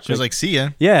 What the fuck? She was like, see ya.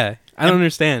 yeah, I don't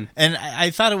understand. And I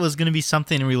thought it was going to be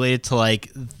something related to like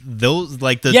those,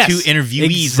 like the Yes, two interviewees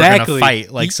were exactly. going to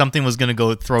fight. Like something was going to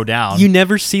go throw down. You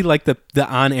never see like the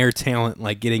on-air talent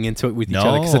like getting into it with each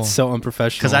other because No. it's so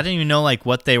unprofessional. Because I didn't even know like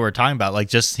what they were talking about. Like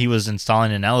just he was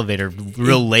installing an elevator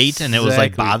real late and it was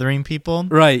like Exactly. bothering people.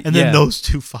 Right, And then yeah. those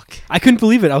two I couldn't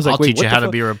believe it. I was like, I'll wait, teach what you the how to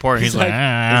fuck? be a reporter. He's like,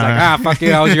 fuck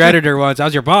you. I was your editor once. I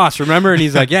was your boss. Remember? And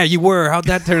he's like, yeah, you were. How'd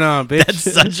that turn out, bitch? that's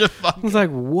such a I fuck. was like,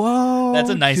 whoa. That's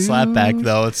a nice dude. slapback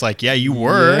though. It's like, yeah, you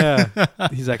were. Yeah.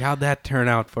 He's like, how'd that turn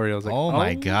out for you? I was like, Oh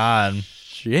my God.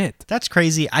 shit. That's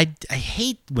crazy. I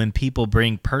hate when people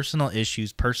bring personal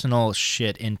issues, personal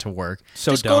shit into work.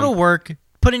 So just dumb. go to work,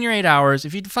 put in your 8 hours.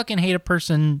 If you fucking hate a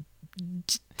person,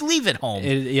 just leave it home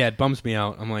It bums me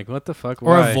out. I'm like, what the fuck?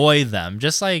 or Why? avoid them.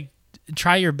 Just like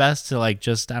try your best to like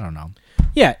just I don't know.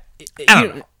 Yeah. I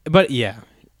don't know. But yeah,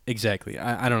 exactly.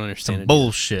 I don't understand Some it.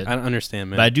 bullshit. I don't understand,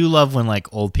 man. But I do love when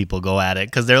like old people go at it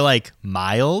because they're like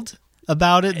mild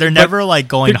about it. They're never like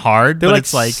going hard, They're but like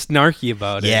it's like snarky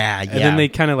about it. Yeah, And yeah. then they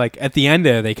kind of like at the end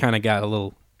there, they kind of got a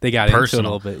little. They got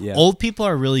personal. into it a little bit. Yeah. Old people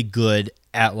are really good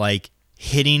at like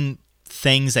hitting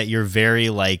things that you're very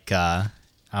like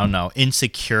I don't know,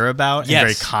 insecure about and Yes.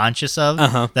 very conscious of.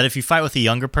 Uh-huh. That if you fight with a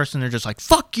younger person, they're just like,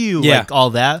 fuck you, Yeah. like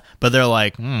all that. But they're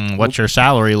like, what's your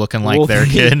salary looking like Well, there,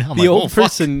 kid? I'm the like, old oh, fuck.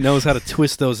 person knows how to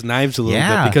twist those knives a little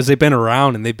Yeah. bit because they've been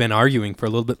around and they've been arguing for a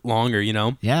little bit longer, you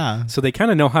know? Yeah. So they kind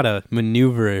of know how to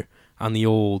maneuver on the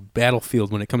old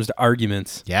battlefield when it comes to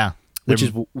arguments, Yeah. which They're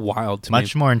is wild to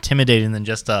much me. more intimidating than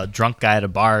just a drunk guy at a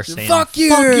bar saying, Fuck you!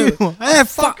 Fuck you! Hey,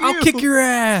 fuck I'll you! kick your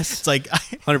ass! It's like,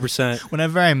 100%.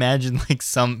 whenever I imagine like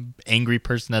some angry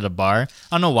person at a bar,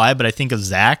 I don't know why, but I think of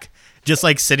Zach just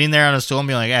like sitting there on a stool and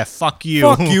being like, "Hey, fuck you,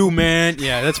 Fuck you, man.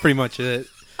 Yeah, that's pretty much it.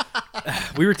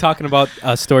 We were talking about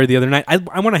a story the other night. I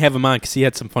want to have him on because he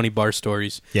had some funny bar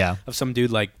stories Yeah, of some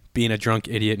dude like being a drunk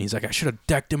idiot, and he's like, I should have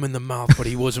decked him in the mouth, but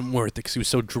he wasn't worth it because he was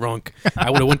so drunk. I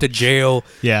would have went to jail.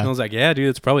 Yeah. And I was like, yeah, dude,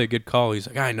 it's probably a good call. He's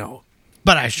like, I know.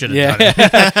 but I should have Yeah. done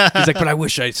it. He's like, but I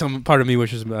wish some part of me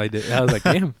wishes I did. I was like,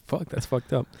 damn, fuck, that's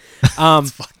fucked up.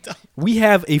 Fucked up. We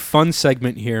have a fun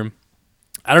segment here.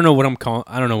 I don't know what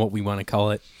I don't know what we want to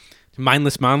call it.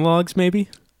 Mindless monologues, maybe.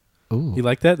 Ooh. You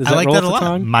like that? Does I like roll that off a the lot.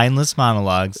 tongue? Mindless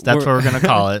monologues. That's what we're gonna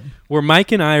call it. Where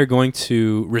Mike and I are going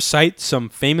to recite some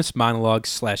famous monologues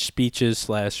 / speeches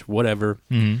 / whatever,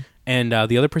 and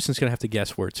the other person's gonna have to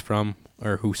guess where it's from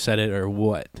or who said it or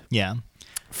what. Yeah.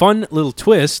 Fun little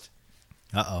twist.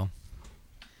 Uh oh.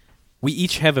 we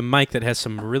each have a mic that has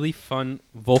some really fun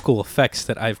vocal effects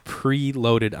that I've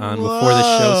preloaded on before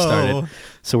the show started.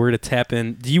 So we're going to tap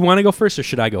in. Do you want to go first or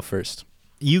should I go first?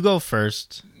 You go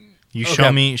first. You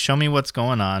Okay. show me what's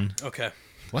going on. Okay.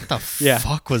 What the Yeah.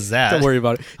 fuck was that? Don't worry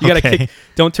about it. You got to Okay. kick.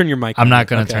 Don't turn your mic on. I'm not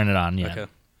going Okay. to turn it on yet.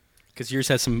 Okay. Because yours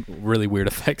has some really weird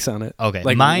effects on it. Okay,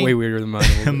 Like mine- way weirder than mine. a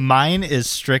little bit. Mine is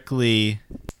strictly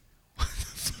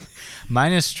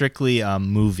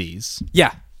movies.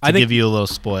 Yeah. I To think give you a little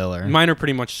spoiler. mine are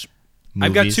pretty much.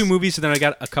 I've got Movies. 2 movies and then I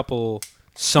got a couple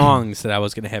songs that I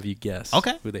was going to have you guess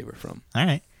Okay. who they were from. All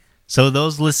right. So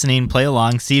those listening, play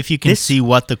along. See if you can see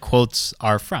what the quotes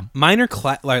are from. Mine are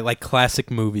like classic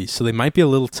movies, so they might be a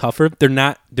little tougher. They're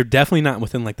not. They're definitely not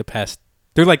within like the past.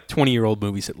 They're like 20-year-old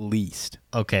movies at least.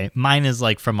 Okay. Mine is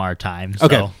like from our time. So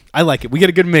Okay, I like it. We got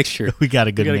a good mixture. we got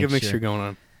a good we got mixture. a good mixture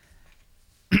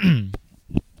going on.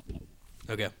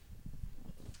 Okay.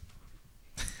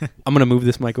 I'm gonna move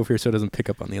this mic over here so it doesn't pick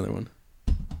up on the other one.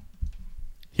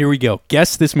 Here we go.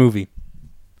 Guess this movie.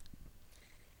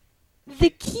 The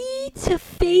key to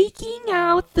faking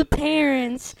out the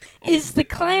parents is the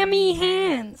clammy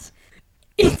hands.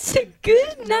 It's a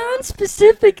good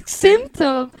non-specific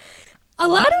symptom. A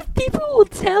lot of people will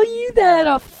tell you that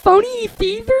a phony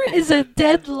fever is a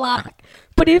deadlock.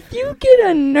 But if you get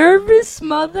a nervous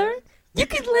mother, you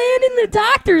could land in the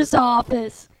doctor's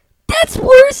office. That's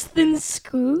worse than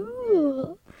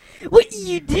school. What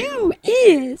you do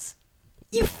is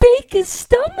you fake a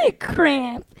stomach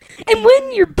cramp. And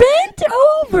when you're bent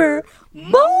over,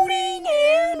 moaning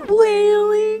and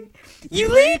wailing, you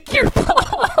lick your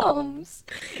palms.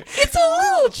 It's a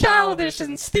little childish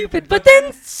and stupid, but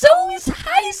then so is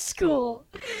high school.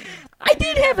 I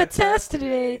did have a test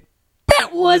today.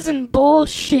 That wasn't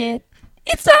bullshit.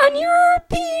 It's on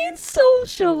European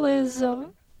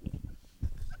socialism.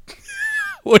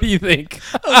 What do you think?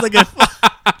 I was like,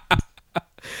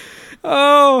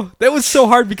 Oh, that was so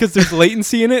hard because there's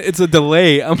latency in it. It's a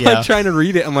delay. I'm Yeah. like trying to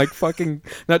read it. I'm like fucking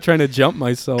not trying to jump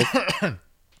myself.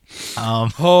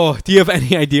 um, Oh, do you have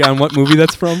any idea on what movie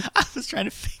that's from? I was trying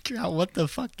to figure out what the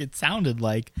fuck it sounded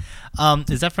like.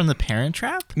 Is that from The Parent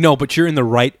Trap? No, but you're in the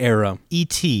right era.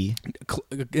 E.T.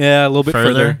 Yeah, a little bit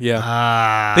further. Yeah.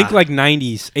 Ah. Think like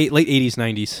 90s, late 80s,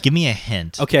 90s. Give me a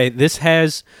hint. Okay, this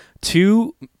has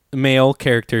 2 male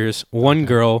characters, 1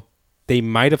 girl. They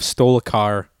might have stole a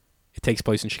car. It takes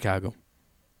place in Chicago.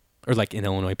 Or like in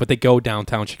Illinois. But they go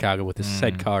downtown Chicago with this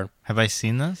said car. Have I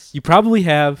seen this? You probably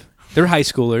have. They're high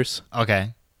schoolers.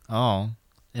 Okay. Oh,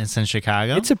 it's in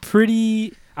Chicago? It's a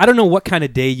pretty... I don't know what kind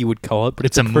of day you would call it, but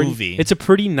It's it's a pretty, movie. It's a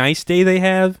pretty nice day they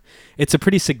have. It's a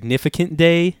pretty significant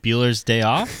day. Bueller's Day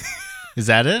Off? Is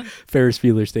that it? Ferris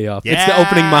Bueller's Day Off. Yeah. It's the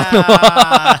opening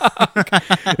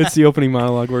monologue. It's the opening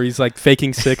monologue where he's like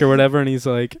faking sick or whatever, and he's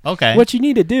like, Okay. what you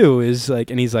need to do is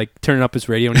like, and he's like turning up his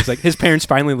radio, and he's like, his parents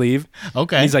finally leave.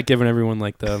 Okay. And he's like giving everyone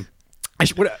like the...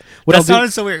 what that I'll do...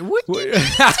 sounded so weird. What?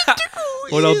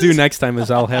 What I'll do next time is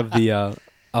I'll have the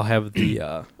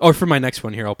or for my next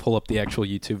one here, I'll pull up the actual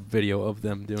YouTube video of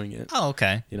them doing it. Oh,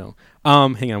 okay. You know,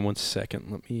 hang on one second.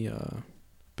 Let me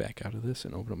back out of this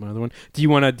and open up my other one. Do you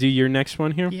want to do your next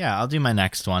one here, Yeah, I'll do my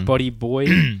next one. buddy boy?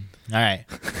 All right.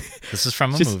 This is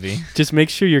from a Just- movie. Just make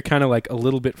sure you're kind of like a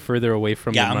little bit further away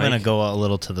from. Yeah, the I'm mic. going to go a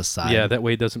little to the side. Yeah, that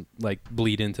way it doesn't like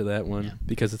bleed into that one Yeah.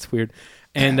 because it's weird.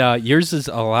 And yours is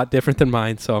a lot different than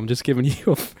mine, so I'm just giving you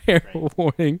a fair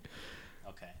warning.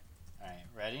 Okay. All right.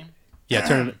 Ready? Yeah,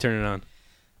 turn it on.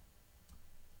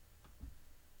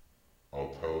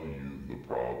 I'll tell you the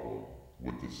problem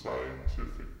with the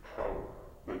scientific power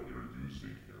that you're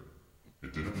using here.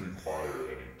 It didn't require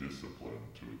any discipline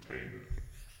to attain it.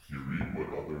 You read what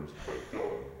others had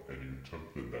done and you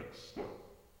took the next step.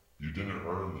 You didn't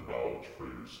earn the knowledge for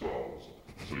yourselves,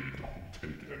 so you don't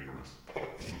take any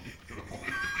responsibility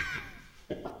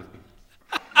for it.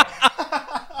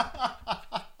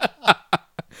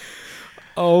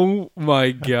 Oh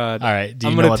my god! All right. Do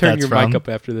you I'm know gonna what turn that's your from? mic up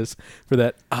after this for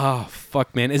that. Oh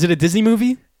fuck, man! Is it a Disney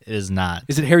movie? It is not.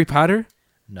 Is it Harry Potter?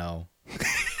 No.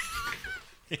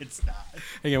 It's not.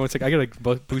 Hang on one sec. I gotta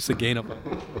boost the gain up.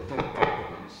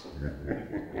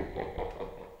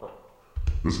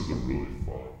 This is a really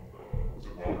fun. Is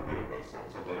it well? Yeah, that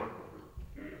sounds like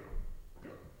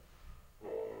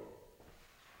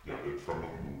yeah, it's from a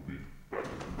movie back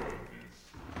in the 90s.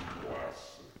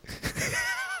 Classic.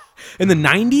 In the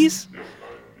 90s?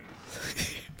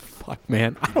 Fuck,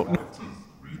 man. I don't know.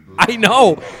 I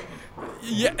know.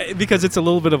 Yeah, because it's a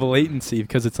little bit of a latency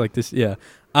because it's like this. Yeah.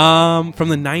 From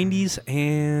the 90s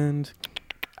and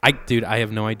I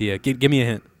have no idea. Give me a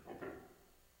hint.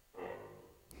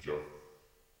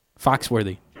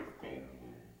 Foxworthy.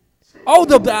 Oh,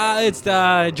 it's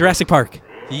the Jurassic Park.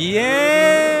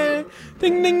 Yeah.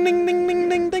 Ding, ding, ding, ding, ding,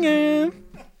 ding, ding.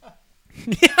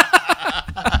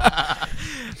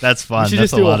 That's fun. We should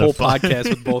That's just do a lot whole of fun. podcast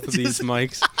with both of these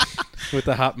mics, with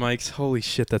the hot mics. Holy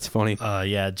shit, that's funny.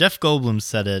 Yeah, Jeff Goldblum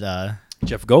said it.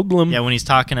 Jeff Goldblum. Yeah, when he's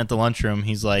talking at the lunchroom,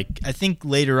 he's like, I think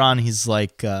later on he's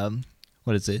like,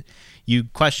 what is it? You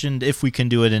questioned if we can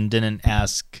do it and didn't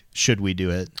ask should we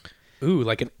do it. Ooh,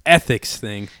 like an ethics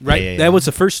thing, right? Yeah. That was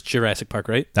the first Jurassic Park,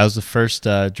 right? That was the first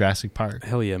Jurassic Park.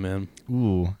 Hell yeah, man.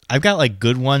 Ooh, I've got like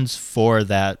good ones for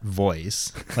that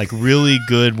voice, like really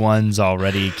good ones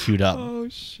already queued up. Oh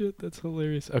shit, that's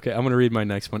hilarious. Okay, I'm gonna read my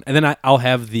next one, and then I'll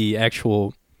have the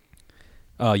actual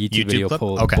YouTube video clip?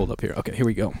 pulled up here. Okay, here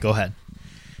we go. Go ahead.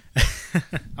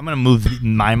 I'm gonna move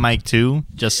my mic too,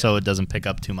 just so it doesn't pick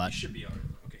up too much. Should be alright.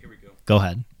 Okay, here we go. Go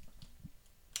ahead.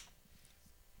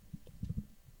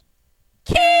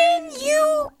 Can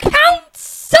you count,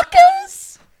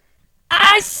 suckers?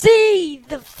 I say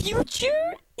the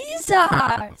future is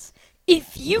ours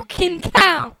if you can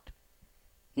count.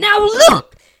 Now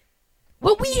look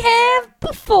what we have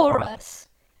before us.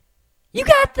 You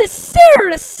got the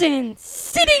Saracens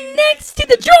sitting next to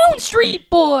the Drone Street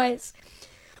Boys.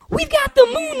 We've got the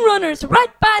Moonrunners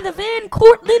right by the Van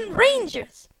Cortlandt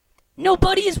Rangers.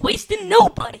 Nobody is wasting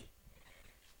nobody.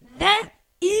 That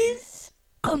is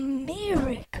a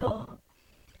miracle.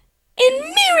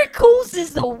 And miracles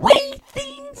is the way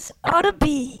things ought to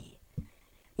be.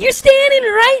 You're standing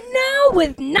right now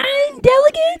with 9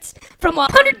 delegates from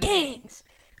 100 gangs.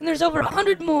 And there's over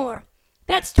 100 more.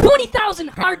 That's 20,000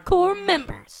 hardcore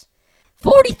members.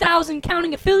 40,000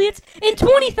 counting affiliates, and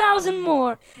 20,000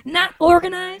 more. Not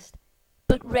organized,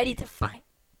 but ready to fight.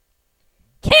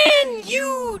 Can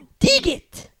you dig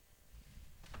it?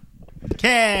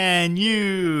 Can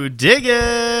you dig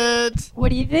it? What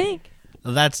do you think?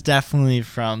 That's definitely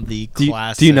from the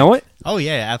classic. Do you know it? Oh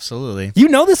yeah, absolutely. You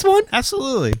know this one?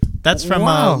 Absolutely. That's from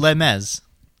Wow. Les Mis.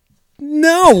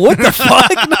 No, what the fuck?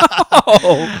 No.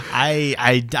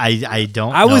 I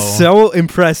don't. I was know. so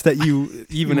impressed that you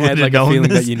even You had wouldn't like have a known feeling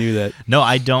this? that you knew that. No,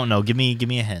 I don't know. Give me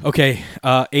a hint. Okay,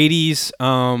 80s.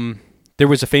 There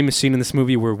was a famous scene in this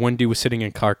movie where one dude was sitting in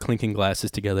a car clinking glasses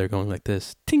together, going like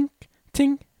this: tink,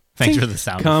 tink. Thanks tink. for the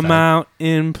sound Come effect. out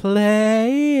and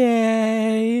play.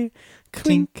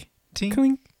 Clink, Tink.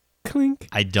 clink, clink.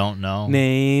 I don't know.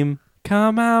 Name.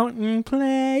 Come out and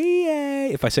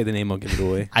play. If I say the name, I'll give it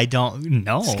away. I don't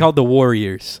know. It's called The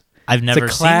Warriors. I've never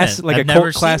It's a class, seen it. like I've a never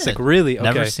cult seen classic. it. Really? Okay.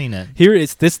 Never seen it. Here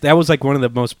it's this. That was like one of the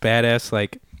most badass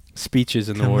like speeches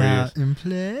in The Come Warriors. out and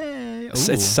play. It's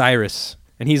Ooh. Cyrus,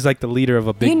 and he's like the leader of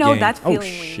a big You know gang. that Oh feeling when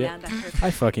you shit! land that hurts.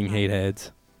 I fucking hate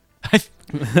heads.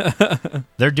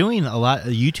 They're doing a lot.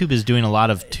 YouTube is doing a lot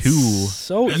of two.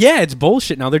 So yeah, it's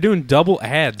bullshit now. They're doing double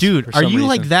ads. Dude, for are some you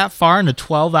like reason. that far in a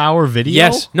 12-hour video?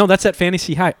 Yes. No, that's at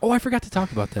Fantasy High. Oh, I forgot to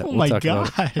talk about that. Oh We'll my talk about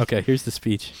it. God. Okay, here's the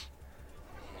speech.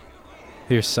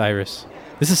 Here's Cyrus.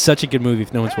 This is such a good movie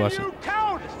if no one's watched it.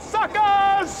 Count,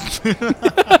 suckers!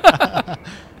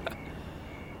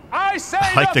 I say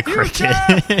I like the future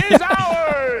cricket. is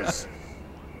ours.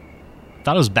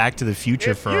 Thought it was Back to the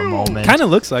Future for a moment. Kind of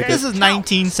looks like This it. is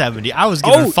 1970. I was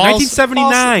giving Oh, false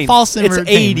 1979. False it's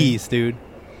entertainment. 80s, dude.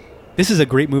 This is a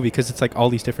great movie because it's like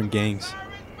all these different gangs.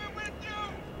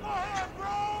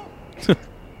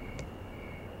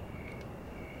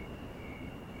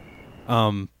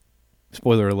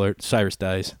 Spoiler alert: Cyrus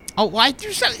dies. Oh, why?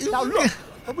 There's Now look,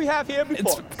 what we have here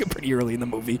It's before us. pretty early in the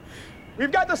movie.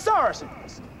 We've got the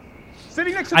Saracens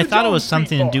sitting next to I the thought it was Jones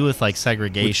something Street to do Boys. with like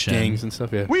segregation. Gangs and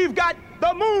stuff. Yeah. We've got the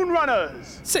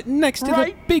Moonrunners Sitting next to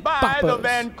right the big by the boppers.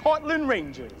 Van Cortlandt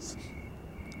Rangers.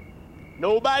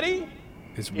 Nobody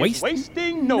Is is wasting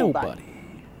wasting nobody.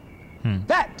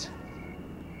 That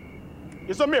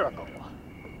is a miracle.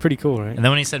 Pretty cool, right? And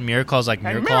then when he said miracle, I was like, And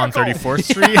miracle on miracle. 34th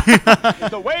Street? Is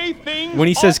the way things When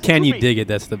he says, ought "Can to you be. dig it?"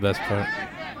 That's the best part.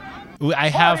 Ooh, I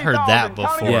have heard that 40,000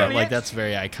 counting before. Yeah. Like, that's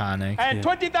very iconic. And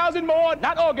 20,000 more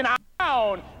not organized.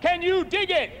 Down. Can you dig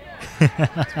it?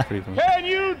 It's pretty fun. Can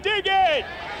you dig it?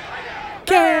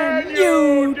 Can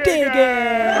you dig it?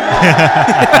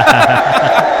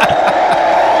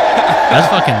 That's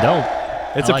fucking dope.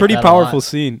 It's I a like pretty that a lot. powerful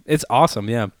scene. It's awesome.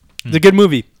 Yeah, it's a good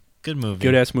movie. Good movie.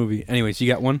 Good ass movie. Anyways, you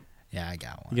got one? Yeah, I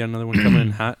got one. You got another one coming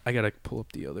in hot? I gotta pull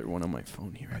up the other one on my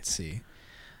phone here. Let's see.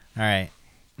 All right.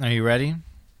 Are you ready?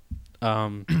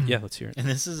 Yeah, let's hear it. And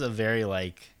this is a very,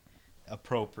 like,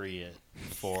 appropriate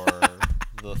for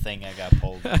the thing I got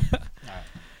pulled. All right.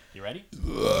 You ready?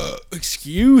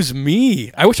 Excuse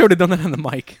me. I wish I would have done that on the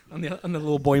mic, on the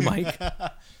little boy mic.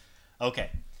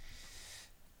 Okay.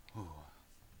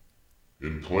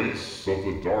 In place of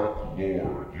the Dark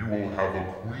Lord, you will have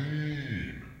a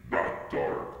queen. Not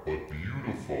dark, but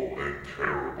beautiful and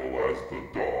terrible as the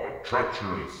dawn,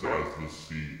 treacherous as the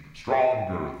sea,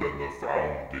 stronger than the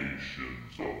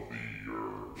foundations of the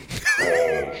earth.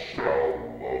 All shall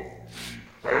love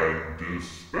me and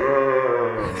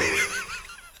despair.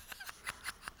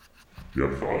 Do you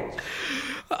have thoughts?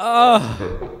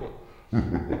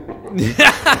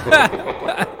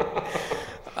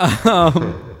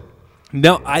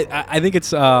 No, I think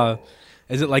it's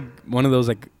is it like one of those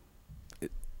like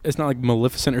it's not like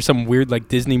Maleficent or some weird like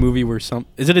Disney movie where some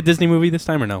is it a Disney movie this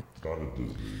time or no? It's not a Disney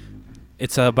movie.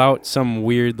 It's about some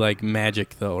weird like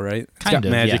magic though, right? It's got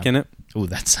magic in it. Ooh,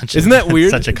 that's such. Isn't that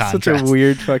weird? Such a contrast. Such a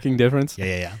weird fucking difference.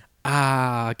 Yeah.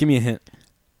 Give me a hint.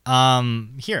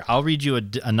 Here, I'll read you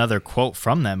another quote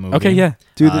from that movie. Okay, yeah.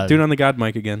 Do it on the God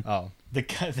mic again. Oh,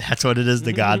 that's what it is.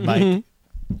 The God mic.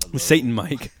 The Satan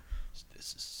mic.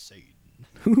 This is Satan.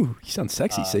 Ooh, you sound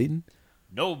sexy, Satan.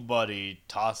 Nobody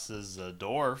tosses a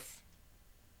dwarf.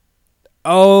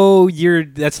 Oh,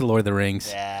 that's the Lord of the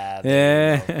Rings.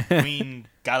 Yeah. Queen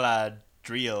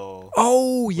Galadriel.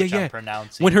 Oh, yeah, which yeah. I'm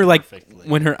pronouncing when her perfectly.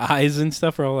 when her eyes and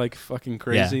stuff are all like fucking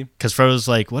crazy. Yeah, because Frodo's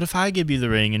like, "What if I give you the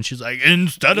ring?" And she's like,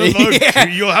 "Instead of a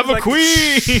you'll have a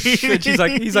queen." And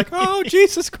he's like, "Oh,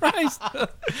 Jesus Christ!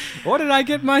 What did I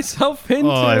get myself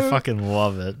into?" Oh, I fucking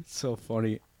love it. It's so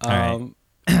funny. Right.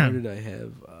 What did I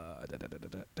have?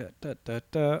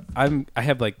 I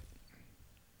have like.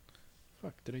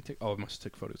 Fuck! Did I take? Oh, I must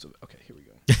have took photos of it. Okay, here we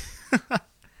go.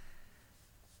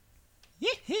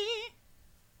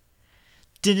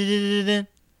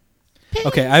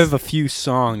 Okay, I have a few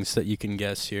songs that you can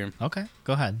guess here. Okay,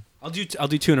 go ahead. I'll do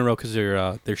two in a row because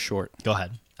they're short. Go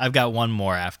ahead. I've got one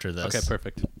more after this. Okay,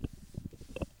 perfect.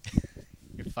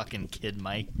 Your fucking kid,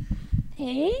 Mike.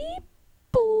 Hey,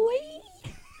 boy.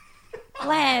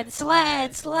 Lads.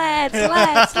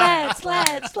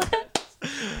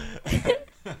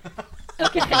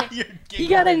 Okay. You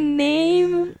gotta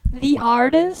name the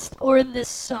artist or the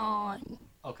song.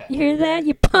 Okay. You hear that,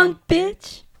 you punk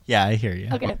bitch? Yeah, I hear you.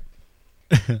 Okay.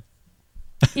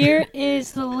 Here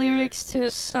is the lyrics to a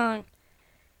song.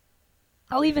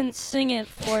 I'll even sing it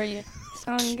for you.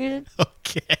 Sound good?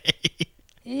 Okay.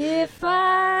 If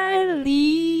I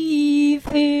leave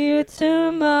here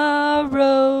tomorrow,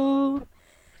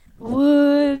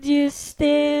 would you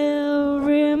still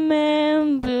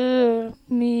remember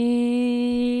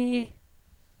me?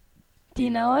 Do you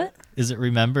know it? Is it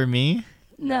Remember Me?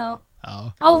 No.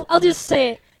 Oh. I'll just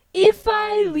say it. If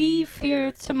I leave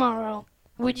here tomorrow,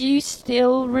 would you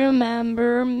still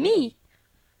remember me?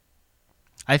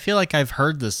 I feel like I've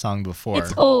heard this song before.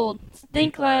 It's old.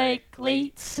 Think like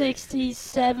late 60s,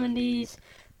 70s.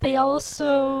 They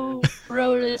also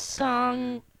wrote a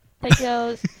song that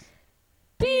goes,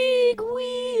 big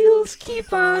wheels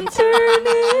keep on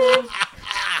turning,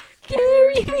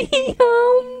 carry me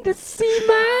home to see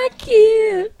my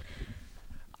kid.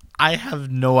 I have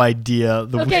no idea.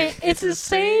 Okay, it's the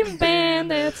same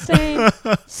band that sang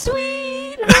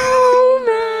Sweet Home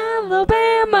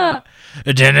Alabama,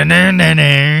 where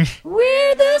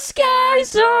the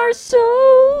skies are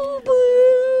so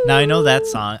blue. Now I know that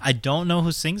song. I don't know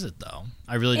who sings it though.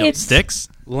 I really don't. Styx?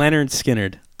 Leonard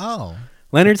Skinner. Oh.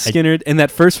 Leonard Skinner. And that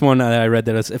first one I read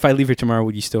that was, if I leave here tomorrow,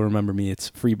 would you still remember me?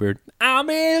 It's Freebird. I'm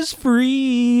as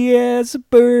free as a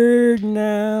bird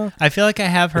now. I feel like I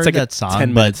have heard it's like that a song.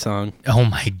 10-minute song. Oh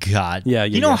my God. Yeah.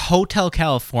 You know Hotel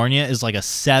California is like a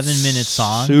 7-minute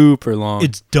song? Super long.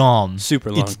 It's dumb. Super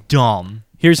long. It's dumb.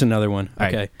 Here's another one. All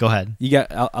Okay. right, go ahead. You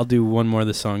got. I'll do one more of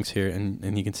the songs here,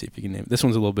 and you can see if you can name it. This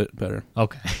one's a little bit better.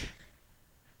 Okay.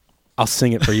 I'll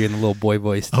sing it for you in the little boy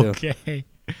voice too. Okay.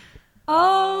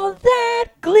 All that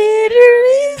glitter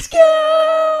is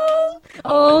gold.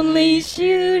 Only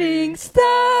shooting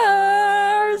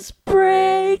stars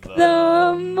break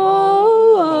the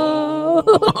mold.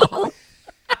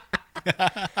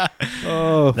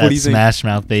 Oh, that's Smash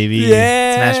Mouth, baby.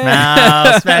 Yeah. Smash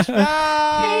Mouth. Smash Mouth.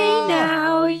 Hey,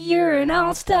 now you're an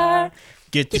all-star.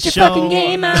 Get your show fucking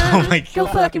game on. Oh my God. Go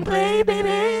fucking play,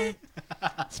 baby.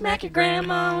 Smack your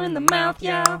grandma in the mouth,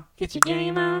 y'all. Get your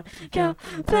game on. Go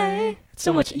play. It's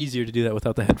so much easier to do that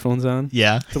without the headphones on.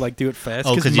 Yeah. To like do it fast.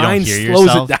 Oh, because you mine don't hear slows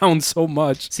yourself? it down so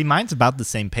much. See, mine's about the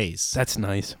same pace. That's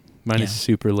nice. Mine is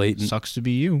super latent. Sucks to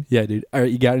be you. Yeah, dude. All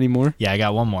right, you got any more? Yeah, I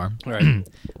got one more. All right.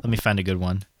 Let me find a good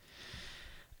one.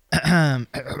 Yeah,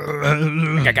 All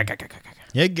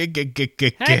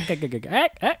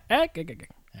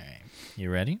right. You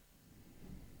ready?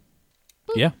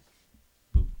 Yeah.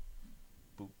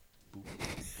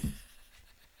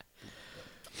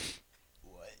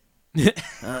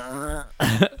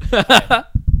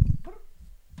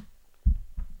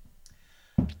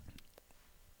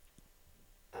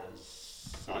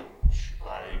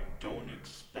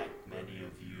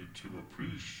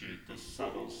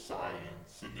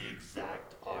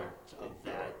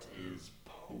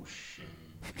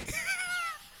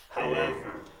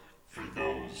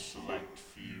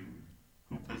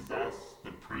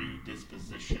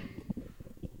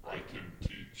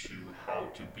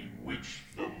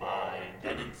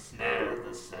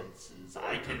 the senses.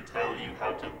 I can tell you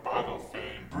how to bottle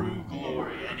fame, brew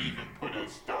glory, and even put a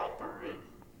stopper in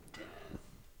death.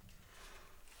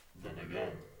 Then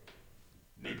again,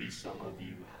 maybe some of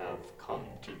you have come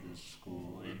to this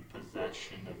school in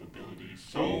possession of abilities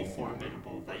so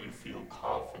formidable that you feel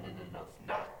confident enough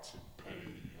not to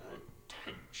pay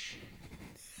attention.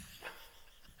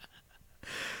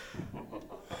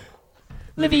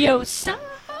 Leviosa.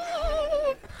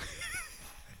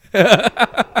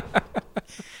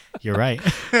 You're right.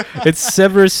 It's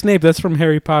Severus Snape. That's from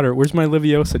Harry Potter. Where's my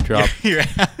Leviosa drop? You're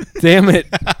Damn it.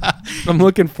 I'm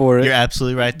looking for it. You're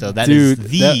absolutely right, though. That Dude, is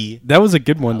the that was a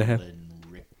good one to have.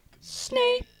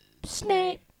 Snape,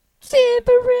 Snape,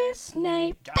 Severus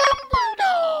Snape,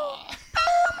 Dumbledore,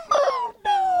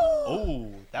 Dumbledore.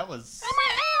 Oh, that was. I'm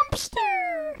a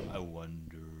hamster. I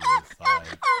wonder if I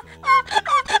could.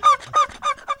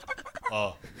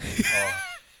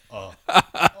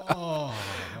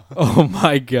 Oh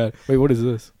my god. Wait, what is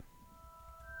this?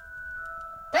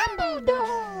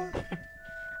 Dumbledore.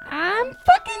 I'm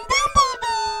fucking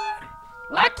Dumbledore.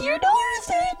 Lock your doors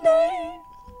at night.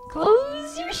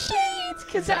 Close your shades,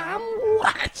 cause I'm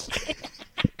watching.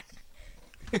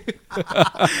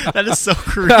 That is so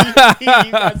creepy.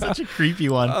 That's such a creepy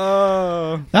one.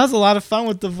 Oh. That was a lot of fun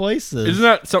with the voices. Isn't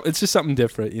that so? It's just something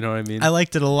different. You know what I mean? I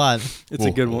liked it a lot. It's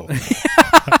a good one.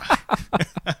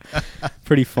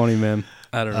 Pretty funny, man.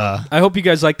 I don't know. I hope you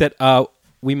guys like that.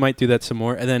 We might do that some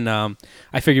more. And then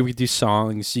I figured we could do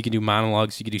songs. You could do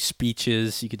monologues. You could do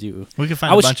speeches. You could do. We could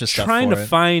find a bunch of stuff. I was trying to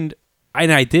find,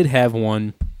 and I did have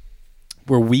one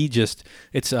where we just.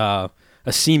 It's a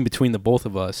scene between the both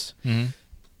of us. Mm-hmm.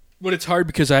 But it's hard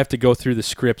because I have to go through the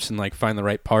scripts and like find the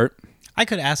right part. I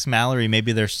could ask Mallory.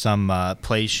 Maybe there's some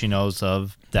place she knows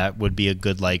of that would be a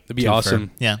good like. That'd be twofer.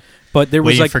 awesome. Yeah. But there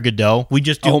was Waiting like for Godot. We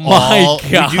just do oh my all.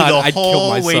 God, We do the I'd kill whole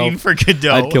myself. Waiting for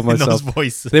Godot. I'd kill myself. In those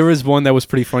voices. There was one that was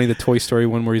pretty funny, the Toy Story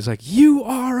one, where he's like, "You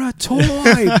are a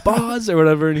toy, Buzz," or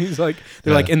whatever, and he's like,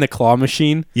 they're like in the claw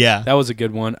machine. Yeah, that was a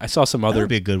good one. I saw some other that'd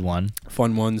be a good one,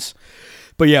 fun ones.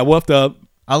 But yeah, we'll have to.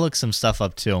 I'll look some stuff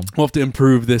up too. We'll have to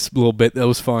improve this a little bit. That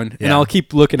was fun, and I'll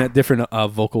keep looking at different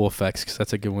vocal effects because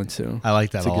that's a good one too. I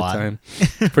like that it's a good lot. Time.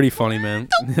 Pretty funny, man.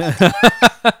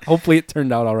 Hopefully, it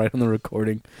turned out all right on the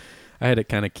recording. I had it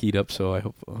kind of keyed up, so I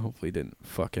hopefully didn't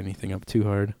fuck anything up too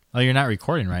hard. Oh, you're not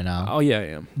recording right now. Oh yeah, I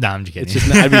am. No, I'm just kidding. It's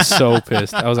just, I'd be so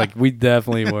pissed. I was like, we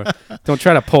definitely were. Don't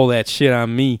try to pull that shit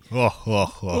on me.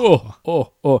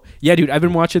 Oh. Yeah, dude, I've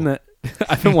been watching that.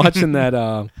 I've been watching that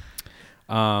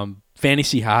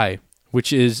Fantasy High,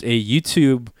 which is a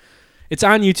YouTube. It's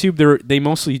on YouTube. They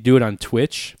mostly do it on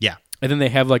Twitch. Yeah. And then they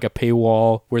have like a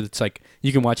paywall where it's like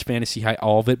you can watch Fantasy High,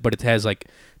 all of it, but it has like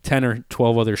 10 or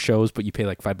 12 other shows, but you pay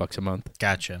like $5 a month.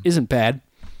 Gotcha. Isn't bad.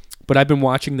 But I've been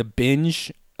watching the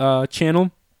Binge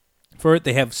channel for it.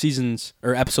 They have seasons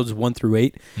or episodes 1 through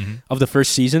 8 of the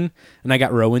first season, and I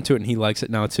got Ro into it, and he likes it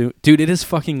now too. Dude, it is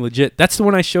fucking legit. That's the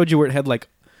one I showed you where it had like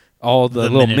all the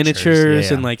little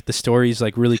miniatures and like the stories,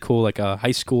 like really cool, like a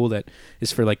high school that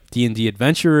is for like D&D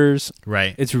adventurers.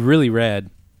 Right. It's really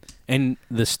rad. And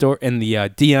the store and the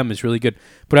DM is really good.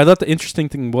 But I thought the interesting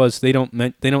thing was they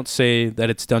don't say that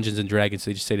it's Dungeons and Dragons.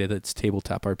 They just say that it's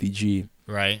tabletop RPG.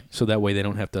 Right. So that way they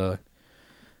don't have to.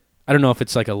 I don't know if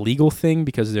it's like a legal thing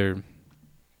because they're.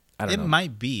 I don't know. It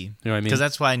might be. You know what I mean? Because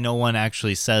that's why no one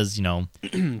actually says,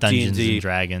 Dungeons and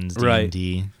Dragons,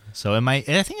 D&D. So it might.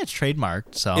 I think it's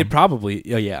trademarked. So it probably.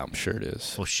 Yeah, I'm sure it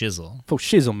is. For shizzle. For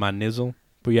shizzle, my nizzle.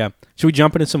 But yeah, should we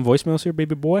jump into some voicemails here,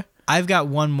 baby boy? I've got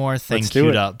one more thing Let's do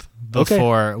queued it. up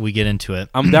before we get into it.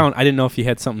 I'm down. I didn't know if you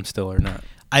had something still or not.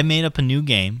 I made up a new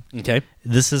game. Okay.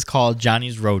 This is called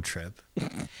Johnny's Road Trip.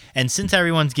 And since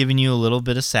everyone's giving you a little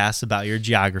bit of sass about your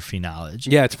geography knowledge.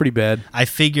 Yeah, it's pretty bad. I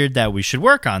figured that we should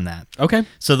work on that. Okay.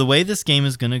 So the way this game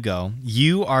is going to go,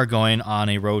 you are going on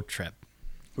a road trip.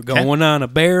 We're going on a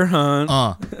bear hunt.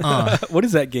 What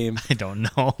is that game? I don't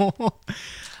know.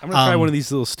 I'm going to try one of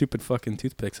these little stupid fucking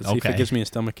toothpicks and see if it gives me a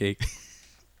stomach ache.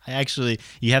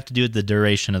 You have to do it the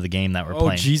duration of the game that we're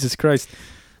playing. Oh, Jesus Christ.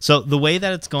 So the way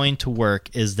that it's going to work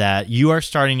is that you are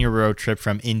starting your road trip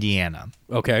from Indiana.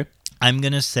 Okay. I'm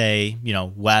going to say,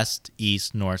 west,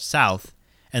 east, north, south,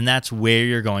 and that's where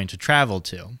you're going to travel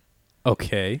to.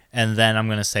 Okay. And then I'm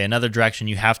going to say another direction.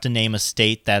 You have to name a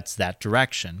state that's that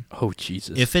direction. Oh,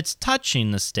 Jesus. If it's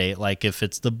touching the state, like if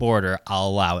it's the border, I'll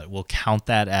allow it. We'll count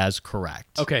that as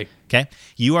correct. Okay. Okay.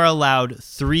 You are allowed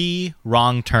 3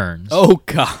 wrong turns. Oh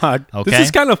God. Okay. This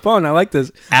is kind of fun. I like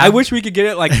this. I wish we could get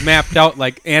it like mapped out,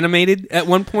 like animated at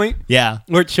one point. Yeah.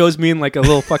 Where it shows me in like a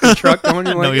little fucking truck going.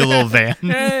 Like, No, your little van.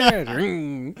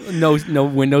 no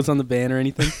windows on the van or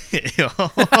anything.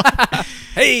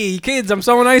 Hey kids, I'm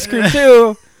selling ice cream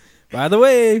too. By the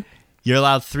way, you're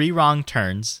allowed 3 wrong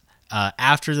turns.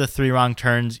 After the 3 wrong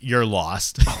turns, you're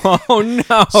lost. Oh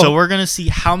no! So we're gonna see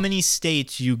how many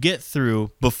states you get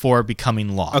through before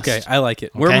becoming lost. Okay, I like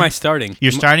it. Where am I starting?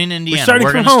 You're starting in Indiana.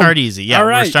 We're gonna home. Start easy. Yeah, All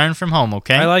right. We're starting from home.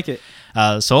 Okay, I like it.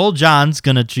 So old John's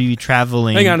gonna be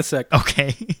traveling. Hang on a sec.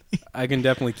 Okay. I can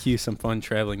definitely cue some fun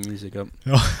traveling music up.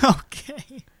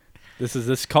 Okay. This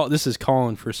is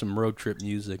calling for some road trip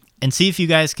music. And see if you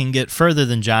guys can get further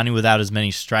than Johnny without as many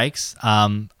strikes.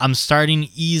 I'm starting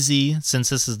easy since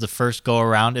this is the first go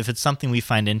around. If it's something we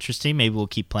find interesting, maybe we'll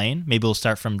keep playing. Maybe we'll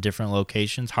start from different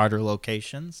locations, harder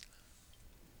locations.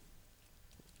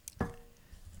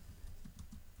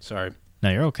 Sorry. No,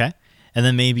 you're okay. And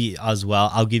then maybe as well,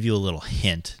 I'll give you a little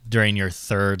hint during your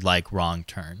third wrong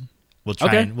turn. We'll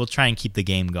try and keep the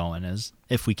game going as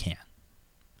if we can.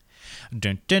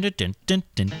 Dun, dun, dun, dun, dun,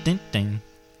 dun, dun, dun.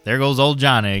 There goes old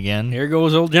Johnny again. Here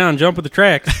goes old John jumping the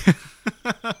tracks.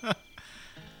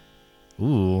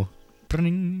 Ooh.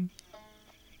 Bring.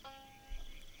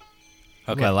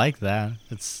 Okay. Ooh, I like that.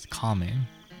 It's calming.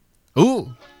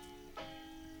 Ooh.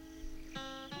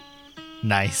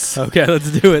 Nice. Okay,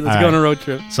 let's do it. Let's All go on right. a road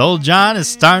trip. So old John is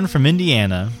starting from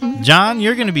Indiana. John,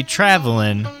 you're going to be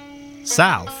traveling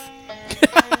south.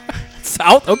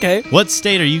 South? Okay. What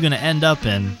state are you going to end up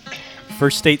in?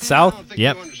 First state south?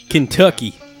 Yep.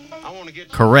 Kentucky.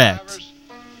 Correct.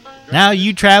 Now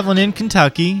you traveling in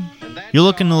Kentucky, you're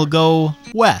looking to go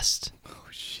west. Oh,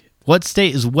 shit. What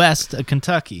state is west of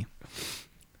Kentucky?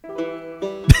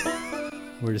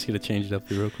 We're just going to change it up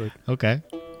here real quick. Okay.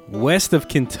 West of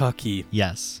Kentucky.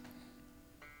 Yes.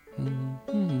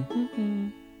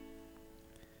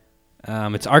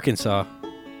 It's Arkansas.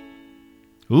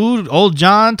 Ooh, old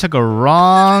John took a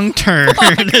wrong turn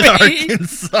in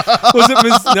Arkansas. Was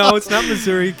it no, it's not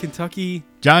Missouri, Kentucky.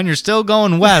 John, you're still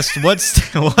going west. What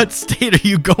state are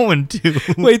you going to?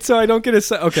 Wait, so I don't get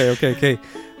a okay.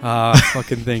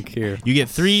 Fucking think here. You get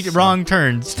 3 wrong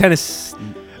turns. Tennessee.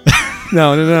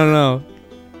 No.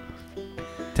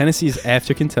 Tennessee is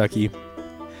after Kentucky.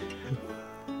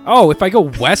 Oh, if I go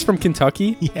west from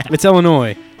Kentucky, Yeah. it's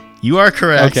Illinois. You are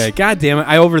correct. Okay, god damn it,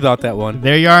 I overthought that one.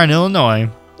 There you are in Illinois.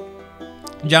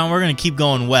 John, we're going to keep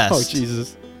going west. Oh,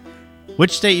 Jesus.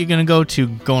 Which state you going to go to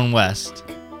going west?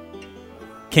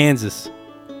 Kansas.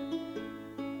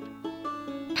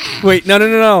 Wait,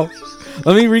 no.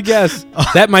 Let me re-guess.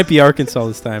 That might be Arkansas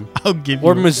this time. I'll give you...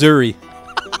 Or Missouri.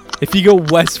 If you go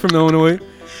west from Illinois.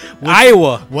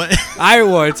 Iowa. What?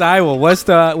 Iowa. It's Iowa. West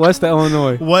of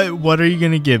Illinois. What are you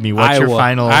going to give me? What's your Iowa.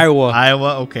 final?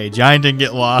 Iowa. Okay, John didn't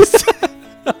get lost.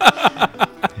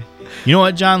 You know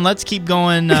what, John? Let's keep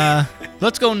going.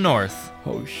 Let's go north.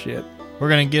 Oh, shit. We're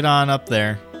going to get on up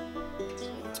there.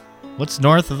 What's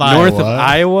north of Iowa? North of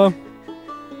Iowa.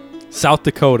 South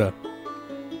Dakota.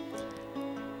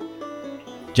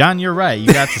 John, you're right.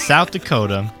 You got to South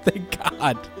Dakota. Thank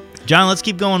God. John, let's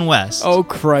keep going west. Oh,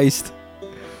 Christ.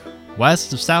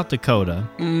 West of South Dakota.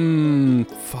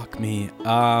 Fuck me.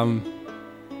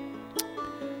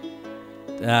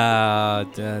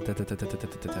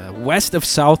 West of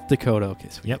South Dakota. Okay,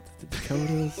 so Yep. The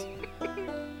Dakotas.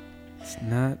 It's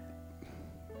not.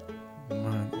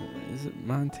 Is it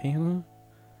Montana?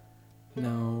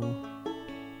 No.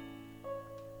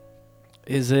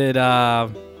 Is it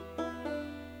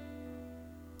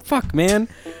Fuck, man.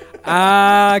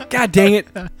 God dang it.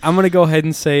 I'm gonna go ahead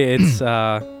and say it's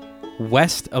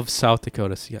west of South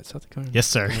Dakota. So you got South Dakota? Yes,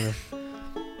 sir.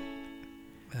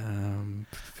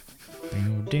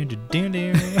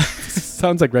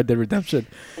 Sounds like Red Dead Redemption.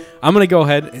 I'm going to go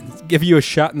ahead and give you a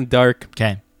shot in the dark.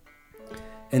 Okay.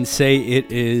 And say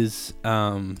it is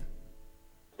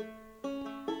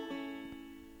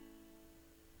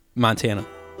Montana.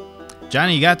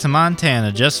 Johnny, you got to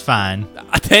Montana just fine.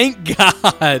 Thank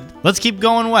God. Let's keep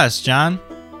going west, John.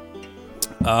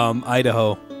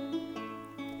 Idaho.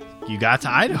 You got to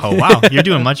Idaho. Wow, you're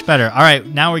doing much better. All right,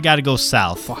 now we got to go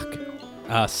south. Fuck.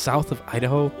 South of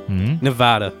Idaho? Mm-hmm.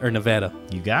 Nevada.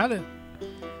 You got it.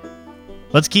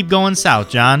 Let's keep going south,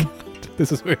 John.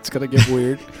 This is where it's going to get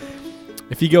weird.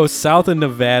 If you go south of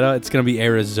Nevada, it's going to be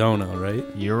Arizona, right?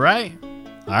 You're right.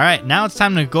 All right, now it's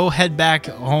time to go head back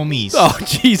home east. Oh,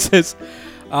 Jesus.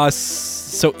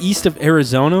 So east of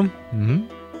Arizona? Mm-hmm.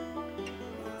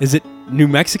 Is it New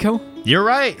Mexico? You're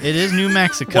right. It is New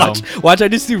Mexico. Watch, I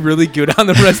just do really good on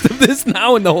the rest of this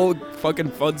now, and the whole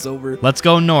fucking fun's over. Let's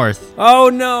go north. Oh,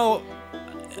 no.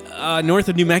 North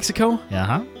of New Mexico?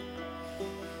 Uh-huh.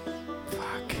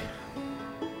 Fuck.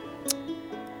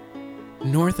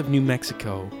 North of New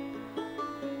Mexico.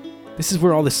 This is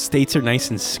where all the states are nice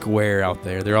and square out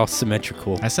there. They're all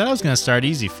symmetrical. I said I was going to start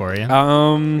easy for you.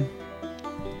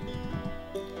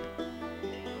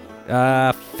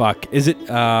 Fuck. Is it,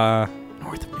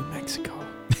 North of New Mexico?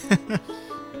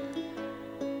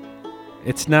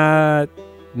 It's not...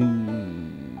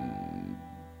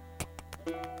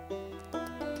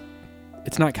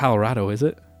 It's not Colorado, is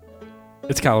it?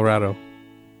 It's Colorado.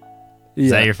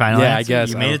 Is that your final answer? I guess.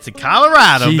 You made it to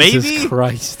Colorado, Jesus baby.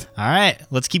 Christ. All right,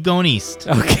 let's keep going east.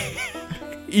 Okay.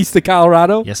 East of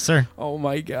Colorado? Yes, sir. Oh,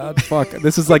 my God. Fuck.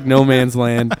 This is like no man's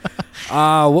land.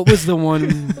 What was the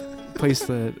one place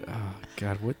that... Oh,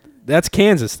 God. What? That's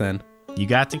Kansas, then. You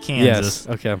got to Kansas.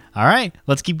 Yes. Okay. All right,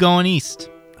 let's keep going east.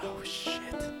 Oh, shit.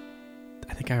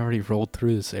 I think I already rolled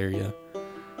through this area.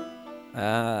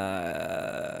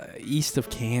 East of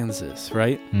Kansas,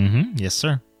 right? Mm-hmm. Yes,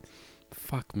 sir.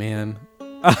 Fuck, man.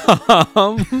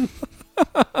 I'm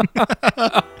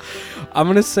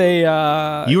gonna say.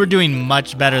 You were doing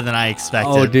much better than I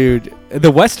expected. Oh, dude, the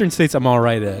western states I'm all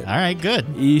right at. All right, good.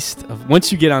 East of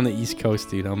once you get on the East Coast,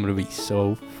 dude, I'm gonna be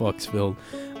so fucks filled.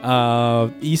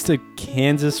 East of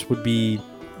Kansas would be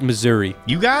Missouri.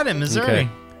 You got it, Missouri. Okay.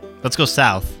 Let's go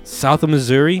south. South of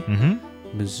Missouri.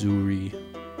 Mm-hmm. Missouri.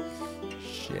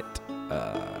 Shit.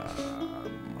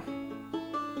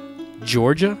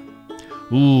 Georgia.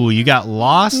 Ooh, you got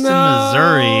lost in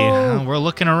Missouri. We're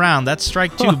looking around. That's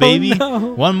strike two, baby. No.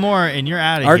 One more, and you're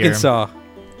out of Arkansas. here.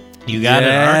 You got it,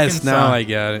 Yes, Arkansas. now I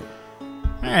got it.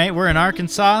 All right, we're in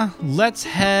Arkansas. Let's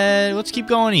keep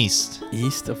going east.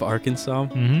 East of Arkansas.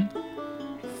 Mm-hmm.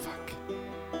 Fuck.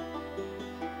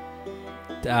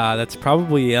 That's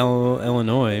probably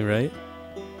Illinois, right?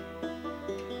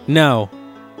 No.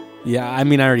 Yeah, I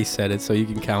mean, I already said it, so you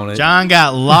can count it. John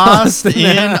got lost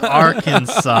in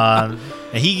Arkansas.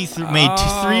 He made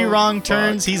three wrong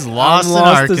turns. He's lost in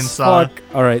Arkansas.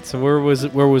 All right, so where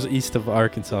was east of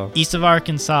Arkansas? East of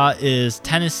Arkansas is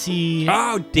Tennessee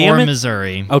Oh, damn or it.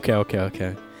 Missouri.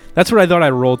 Okay. That's what I thought. I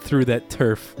rolled through that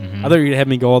turf. Mhm. I thought you were gonna have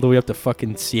me go all the way up to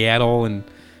fucking Seattle and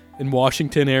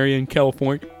Washington area in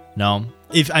California. No.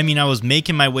 I was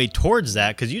making my way towards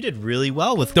that because you did really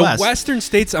well with The West. western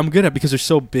states I'm good at because they're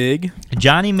so big.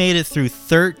 Johnny made it through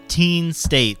 13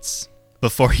 states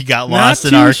before he got Not lost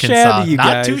in too Arkansas. shabby, you Not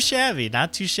guys. too shabby.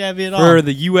 Not too shabby at all. For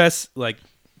the U.S.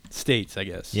 states, I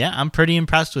guess. Yeah, I'm pretty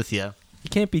impressed with you. You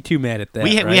can't be too mad at that.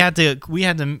 We right? we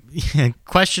had to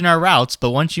question our routes,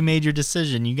 but once you made your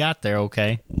decision, you got there.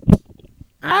 Okay.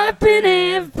 I've been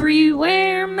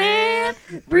everywhere, man.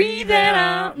 Breathe that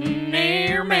out in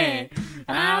air, man.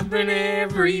 I've been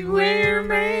everywhere,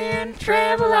 man.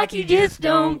 Travel like you just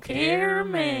don't care,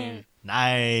 man.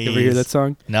 Nice. You ever hear that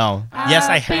song? No. Yes,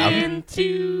 I I've have. been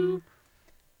to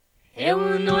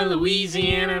Illinois,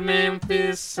 Louisiana,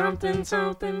 Memphis,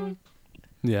 something.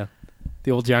 Yeah,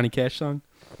 the old Johnny Cash song.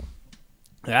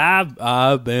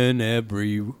 I've been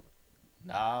everywhere.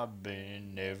 I've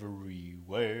been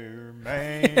everywhere,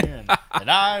 man,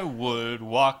 and I would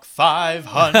walk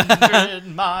 500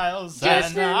 miles,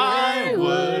 Just and I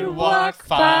would walk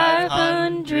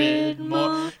 500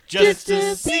 more just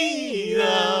to see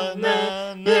the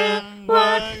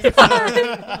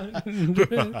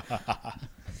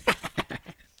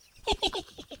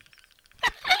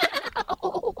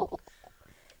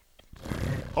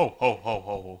Ho, ho,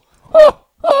 ho,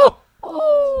 ho.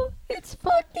 Oh, it's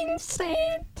fucking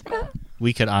Santa.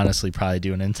 We could honestly probably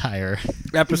do an entire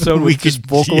Episode we with just could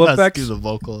vocal just effects. do the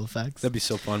vocal effects. That'd be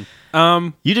so fun.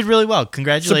 You did really well.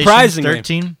 Congratulations. Surprisingly.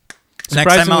 13. Next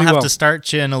Surprisingly time I'll have well. to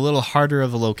start you in a little harder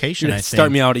of a location, You're I gonna think.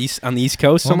 start me out on the East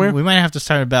Coast Well, somewhere. we might have to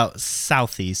start about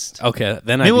southeast. Okay,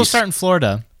 then Maybe I'd we'll be start in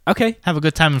Florida. Okay. Have a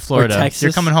good time in Florida. Texas.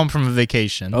 You're coming home from a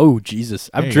vacation. Oh Jesus,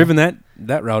 There I've you driven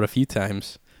that route a few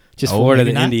times. Just Oh, Florida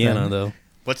maybe to not Indiana then. though.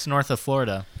 What's north of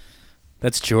Florida?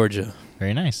 That's Georgia.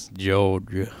 Very nice.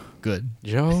 Georgia. Good.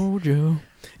 Georgia.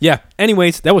 Yeah.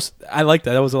 Anyways, I like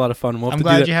that. That was a lot of fun. We'll have I'm to do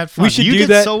glad that. you had fun. We should you do did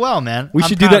that. so well, man. We I'm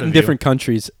should do proud that in of you. different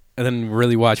countries and then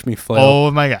really watch me flail.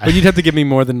 Oh my god. But you'd have to give me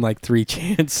more than 3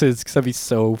 chances because I'd be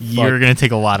so. You're gonna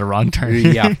take a lot of wrong turns.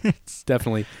 Yeah,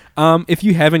 definitely. If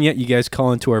you haven't yet, you guys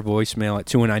call into our voicemail at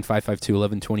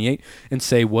 219-552-1128 and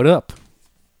say what up.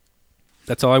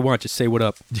 That's all I want. Just say what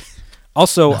up.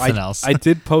 Also, Nothing else. I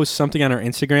did post something on our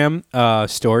Instagram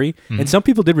story, and some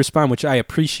people did respond, which I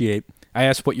appreciate. I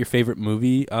asked what your favorite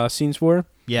movie scenes were.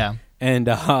 Yeah. And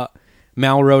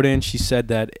Mal wrote in. She said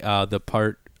that the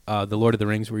part, the Lord of the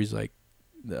Rings, where he's like,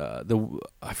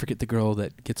 I forget the girl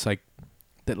that gets like,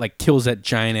 that like kills that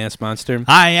giant ass monster.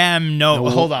 I am no.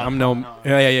 Hold on. I'm no.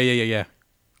 Yeah.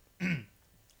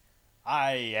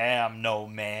 I am no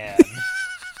man.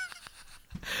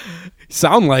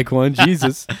 Sound like one,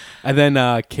 Jesus. And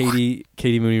then Katie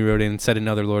Mooney wrote in and said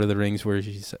another Lord of the Rings where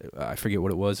she said, I forget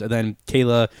what it was. And then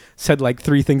Kayla said like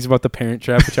 3 things about the Parent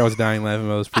Trap, which I was dying laughing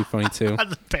about. It was pretty funny too.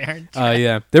 The Parent Trap.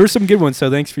 Yeah, there were some good ones.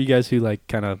 So thanks for you guys who like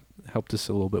kind of helped us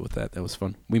a little bit with that. That was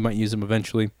fun. We might use them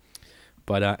eventually.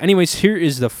 But anyways, here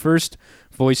is the first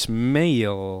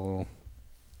voicemail.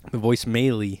 The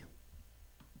voicemail-y.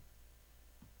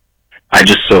 I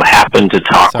just so happened to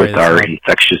talk with our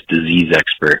infectious disease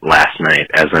expert last night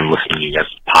as I'm listening to you guys'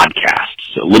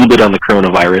 podcast. So a little bit on the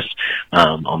coronavirus.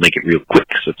 I'll make it real quick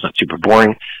so it's not super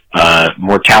boring.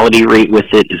 Mortality rate with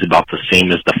it is about the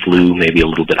same as the flu, maybe a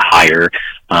little bit higher.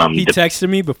 He texted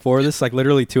me before this, like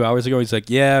literally 2 hours ago. He's like,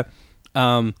 yeah,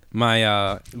 my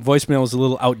voicemail is a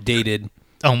little outdated.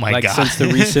 Oh my God. Since the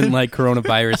recent like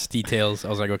coronavirus details. I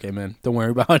was like, okay, man, don't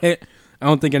worry about it. I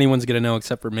don't think anyone's going to know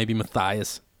except for maybe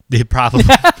Matthias. They probably.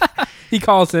 He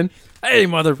calls in, hey,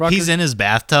 motherfucker. He's in his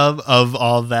bathtub of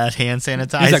all that hand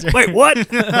sanitizer. He's like, wait, what?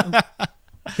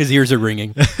 His ears are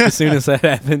ringing as soon as that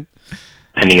happened.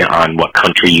 Depending on what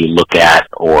country you look at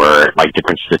or like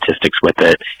different statistics with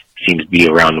it, seems to be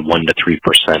around 1 to 3%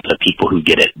 of people who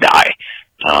get it die.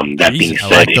 That being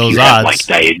said, if you have like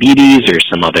diabetes or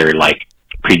some other like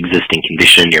pre-existing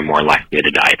condition, you're more likely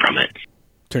to die from it.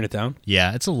 Turn it down?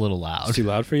 Yeah, it's a little loud. It's too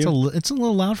loud for you? It's a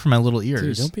little loud for my little ears.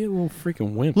 Dude, don't be a little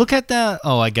freaking wimp. Look at that.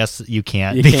 Oh, I guess you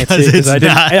can't. You can't see it because I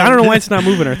don't know why it's not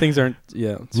moving. Our things aren't.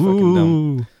 Yeah, it's fucking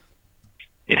dumb.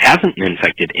 It hasn't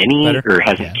infected any or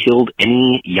hasn't killed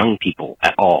any young people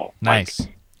at all. Nice. Like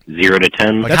 0 to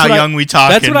 10. Like how young we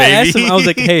talking, That's what baby. I asked him. I was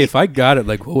like, hey, if I got it,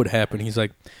 like, what would happen? He's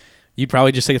like, you'd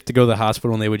probably just have to go to the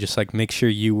hospital and they would just like make sure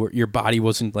your body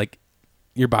wasn't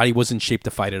shaped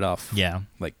to fight it off. Yeah.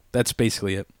 Like, that's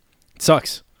basically it.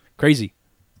 Sucks. Crazy.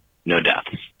 No deaths.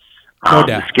 No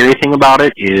death. The scary thing about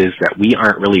it is that we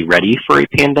aren't really ready for a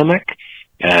pandemic,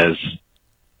 as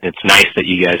it's nice that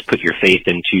you guys put your faith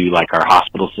into like our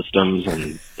hospital systems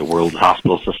and the world's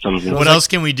hospital systems. And what else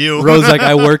can we do? Rose like,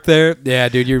 I work there. Yeah,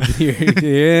 dude,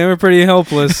 yeah, we're pretty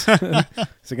helpless.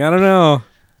 It's like, I don't know.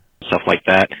 Stuff like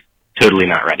that. Totally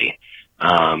not ready.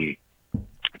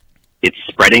 It's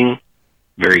spreading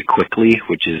very quickly,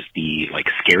 which is the like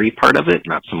scary part of it.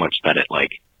 Not so much that it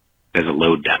like has a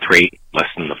low death rate, less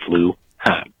than the flu.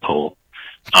 Cole.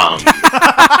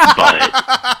 But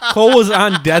Cole was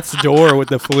on death's door with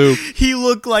the flu. He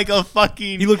looked like a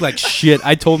fucking. He looked like shit.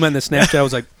 I told him in the Snapchat. I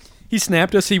was like, he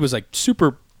snapped us. He was like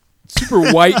super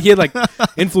white. He had like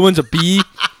influenza B.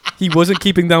 He wasn't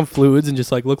keeping down fluids and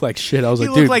just like looked like shit. I was like,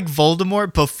 dude. He looked like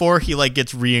Voldemort before he like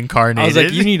gets reincarnated. I was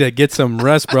like, you need to get some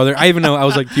rest, brother. I even know. I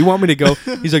was like, do you want me to go?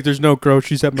 He's like, there's no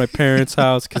groceries at my parents'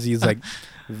 house because he's like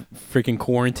freaking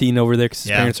quarantined over there because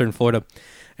his parents are in Florida.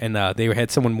 And they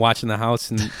had someone watching the house,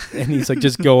 and he's like,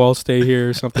 just go, I'll stay here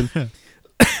or something.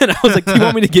 And I was like, do you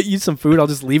want me to get you some food? I'll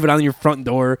just leave it on your front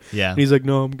door. Yeah. And he's like,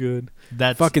 no, I'm good.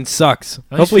 That fucking sucks.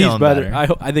 Hopefully he's better.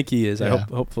 I think he is. Yeah.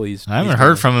 Hopefully he's. I haven't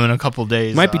heard from him in a couple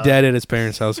days. Might be dead at his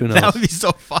parents' house. Who knows? That would be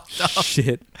so fucked up.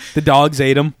 Shit. The dogs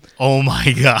ate him. Oh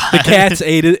my God. The cats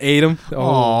ate him.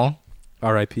 Oh.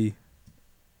 R.I.P.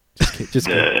 Just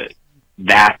kidding.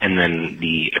 That and then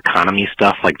the economy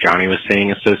stuff, like Johnny was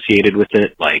saying, associated with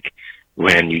it, like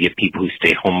when you get people who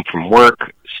stay home from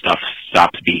work, stuff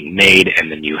stops being made,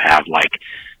 and then you have like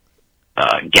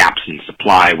gaps in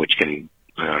supply, which can,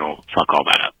 fuck all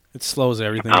that up. It slows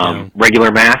everything down.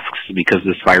 Regular masks, because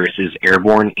this virus is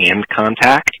airborne and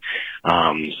contact,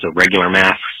 so regular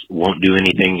masks won't do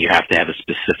anything. You have to have a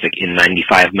specific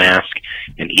N95 mask,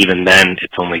 and even then,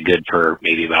 it's only good for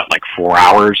maybe about like 4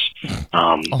 hours.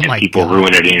 And people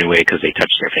ruin it anyway because they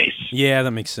touch their face. Yeah,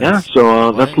 that makes sense. Yeah,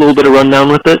 so that's a little bit of rundown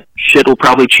with it. Shit will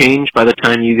probably change by the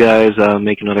time you guys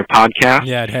make another podcast.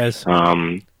 Yeah, it has.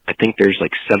 I think there's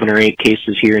like 7 or 8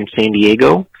 cases here in San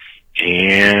Diego,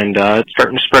 and it's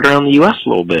starting to spread around the U.S. a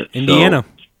little bit. Indiana.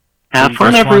 So have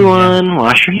fun, everyone. Yeah.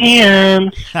 Wash your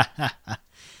hands.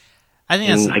 I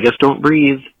think I guess don't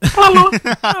breathe.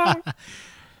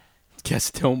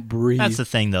 Guess don't breathe. That's the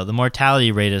thing, though. The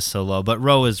mortality rate is so low, but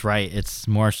Ro is right. It's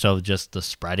more so just the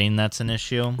spreading that's an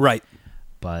issue. Right.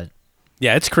 But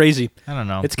yeah, it's crazy. I don't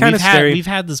know. It's kind of scary. We've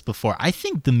had this before. I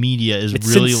think the media is it's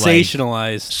really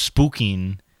sensationalized, like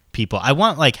spooking people. I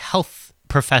want like health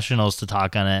professionals to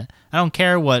talk on it. I don't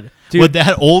care what Dude.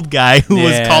 that old guy who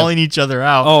was Yeah. calling each other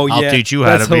out. Oh, I'll yeah. teach you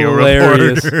how That's to be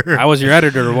hilarious. a reporter. I was your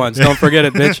editor once. Don't forget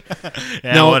it, bitch.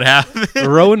 Yeah, No, what happened?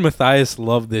 Ro and Matthias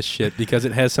love this shit because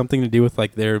it has something to do with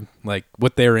like their like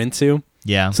what they're into.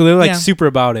 Yeah. So they're like Yeah. super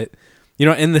about it. You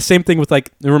know, and the same thing with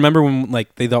like, remember when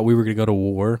like they thought we were gonna go to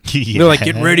war? Yeah. They're like,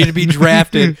 get ready to be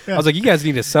drafted. I was like, you guys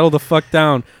need to settle the fuck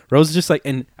down. Rose is just like,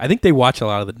 and I think they watch a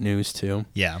lot of the news too.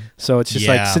 Yeah. So it's just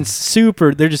Yeah. like, since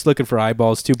super, they're just looking for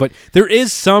eyeballs too. But there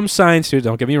is some science to it.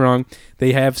 Don't get me wrong.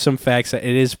 They have some facts that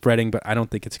it is spreading, but I don't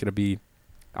think it's gonna be.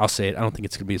 I'll say it. I don't think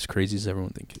it's gonna be as crazy as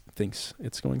everyone thinks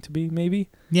it's going to be. Maybe.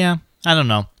 Yeah. I don't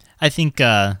know. I think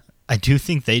I do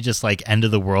think they just like end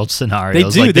of the world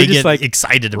scenarios. They do. Like, They're they just get like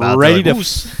excited about. ready They're to like,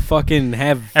 "Ooh, fucking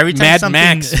have Every time Mad something-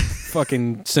 Max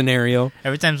fucking scenario.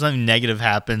 Every time something negative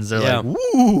happens, they're Yeah. like,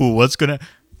 "Ooh, what's gonna?"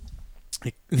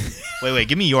 wait,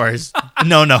 give me yours.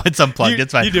 No, it's unplugged.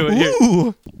 It's fine. You do it. Here.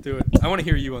 Ooh. Do it. I want to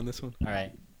hear you on this one. All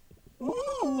right.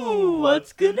 Ooh,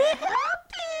 what's gonna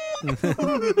happen?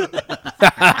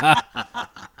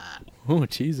 Oh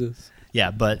Jesus.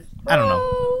 Yeah, but I don't know.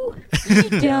 Oh, you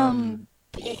dumb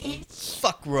bitch.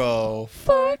 Fuck Ro.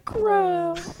 Fuck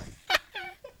Ro.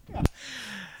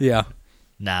 Yeah.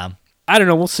 Nah. I don't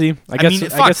know. We'll see. I guess. mean, I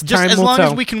fuck. guess Just time as will long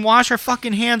tell. as we can wash our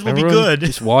fucking hands, we'll Everyone, be good.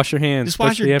 Just wash your hands. Just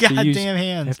wash your especially after goddamn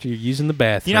hands. After you're using the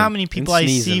bathroom. You know how many people I and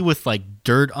see sneezing. with like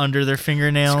dirt under their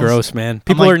fingernails? It's gross, man.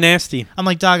 People like- are nasty. I'm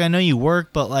like, dog, I know you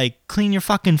work, but like, clean your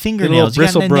fucking Get a little fingernails. You got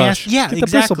bristle that brush. nasty- Yeah, Get the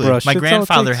bristle exactly. brush. My That's all it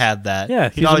grandfather takes. had that. Yeah,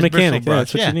 He'd he's a always mechanic. bristle Yeah,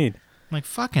 brush. that's what you need. I'm like,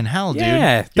 fucking hell, dude.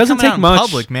 Yeah, You're doesn't coming out take in much.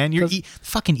 public, man. You're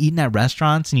fucking eating at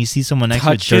restaurants and you see someone next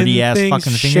Touching with dirty ass things,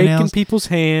 fucking shaking fingernails. people's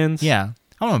hands. Yeah,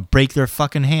 I want to break their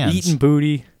fucking hands. Eating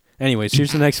booty. Anyways,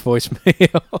 here's the next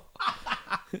voicemail.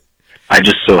 I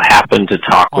just so happened to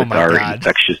talk Oh with my our God.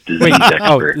 infectious disease Wait, expert.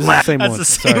 oh, this is the last same That's one. the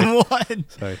same Sorry. one.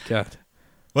 Sorry, God.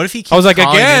 What if he keeps I was like,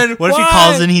 calling again? in? What if he Why?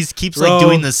 calls in? He keeps like Bro,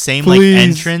 doing the same please. like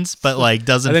entrance, but like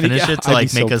doesn't And then he- finish it to I'd be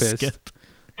like make so us pissed. skip.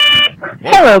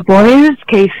 Hello, boys. It's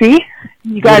Casey.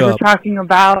 You guys What were up? talking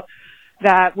about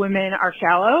that women are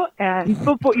shallow, and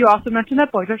but you also mentioned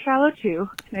that boys are shallow too.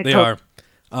 And I They told-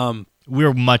 are.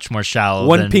 We're much more shallow.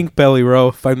 One than pink belly row.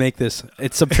 If I make this,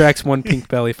 it subtracts one pink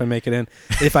belly if I make it in.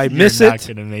 If I You're miss not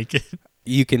it, gonna make it.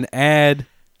 you can add.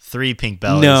 3 pink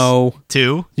bellies. No,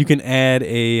 2. you can add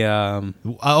a. A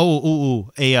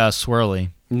swirly.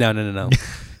 No.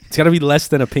 It's got to be less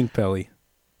than a pink belly,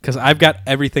 because I've got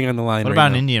everything on the line. What right about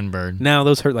an now. Indian bird? No,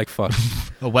 those hurt like fuck.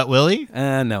 A wet willy?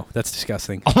 No, that's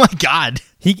disgusting. Oh my god.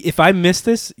 If I miss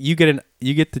this, you get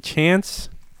the chance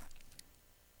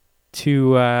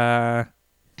to.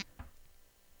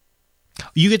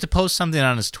 You get to post something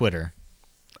on his Twitter.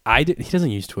 He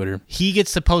doesn't use Twitter. He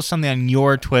gets to post something on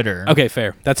your Twitter. Okay,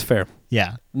 fair. That's fair.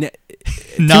 Yeah. To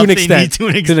Nothing an extent. To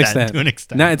an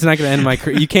extent. No, it's not going to end my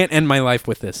career. You can't end my life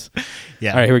with this.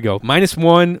 Yeah. All right, here we go.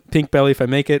 -1 pink belly if I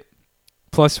make it.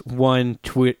 +1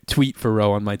 tweet for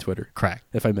Ro on my Twitter. Correct.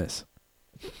 If I miss.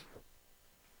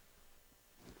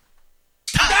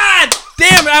 God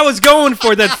damn it! I was going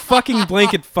for that fucking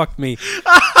blanket. Fucked me.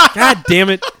 God damn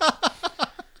it!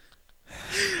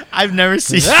 I've never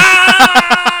seen. Son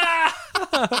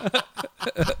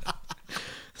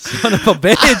of a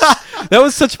bitch! That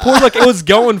was such poor luck. It was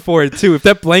going for it too. If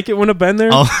that blanket wouldn't have been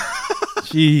there,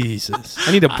 Jesus!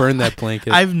 I need to burn that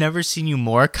blanket. I've never seen you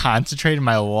more concentrated in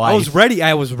my life. I was ready.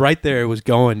 I was right there. It was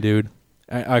going, dude.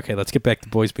 Okay, let's get back to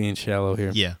boys being shallow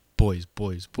here. Yeah, boys.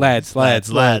 Lads.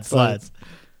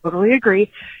 Totally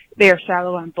agree. They are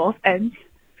shallow on both ends.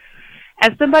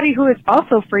 As somebody who is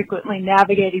also frequently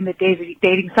navigating the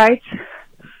dating sites,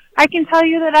 I can tell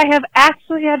you that I have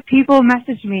actually had people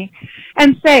message me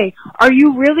and say, "Are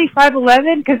you really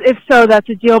 5'11"? Because if so, that's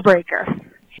a deal breaker."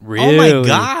 Really? Oh my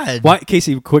God. Why,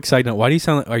 Casey? Quick side note. Why do you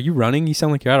sound like? Are you running? You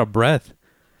sound like you're out of breath.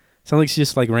 Sound like she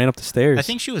just like ran up the stairs. I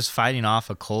think she was fighting off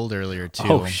a cold earlier too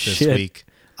Oh, this shit. week.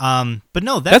 But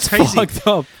no, that's crazy. Fucked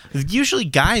up. Usually,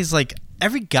 guys like.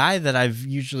 Every guy that I've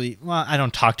I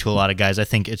don't talk to a lot of guys. I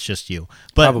think it's just you.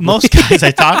 But Probably. most guys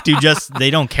I talk to they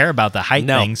don't care about the height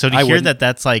No, thing. So to I hear wouldn't. that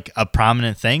that's like a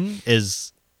prominent thing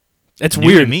is It's new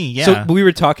weird to me. Yeah. So we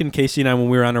were talking, Casey and I,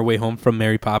 when we were on our way home from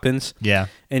Mary Poppins. Yeah.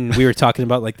 And we were talking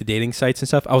about like the dating sites and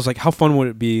stuff. I was like, how fun would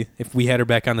it be if we had her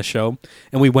back on the show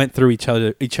and we went through each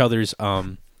other's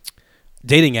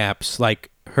dating apps, like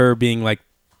her being like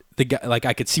the guy, like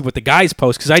I could see what the guys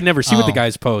post because I'd never see what the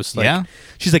guys post. Like, yeah.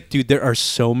 She's like, dude, there are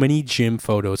so many gym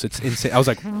photos. It's insane. I was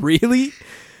like, really?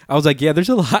 I was like, yeah, there's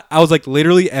a lot. I was like,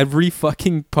 literally every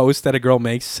fucking post that a girl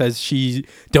makes says she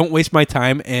don't waste my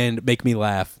time and make me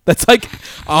laugh. That's like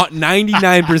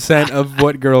 99% of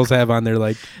what girls have on their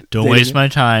like. Don't waste my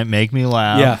time. Make me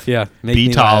laugh. Yeah. Make Be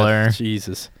me taller. Laugh.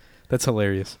 Jesus, that's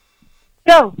hilarious.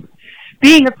 So,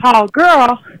 being a tall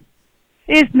girl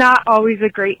is not always a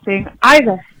great thing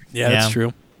either. Yeah, that's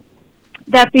true.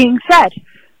 That being said,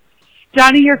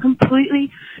 Johnny, you're completely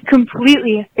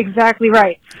exactly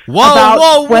right.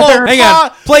 Whoa. Hang on.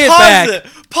 Play it back.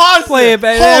 Pause Play it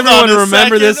back. Hold on Everyone a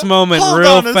remember second. this moment Hold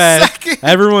real on a fast. second.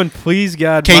 Everyone, please,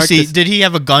 God. mark Casey, this. did he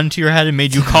have a gun to your head and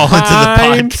made you call into the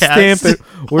Time podcast? stamp it.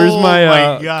 Where's Oh my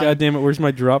God. God damn it, where's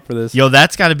my drop for this? Yo,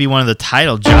 that's got to be one of the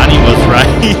titles. Johnny was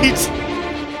right.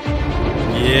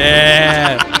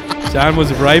 Yeah. John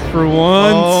was right for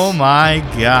once. Oh my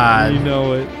God. You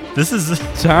know it. This is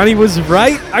Johnny was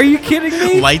right. Are you kidding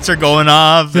me? lights are going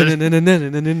off.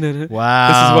 Wow.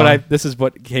 Wow. This is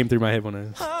what came through my head when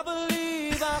when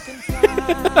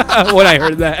I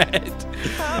heard that.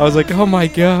 I was like, "Oh my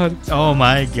God." Oh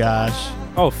my gosh.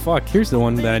 Oh fuck, here's the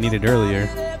one that I needed earlier.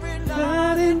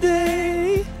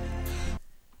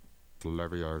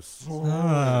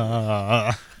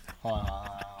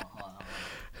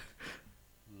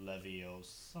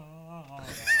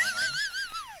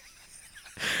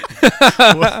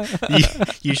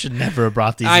 You should never have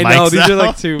brought these I mics know these are like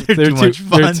out. too They're too much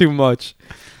fun. They're too much.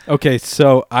 Okay,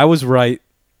 so I was right.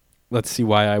 Let's see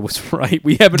why I was right.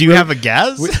 We haven't. Do you have a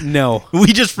guess? No. We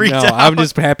just freaked out. I'm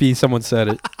just happy someone said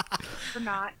it. Or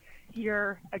not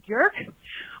you're a jerk,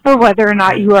 or whether or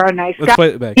not you are a nice Let's guy. play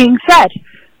it back. Being said,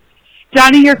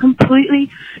 Johnny, you're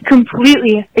completely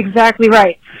exactly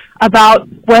right about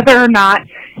whether or not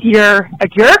you're a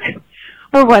jerk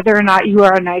or whether or not you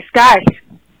are a nice guy.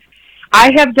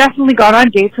 I have definitely gone on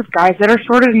dates with guys that are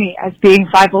shorter than me. As being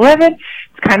 5'11",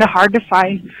 it's kind of hard to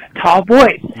find tall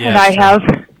boys, Yeah, and I sure. have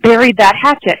buried that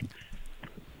hatchet.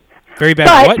 Very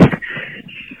bad. But- What?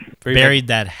 Buried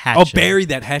that Oh, hatchet. buried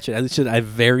that hatchet. I have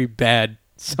very bad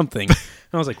something. And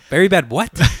I was like, very bad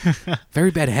what? Very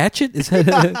bad hatchet? Is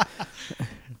that?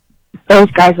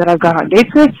 Those guys that I've gone on dates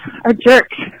with are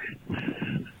jerks.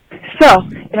 So,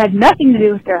 it had nothing to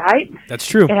do with their height. That's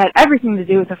true. It had everything to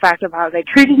do with the fact of how they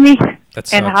treated me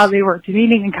That and sucks. how they were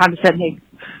demeaning and condescending.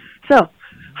 So,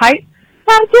 height,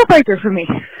 not a deal breaker for me.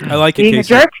 I like it, Being a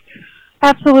Casey. jerk,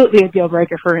 absolutely a deal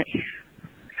breaker for me.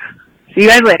 See you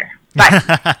guys later. Bye.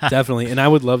 Definitely. And I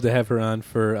would love to have her on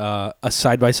for a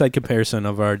side-by-side comparison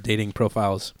of our dating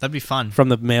profiles. That'd be fun. From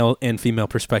the male and female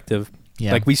perspective.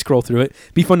 Yeah. Like, we scroll through it.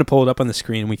 Be fun to pull it up on the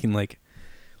screen. We can, like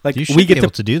You should we be get able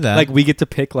to do that. Like, we get to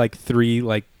pick, like, 3,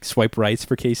 like, swipe rights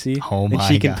for Casey. Oh and my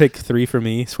she can God. pick 3 for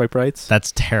me, swipe rights.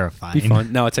 That's terrifying. Be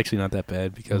fun. No, it's actually not that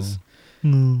bad because, I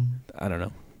don't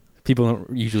know. People don't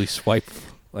usually swipe.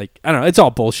 Like, I don't know. It's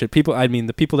all bullshit.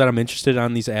 The people that I'm interested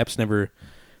on these apps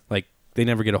they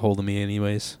never get a hold of me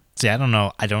anyways. See, I don't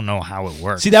know how it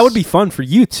works. See, that would be fun for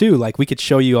you too. Like, we could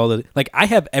show you all the I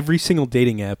have every single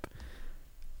dating app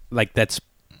that's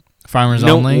Farmers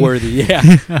only. noteworthy. Yeah.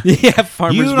 Yeah,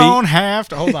 Farmers You Meet. don't have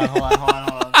to hold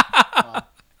on.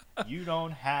 You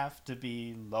don't have to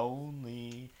be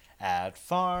lonely at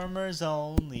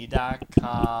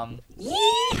farmersonly.com.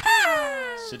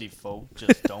 Yeehaw! City folk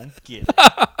just don't get it.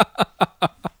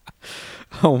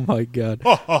 Oh my God.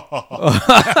 Oh,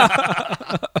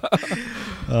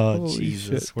 Holy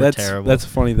Jesus. shit. We're terrible. That's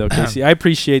funny though, Casey. I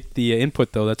appreciate the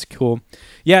input though. That's cool.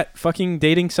 Yeah, fucking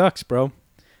dating sucks, bro.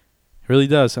 It really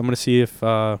does. I'm gonna see if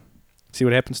see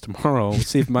what happens tomorrow. We'll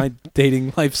see if my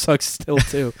dating life sucks still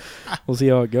too. We'll see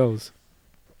how it goes.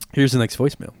 Here's the next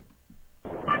voicemail.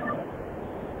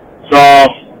 So,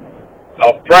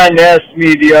 a friend asked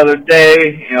me the other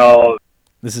day,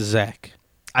 This is Zach.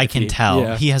 I can tell.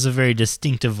 Yeah. He has a very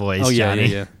distinctive voice, Oh, yeah, Johnny.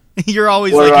 yeah. You're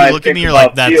always What do like, I you look at think me, you're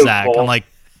like, about that's Zach. vehicles? I'm like,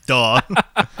 duh.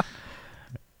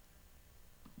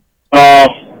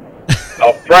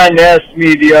 A friend asked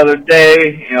me the other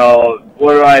day,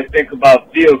 what do I think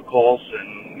about vehicles?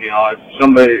 And, if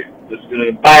somebody was going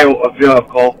to buy a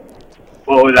vehicle,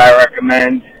 what would I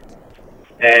recommend?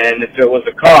 And if it was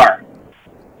a car?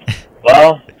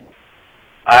 Well,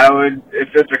 if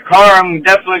it's a car, I'm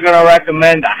definitely going to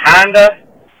recommend a Honda,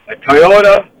 a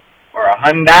Toyota, or a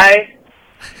Hyundai.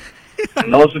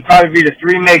 And those would probably be the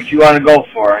 3 makes you want to go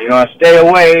for. You want to stay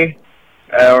away,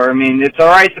 it's all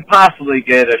right to possibly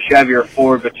get a Chevy or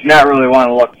Ford, but you not really want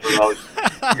to look for those.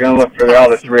 You're going to look for the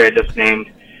other 3 I just named.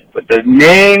 But the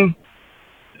main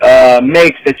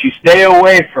makes that you stay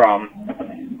away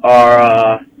from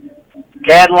are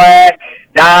Cadillac,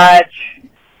 Dodge,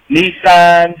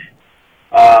 Nissan.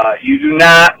 You do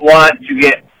not want to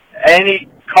get any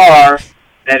car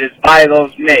that is by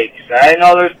those makes. I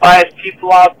know there's biased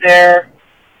people out there,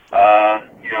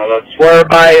 that swear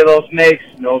by those makes.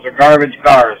 Those are garbage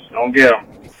cars. Don't get them.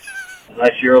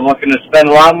 Unless you're looking to spend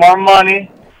a lot more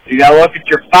money, you got to look at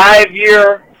your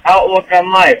 5-year outlook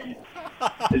on life.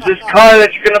 Is this car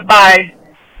that you're going to buy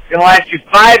going to last you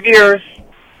 5 years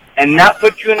and not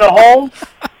put you in the hole?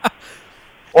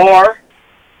 Or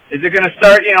is it going to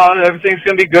start, everything's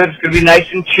going to be good, it's going to be nice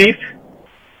and cheap,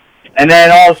 and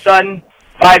then all of a sudden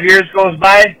 5 years goes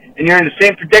by and you're in the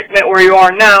same predicament where you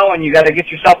are now and you got to get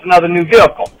yourself another new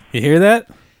vehicle. You hear that?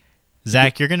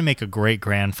 Zach, you're going to make a great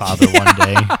grandfather one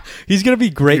day. He's going to be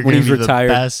great You're when gonna he's be the retired.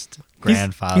 best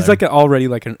grandfather. He's like already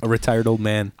like a retired old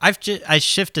man. I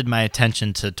shifted my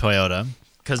attention to Toyota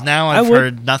because now I've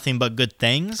heard nothing but good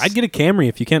things. I'd get a Camry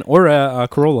if you can, or a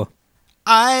Corolla.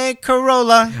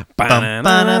 Corolla. I'm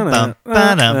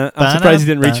surprised you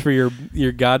didn't reach for your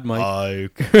god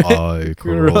mic.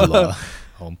 Corolla.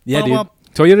 Yeah, dude.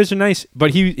 Toyotas are nice,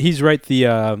 but he's right. The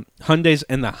Hyundais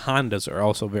and the Hondas are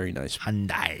also very nice.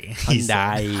 Hyundai.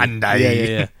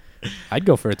 Yeah. I'd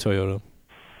go for a Toyota.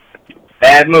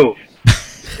 Bad move.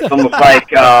 It's almost like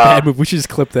bad move. We should just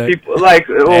clip that. People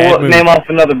name off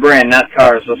another brand, not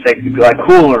cars. Let's say like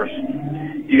coolers.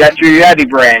 You got your Yeti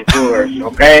brand coolers,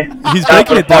 okay? He's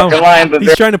breaking it down.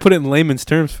 He's trying to put it in layman's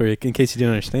terms for you, in case you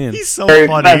didn't understand. He's so very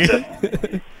funny.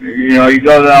 Expensive. You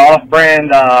go to the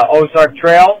off-brand Ozark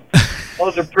Trail.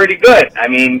 Those are pretty good. I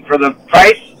mean, for the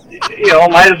price,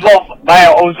 might as well buy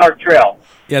an Ozark Trail.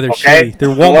 Yeah, they're okay? shitty. They're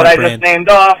Walmart so what I brand. just named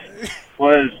off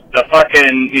was the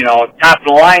fucking, top of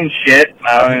the line shit.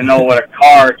 I don't even know what a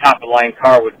top of the line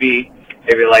car would be.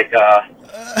 Maybe like a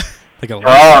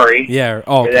Ferrari. Yeah.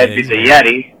 Oh, okay. That'd be the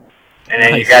Yeti. And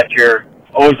then you got your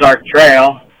Ozark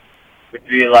Trail, which would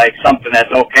be like something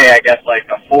that's okay, I guess, like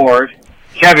a Ford.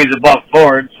 Chevy's above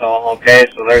Ford, so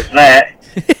there's that.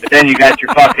 But then you got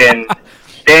your fucking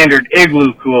standard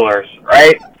Igloo coolers,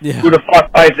 right? Yeah. Who the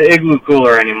fuck buys the Igloo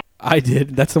cooler anymore? I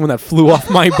did. That's the one that flew off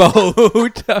my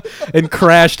boat and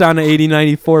crashed on an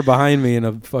 8094 behind me in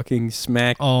a fucking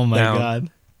smack. Oh my down.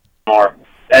 god. More.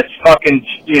 That's fucking,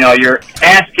 you're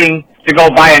asking to go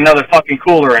buy another fucking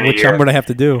cooler in a Which year. I'm going to have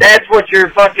to do. That's what your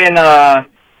fucking,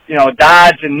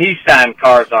 Dodge and Nissan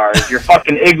cars are, is your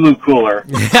fucking Igloo cooler.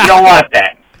 You don't want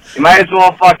that. You might as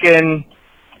well fucking,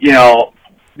 do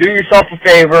yourself a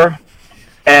favor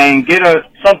and get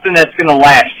something that's going to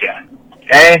last you.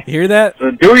 Okay? You hear that?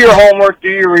 So do your homework, do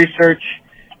your research.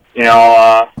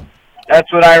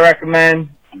 That's what I recommend.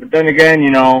 But then again,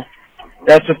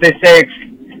 that's what they say.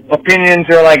 Opinions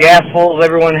are like assholes.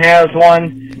 Everyone has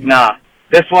one. Nah.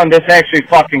 This actually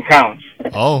fucking counts.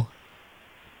 Oh.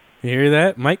 You hear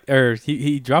that? Mike, or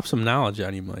he dropped some knowledge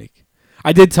on you, Mike.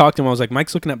 I did talk to him. I was like,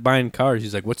 Mike's looking at buying cars.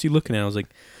 He's like, what's he looking at? I was like,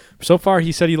 so far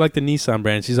he said he liked the Nissan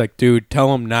brands. He's like, dude,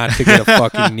 tell him not to get a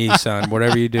fucking Nissan,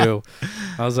 whatever you do.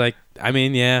 I was like, I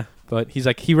mean, yeah. But he's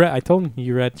like, I told him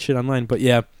he read shit online. But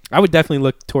yeah, I would definitely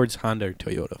look towards Honda or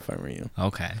Toyota if I were you.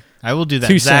 Okay. I will do that.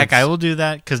 2 Zach, cents. I will do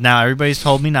that because now everybody's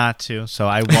told me not to. So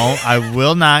I won't. I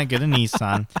will not get a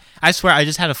Nissan. I swear, I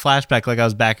just had a flashback like I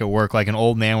was back at work, like an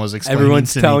old man was explaining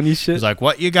Everyone's to me. telling you shit. He's like,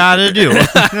 what you got to do?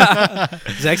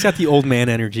 Zach's got the old man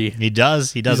energy. He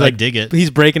does. He does. He's I like, dig it.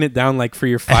 He's breaking it down like for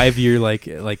your 5-year, like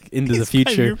into the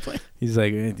future. He's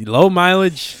like, low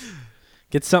mileage.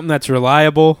 Get something that's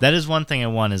reliable. That is one thing I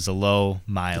want is a low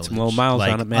mileage. Some low miles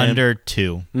like on it, man. Under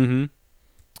 2. Mm-hmm.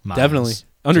 Miles. Definitely.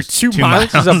 Under Just 2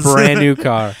 miles is a brand new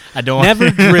car. I don't Never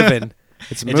driven.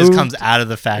 It just comes out of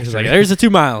the factory. Like, there's the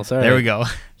 2 miles. All right. There we go.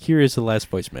 Here is the last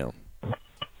voicemail.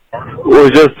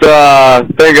 We're just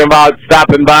thinking about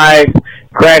stopping by,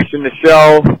 crashing the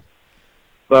show,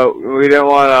 but we didn't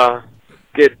want to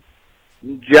get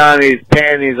Johnny's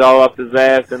panties all up his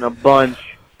ass in a bunch.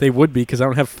 They would be because I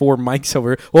don't have 4 mics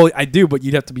over. Well, I do, but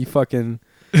you'd have to be fucking.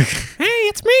 Hey,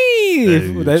 it's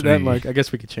me. That mic. I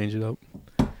guess we could change it up.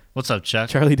 What's up, Chuck?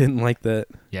 Charlie didn't like that.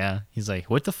 Yeah, he's like,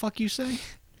 what the fuck you say?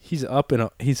 He's up and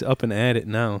at it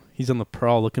now. He's on the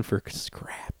prowl looking for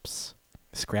scraps.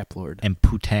 Scrap lord. And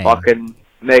poutine. Fucking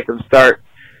make him start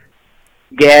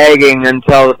gagging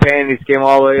until the panties came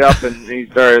all the way up and he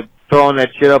started throwing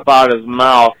that shit up out his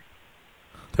mouth.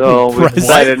 So we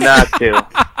decided not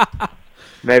to.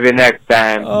 Maybe next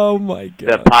time. Oh my god.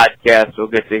 The podcast will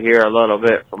get to hear a little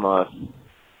bit from us.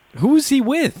 Who's he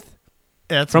with?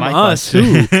 That's from my us.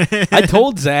 question. Who? I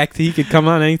told Zach that he could come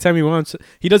on anytime he wants.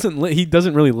 He doesn't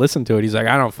really listen to it. He's like,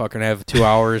 I don't fucking have 2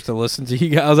 hours to listen to you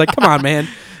guys. I was like, come on, man.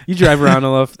 You drive around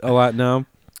a lot now.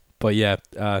 But yeah,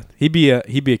 he'd be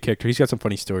a character. He's got some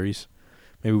funny stories.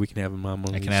 Maybe we can have him on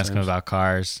one. I can ask him about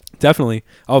cars. Definitely.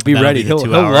 I'll be That'll ready. be the He'll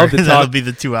 2 hour. love to talk. That'll be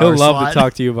the 2 hour He'll love slot. to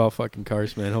talk to you about fucking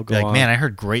cars, man. He'll go Be like, on. man, I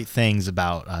heard great things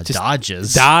about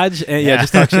Dodges. Dodge, and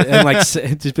just talk shit, and like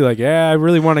just be like, yeah, I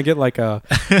really want to get like a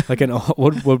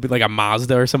what would be like a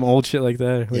Mazda or some old shit like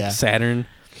that, like Saturn,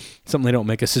 something they don't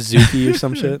make, a Suzuki or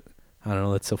some shit. I don't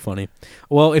know. That's so funny.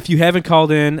 Well, if you haven't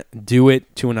called in, do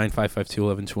it.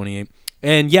 219-552-1128.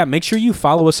 And yeah, make sure you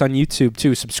follow us on YouTube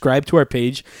too. Subscribe to our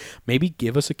page. Maybe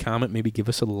give us a comment. Maybe give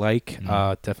us a like.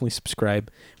 Definitely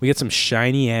subscribe. We got some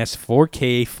shiny ass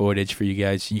 4K footage for you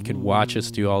guys. You can watch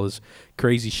us do all this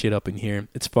crazy shit up in here.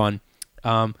 It's fun.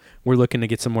 We're looking to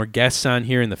get some more guests on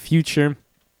here in the future.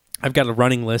 I've got a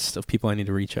running list of people I need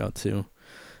to reach out to.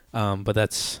 But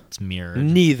it's mirrored.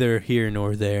 Neither here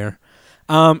nor there.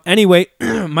 Anyway,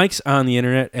 Mike's on the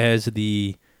internet as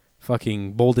the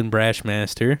fucking Bold and Brash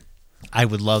Master. I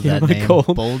would love that name.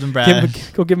 Bold and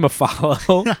Brash. Go give him a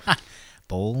follow.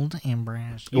 Bold and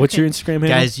Brash. What's your Instagram handle?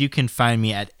 Guys, you can find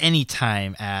me at any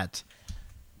time at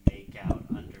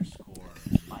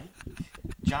makeout_Mike.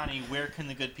 Johnny, where can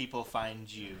the good people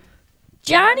find you?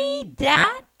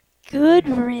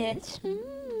 Johnny.Goodrich.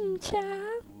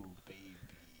 Child.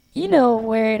 You know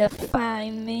where to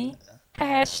find me.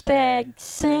 #send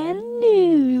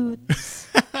nudes.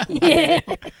 Yeah.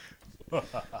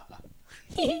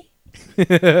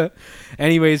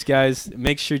 Anyways, guys,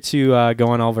 make sure to go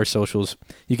on all of our socials.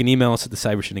 You can email us at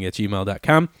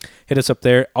thecybershindig@gmail.com. Hit us up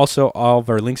there. Also, all of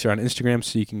our links are on Instagram,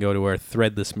 so you can go to our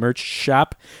Threadless merch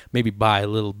shop. Maybe buy a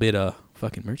little bit of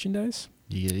fucking merchandise.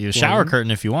 You a shower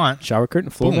curtain if you want. Shower curtain,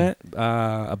 floor mat,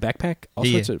 a backpack, all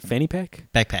sorts of fanny pack.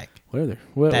 Backpack.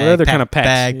 What other kind of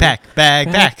packs?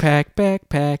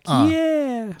 Backpack.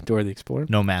 Yeah. Dora the Explorer.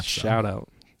 No map. Shout out.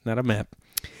 Not a map.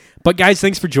 But guys,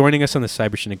 thanks for joining us on the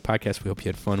Cyber Shindig podcast. We hope you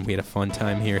had fun. We had a fun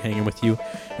time here hanging with you.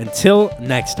 Until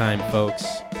next time, folks.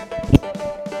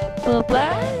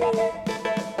 Bye-bye.